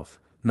that mouth,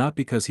 not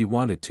because he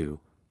wanted to,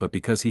 but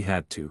because he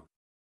had to.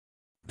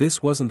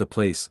 This wasn't the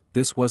place,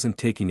 this wasn't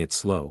taking it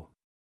slow.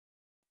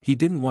 He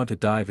didn't want to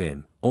dive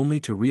in, only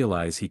to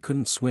realize he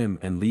couldn't swim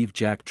and leave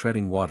Jack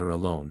treading water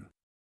alone.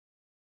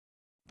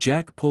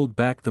 Jack pulled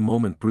back the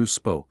moment Bruce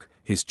spoke,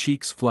 his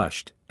cheeks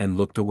flushed, and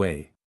looked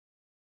away.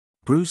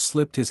 Bruce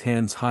slipped his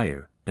hands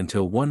higher,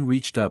 until one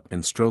reached up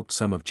and stroked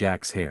some of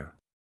Jack's hair.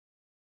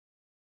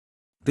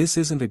 "This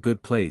isn't a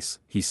good place,"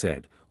 he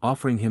said,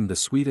 offering him the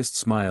sweetest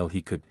smile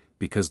he could,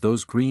 because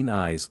those green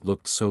eyes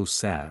looked so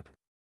sad.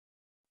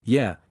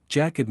 "Yeah,"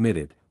 Jack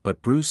admitted,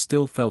 but Bruce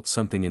still felt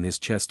something in his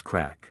chest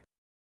crack.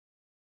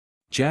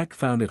 Jack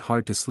found it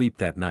hard to sleep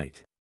that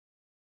night.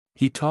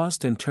 He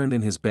tossed and turned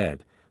in his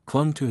bed,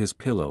 clung to his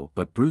pillow,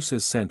 but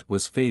Bruce's scent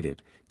was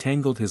faded,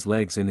 tangled his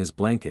legs in his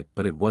blanket,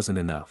 but it wasn't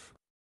enough.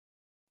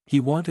 He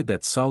wanted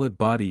that solid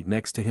body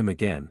next to him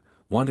again,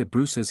 wanted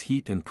Bruce's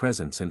heat and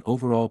presence and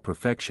overall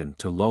perfection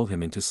to lull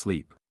him into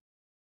sleep.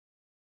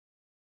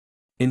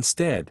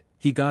 Instead,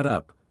 he got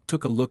up,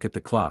 took a look at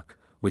the clock,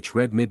 which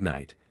read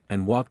midnight,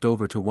 and walked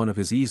over to one of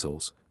his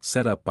easels,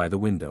 set up by the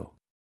window.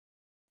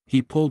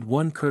 He pulled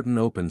one curtain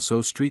open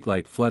so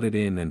streetlight flooded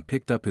in and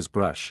picked up his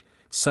brush,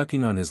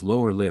 sucking on his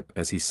lower lip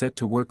as he set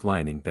to work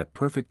lining that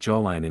perfect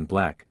jawline in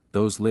black,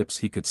 those lips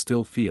he could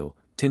still feel,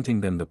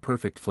 tinting them the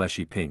perfect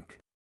fleshy pink.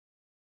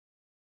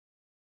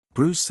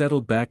 Bruce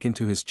settled back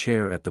into his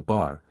chair at the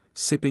bar,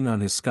 sipping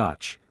on his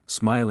scotch,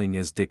 smiling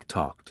as Dick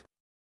talked.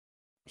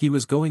 He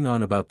was going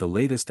on about the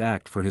latest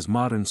act for his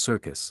modern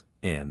circus,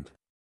 and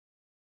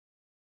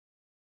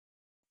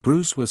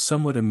Bruce was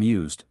somewhat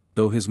amused,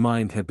 though his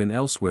mind had been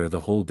elsewhere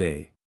the whole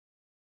day.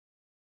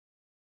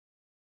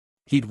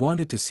 He'd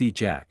wanted to see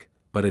Jack,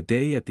 but a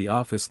day at the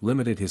office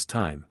limited his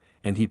time,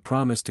 and he'd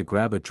promised to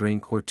grab a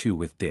drink or two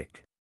with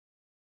Dick.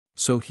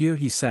 So here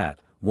he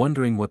sat,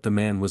 wondering what the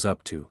man was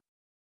up to.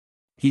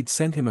 He'd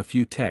sent him a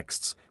few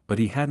texts, but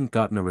he hadn't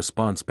gotten a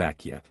response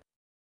back yet.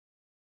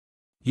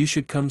 "You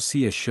should come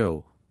see a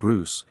show,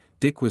 Bruce,"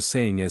 Dick was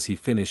saying as he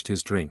finished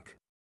his drink.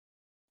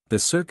 "The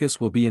circus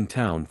will be in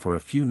town for a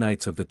few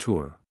nights of the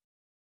tour."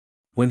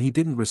 When he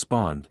didn't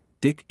respond,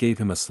 Dick gave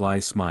him a sly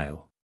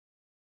smile.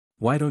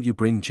 "Why don't you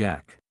bring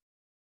Jack?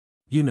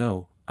 You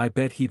know, I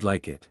bet he'd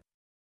like it.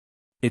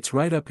 It's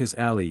right up his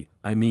alley,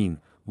 I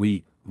mean,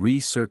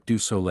 Cirque du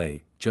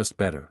Soleil, just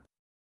better."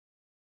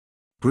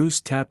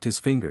 Bruce tapped his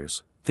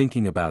fingers,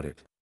 thinking about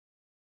it.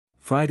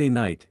 "Friday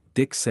night,"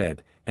 Dick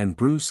said, and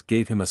Bruce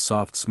gave him a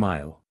soft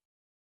smile.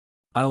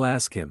 "I'll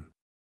ask him."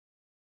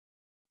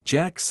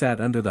 Jack sat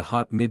under the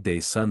hot midday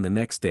sun the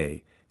next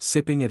day,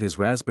 sipping at his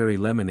raspberry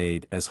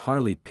lemonade as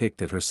Harley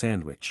picked at her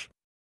sandwich.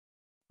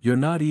 "You're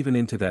not even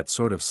into that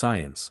sort of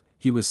science,"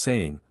 he was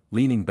saying,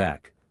 leaning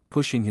back,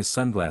 pushing his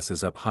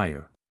sunglasses up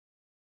higher.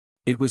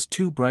 It was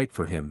too bright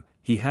for him,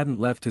 he hadn't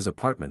left his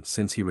apartment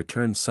since he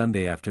returned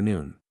Sunday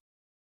afternoon.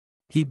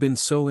 He'd been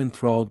so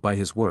enthralled by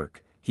his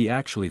work, he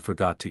actually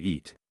forgot to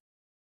eat.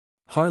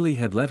 Harley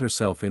had let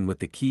herself in with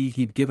the key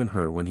he'd given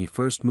her when he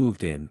first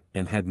moved in,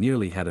 and had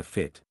nearly had a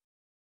fit.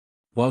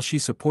 While she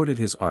supported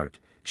his art,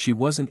 she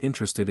wasn't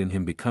interested in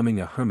him becoming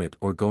a hermit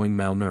or going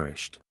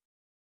malnourished.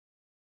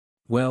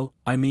 "Well,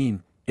 I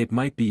mean, it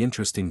might be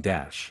interesting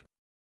dash.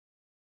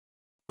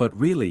 But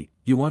really,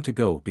 you want to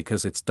go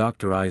because it's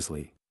Dr.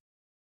 Isley."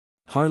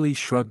 Harley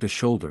shrugged a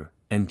shoulder,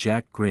 and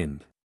Jack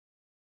grinned.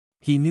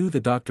 He knew the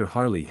Dr.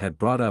 Harley had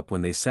brought up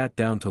when they sat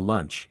down to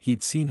lunch.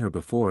 He'd seen her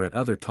before at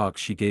other talks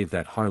she gave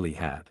that Harley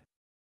had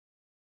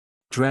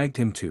dragged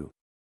him to.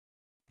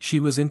 She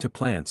was into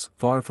plants,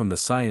 far from the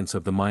science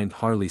of the mind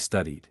Harley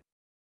studied.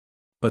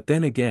 But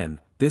then again,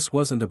 this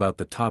wasn't about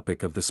the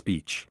topic of the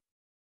speech.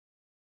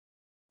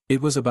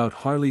 It was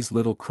about Harley's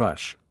little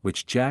crush,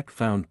 which Jack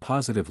found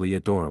positively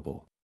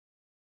adorable.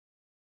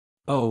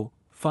 "Oh,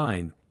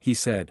 fine," he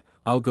said,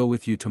 "I'll go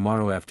with you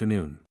tomorrow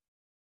afternoon.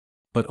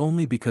 But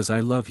only because I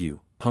love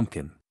you,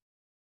 pumpkin."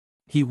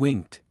 He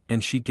winked,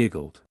 and she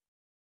giggled.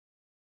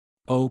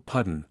 "Oh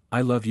Puddin',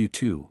 I love you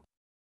too."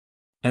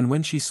 And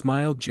when she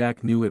smiled,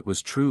 Jack knew it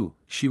was true.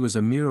 She was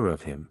a mirror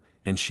of him,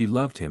 and she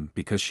loved him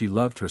because she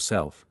loved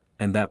herself,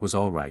 and that was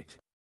all right.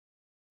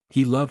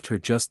 He loved her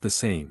just the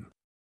same.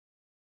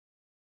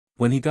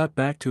 When he got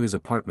back to his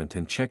apartment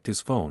and checked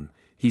his phone,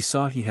 he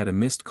saw he had a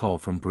missed call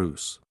from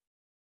Bruce.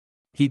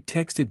 He'd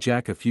texted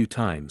Jack a few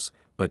times,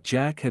 but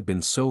Jack had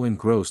been so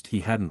engrossed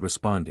he hadn't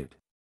responded.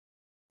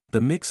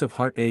 The mix of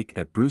heartache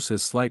at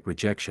Bruce's slight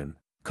rejection,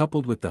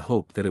 coupled with the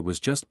hope that it was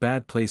just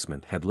bad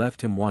placement, had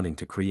left him wanting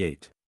to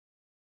create.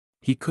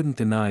 He couldn't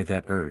deny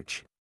that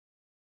urge.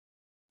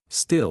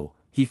 Still,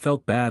 he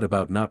felt bad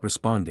about not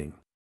responding.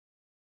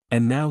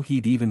 And now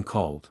he'd even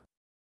called.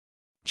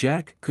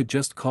 Jack could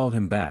just call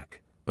him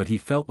back, but he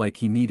felt like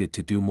he needed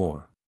to do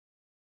more.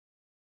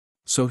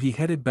 So he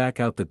headed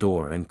back out the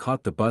door and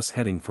caught the bus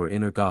heading for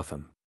Inner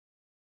Gotham.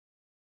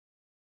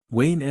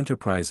 Wayne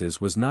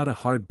Enterprises was not a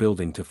hard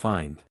building to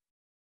find.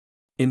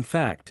 In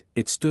fact,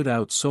 it stood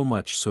out so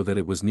much so that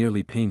it was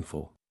nearly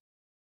painful.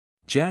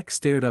 Jack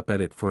stared up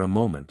at it for a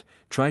moment,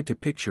 tried to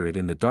picture it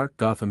in the dark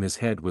Gotham his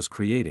head was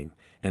creating,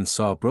 and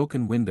saw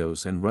broken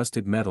windows and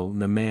rusted metal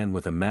and a man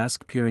with a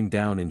mask peering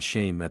down in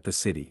shame at the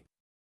city.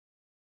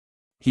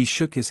 He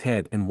shook his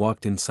head and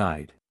walked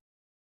inside.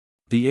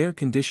 The air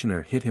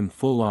conditioner hit him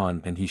full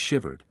on and he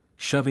shivered,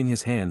 shoving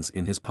his hands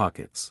in his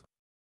pockets.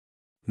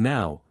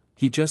 Now,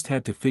 he just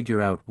had to figure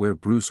out where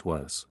Bruce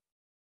was.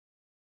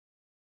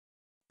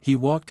 He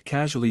walked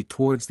casually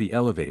towards the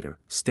elevator,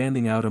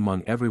 standing out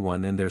among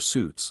everyone and their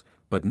suits,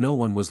 but no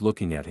one was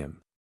looking at him.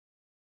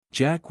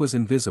 Jack was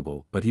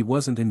invisible, but he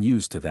wasn't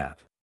unused to that.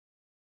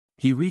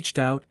 He reached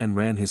out and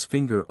ran his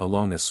finger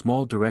along a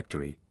small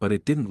directory, but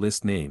it didn't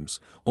list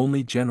names,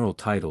 only general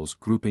titles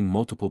grouping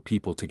multiple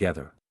people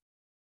together.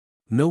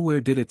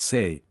 Nowhere did it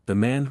say,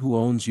 "The man who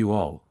owns you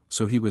all,"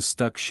 so he was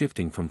stuck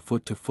shifting from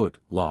foot to foot,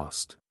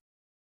 lost.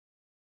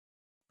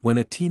 When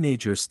a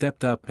teenager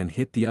stepped up and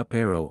hit the up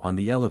arrow on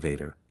the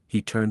elevator,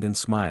 he turned and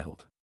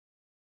smiled.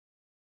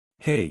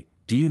 "Hey,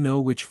 do you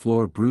know which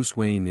floor Bruce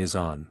Wayne is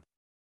on?"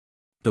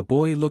 The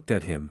boy looked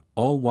at him,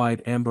 all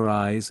wide amber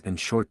eyes and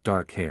short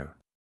dark hair.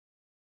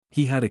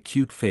 He had a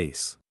cute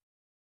face.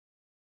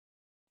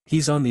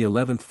 "He's on the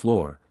 11th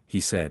floor,"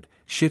 he said,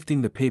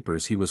 shifting the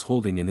papers he was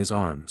holding in his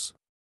arms.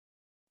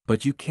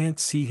 "But you can't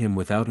see him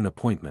without an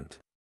appointment.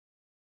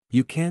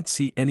 You can't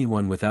see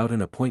anyone without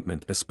an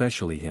appointment,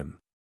 especially him."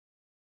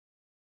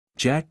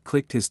 Jack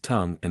clicked his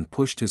tongue and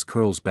pushed his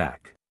curls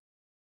back.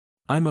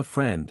 "I'm a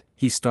friend,"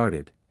 he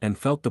started, and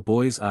felt the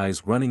boy's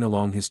eyes running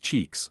along his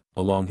cheeks,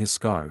 along his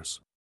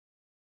scars.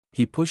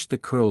 He pushed the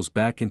curls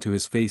back into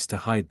his face to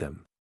hide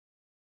them.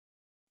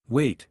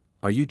 "Wait,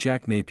 are you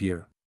Jack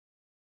Napier?"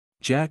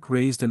 Jack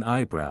raised an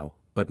eyebrow,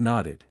 but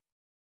nodded.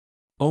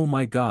 "Oh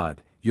my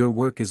God, your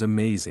work is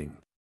amazing.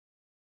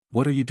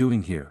 What are you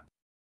doing here?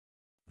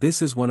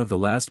 This is one of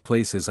the last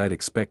places I'd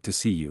expect to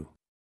see you."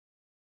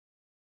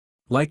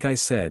 "Like I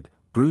said,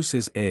 Bruce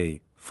is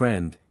a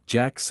friend,"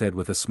 Jack said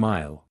with a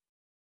smile.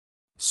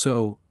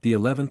 "So, the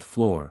 11th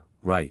floor,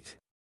 right?"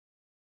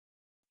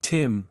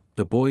 "Tim,"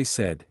 the boy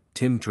said,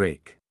 "Tim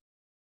Drake."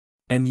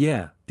 "And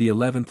yeah, the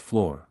 11th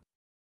floor.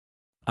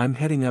 I'm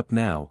heading up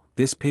now,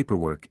 this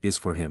paperwork is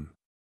for him.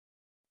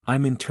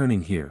 I'm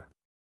interning here.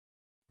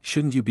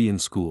 Shouldn't you be in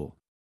school?"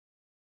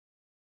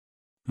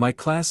 "My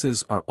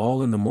classes are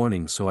all in the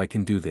morning so I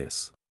can do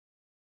this."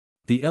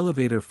 The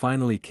elevator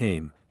finally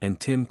came, and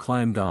Tim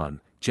climbed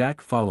on, Jack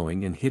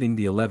following and hitting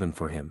the 11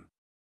 for him.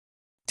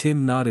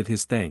 Tim nodded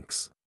his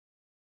thanks.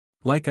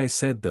 "Like I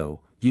said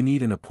though, you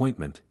need an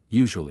appointment,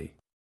 usually.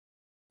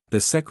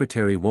 The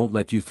secretary won't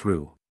let you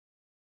through.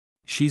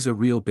 She's a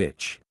real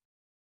bitch."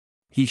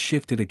 He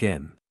shifted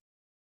again.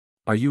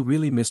 "Are you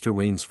really Mr.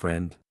 Wayne's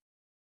friend?"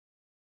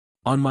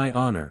 "On my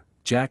honor,"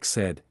 Jack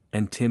said,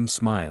 and Tim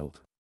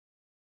smiled.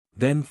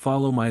 "Then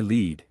follow my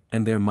lead,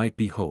 and there might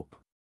be hope."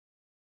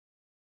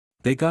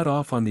 They got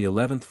off on the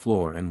 11th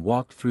floor and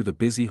walked through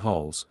the busy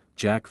halls,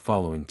 Jack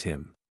following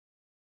Tim.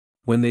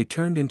 When they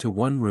turned into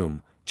one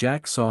room,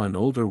 Jack saw an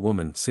older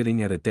woman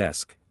sitting at a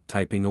desk,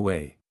 typing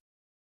away.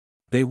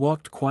 They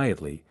walked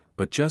quietly,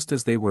 but just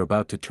as they were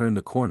about to turn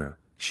the corner,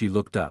 she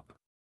looked up.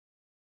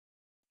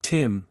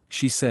 "Tim,"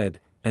 she said,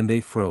 and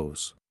they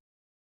froze.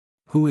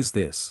 "Who is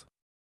this?"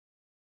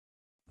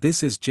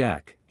 "This is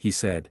Jack," he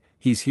said,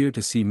 "he's here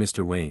to see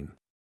Mr. Wayne."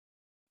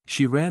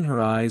 She ran her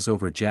eyes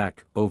over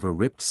Jack, over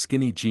ripped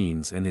skinny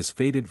jeans and his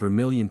faded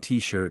vermilion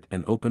t-shirt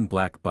and open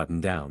black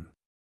button-down.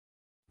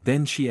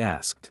 Then she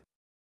asked.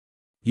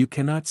 "You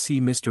cannot see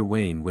Mr.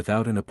 Wayne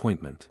without an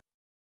appointment."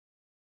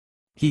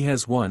 "He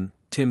has one,"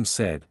 Tim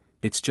said,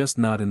 "it's just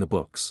not in the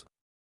books.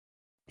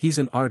 He's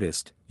an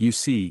artist, you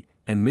see,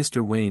 and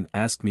Mr. Wayne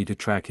asked me to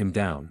track him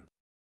down.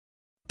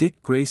 Dick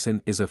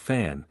Grayson is a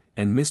fan,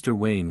 and Mr.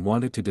 Wayne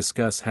wanted to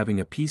discuss having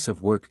a piece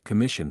of work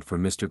commissioned for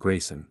Mr.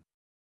 Grayson."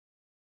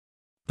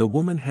 The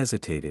woman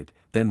hesitated,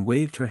 then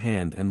waved her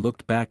hand and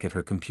looked back at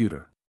her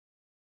computer.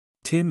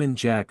 Tim and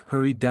Jack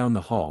hurried down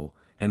the hall,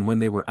 and when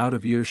they were out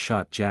of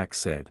earshot Jack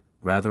said,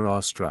 rather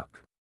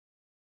awestruck.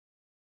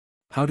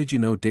 "How did you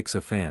know Dick's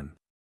a fan?"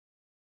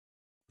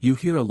 "You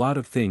hear a lot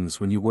of things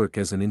when you work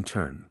as an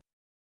intern.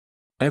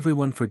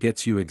 Everyone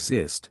forgets you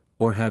exist,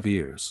 or have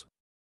ears.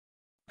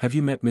 Have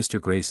you met Mr.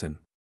 Grayson?"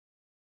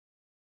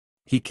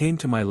 "He came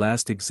to my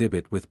last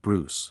exhibit with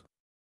Bruce."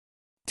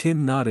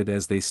 Tim nodded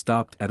as they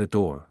stopped at a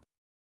door.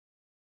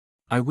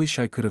 "I wish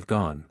I could have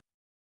gone.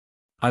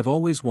 I've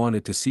always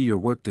wanted to see your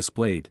work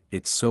displayed,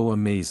 it's so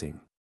amazing.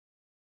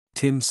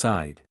 Tim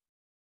sighed.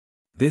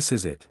 This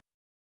is it.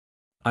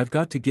 I've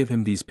got to give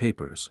him these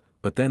papers,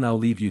 but then I'll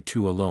leave you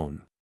two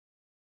alone.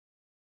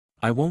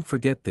 I won't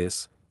forget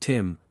this,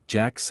 Tim,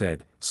 Jack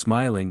said,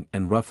 smiling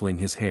and ruffling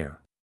his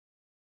hair.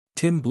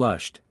 Tim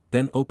blushed,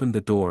 then opened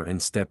the door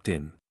and stepped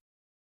in.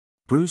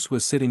 Bruce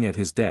was sitting at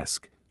his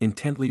desk,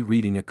 intently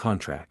reading a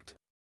contract.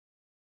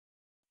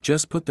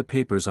 Just put the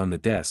papers on the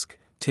desk,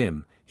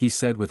 Tim, he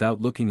said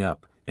without looking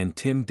up, and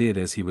Tim did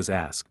as he was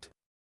asked.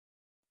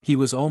 He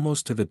was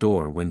almost to the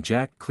door when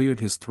Jack cleared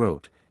his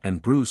throat,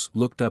 and Bruce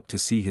looked up to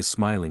see his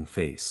smiling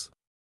face.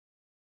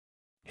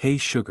 Hey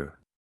sugar.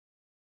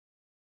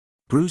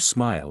 Bruce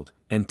smiled,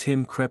 and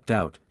Tim crept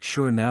out,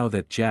 sure now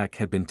that Jack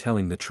had been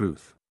telling the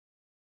truth.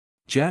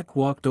 Jack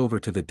walked over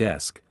to the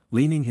desk,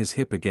 leaning his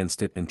hip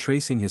against it and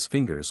tracing his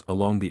fingers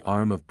along the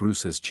arm of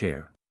Bruce's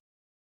chair.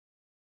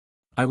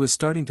 I was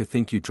starting to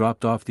think you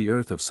dropped off the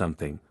earth of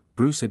something,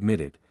 Bruce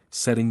admitted,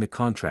 setting the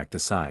contract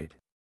aside.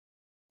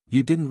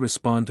 You didn't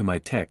respond to my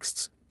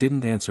texts,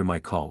 didn't answer my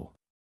call.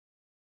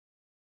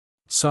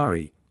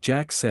 Sorry,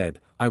 Jack said,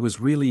 I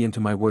was really into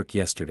my work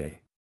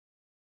yesterday.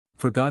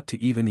 Forgot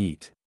to even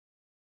eat.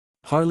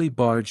 Harley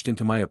barged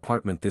into my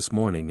apartment this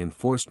morning and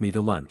forced me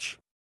to lunch.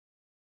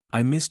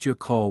 I missed your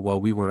call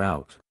while we were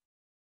out.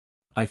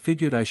 I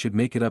figured I should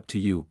make it up to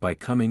you by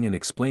coming and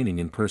explaining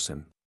in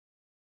person.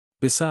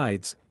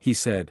 Besides, he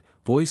said,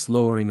 voice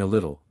lowering a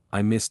little,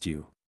 I missed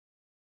you.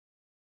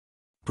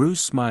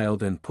 Bruce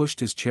smiled and pushed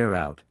his chair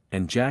out,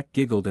 and Jack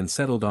giggled and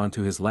settled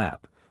onto his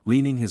lap,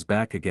 leaning his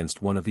back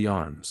against one of the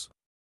arms.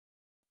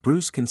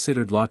 Bruce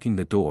considered locking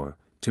the door,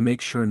 to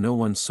make sure no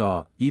one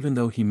saw, even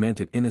though he meant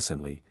it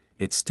innocently,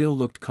 it still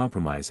looked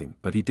compromising,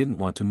 but he didn't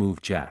want to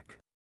move Jack.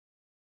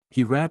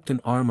 He wrapped an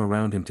arm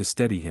around him to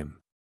steady him.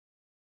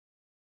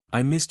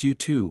 I missed you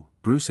too,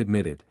 Bruce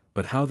admitted,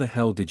 but how the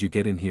hell did you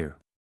get in here?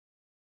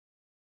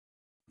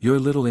 Your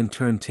little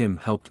intern Tim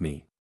helped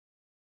me.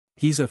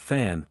 He's a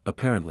fan,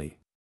 apparently.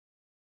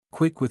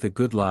 Quick with a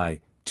good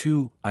lie,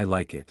 too, I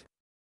like it.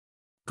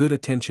 Good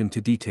attention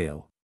to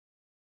detail.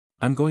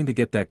 I'm going to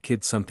get that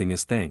kid something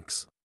as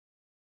thanks.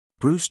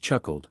 Bruce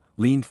chuckled,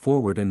 leaned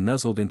forward and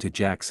nuzzled into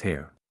Jack's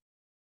hair.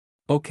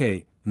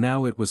 Okay,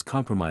 now it was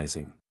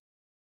compromising.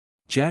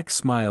 Jack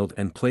smiled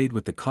and played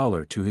with the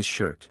collar to his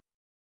shirt.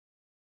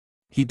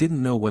 He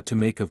didn't know what to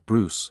make of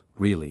Bruce,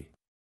 really.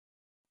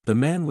 The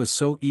man was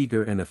so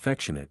eager and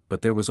affectionate,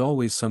 but there was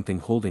always something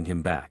holding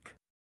him back.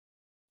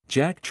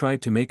 Jack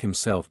tried to make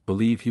himself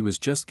believe he was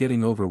just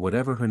getting over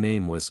whatever her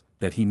name was,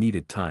 that he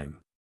needed time.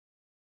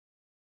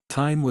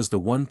 Time was the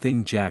one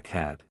thing Jack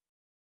had.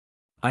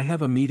 I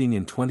have a meeting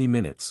in 20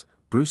 minutes,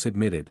 Bruce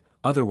admitted,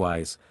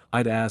 otherwise,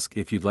 I'd ask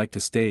if you'd like to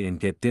stay and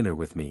get dinner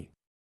with me.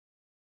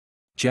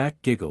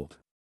 Jack giggled.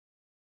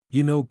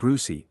 You know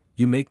Brucey,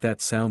 you make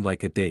that sound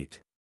like a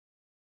date.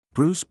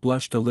 Bruce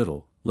blushed a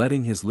little,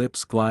 letting his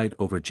lips glide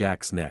over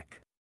Jack's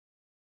neck.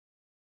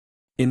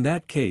 In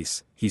that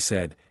case, he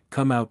said,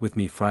 come out with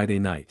me Friday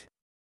night.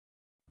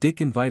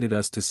 Dick invited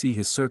us to see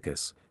his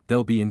circus,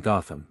 they'll be in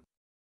Gotham.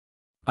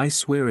 I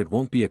swear it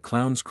won't be a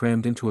clowns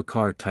crammed into a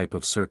car type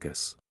of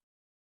circus.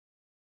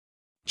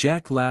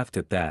 Jack laughed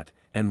at that,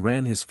 and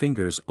ran his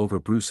fingers over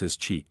Bruce's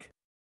cheek.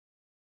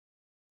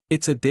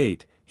 It's a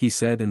date, he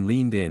said and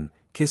leaned in,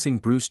 kissing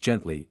Bruce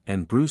gently,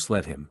 and Bruce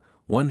let him,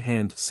 one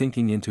hand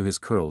sinking into his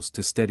curls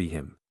to steady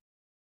him.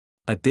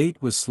 A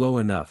date was slow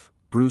enough,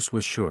 Bruce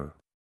was sure.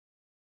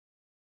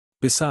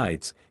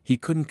 Besides, he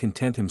couldn't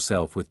content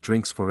himself with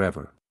drinks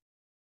forever.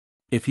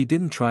 If he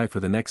didn't try for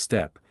the next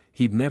step,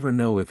 he'd never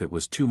know if it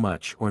was too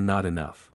much or not enough.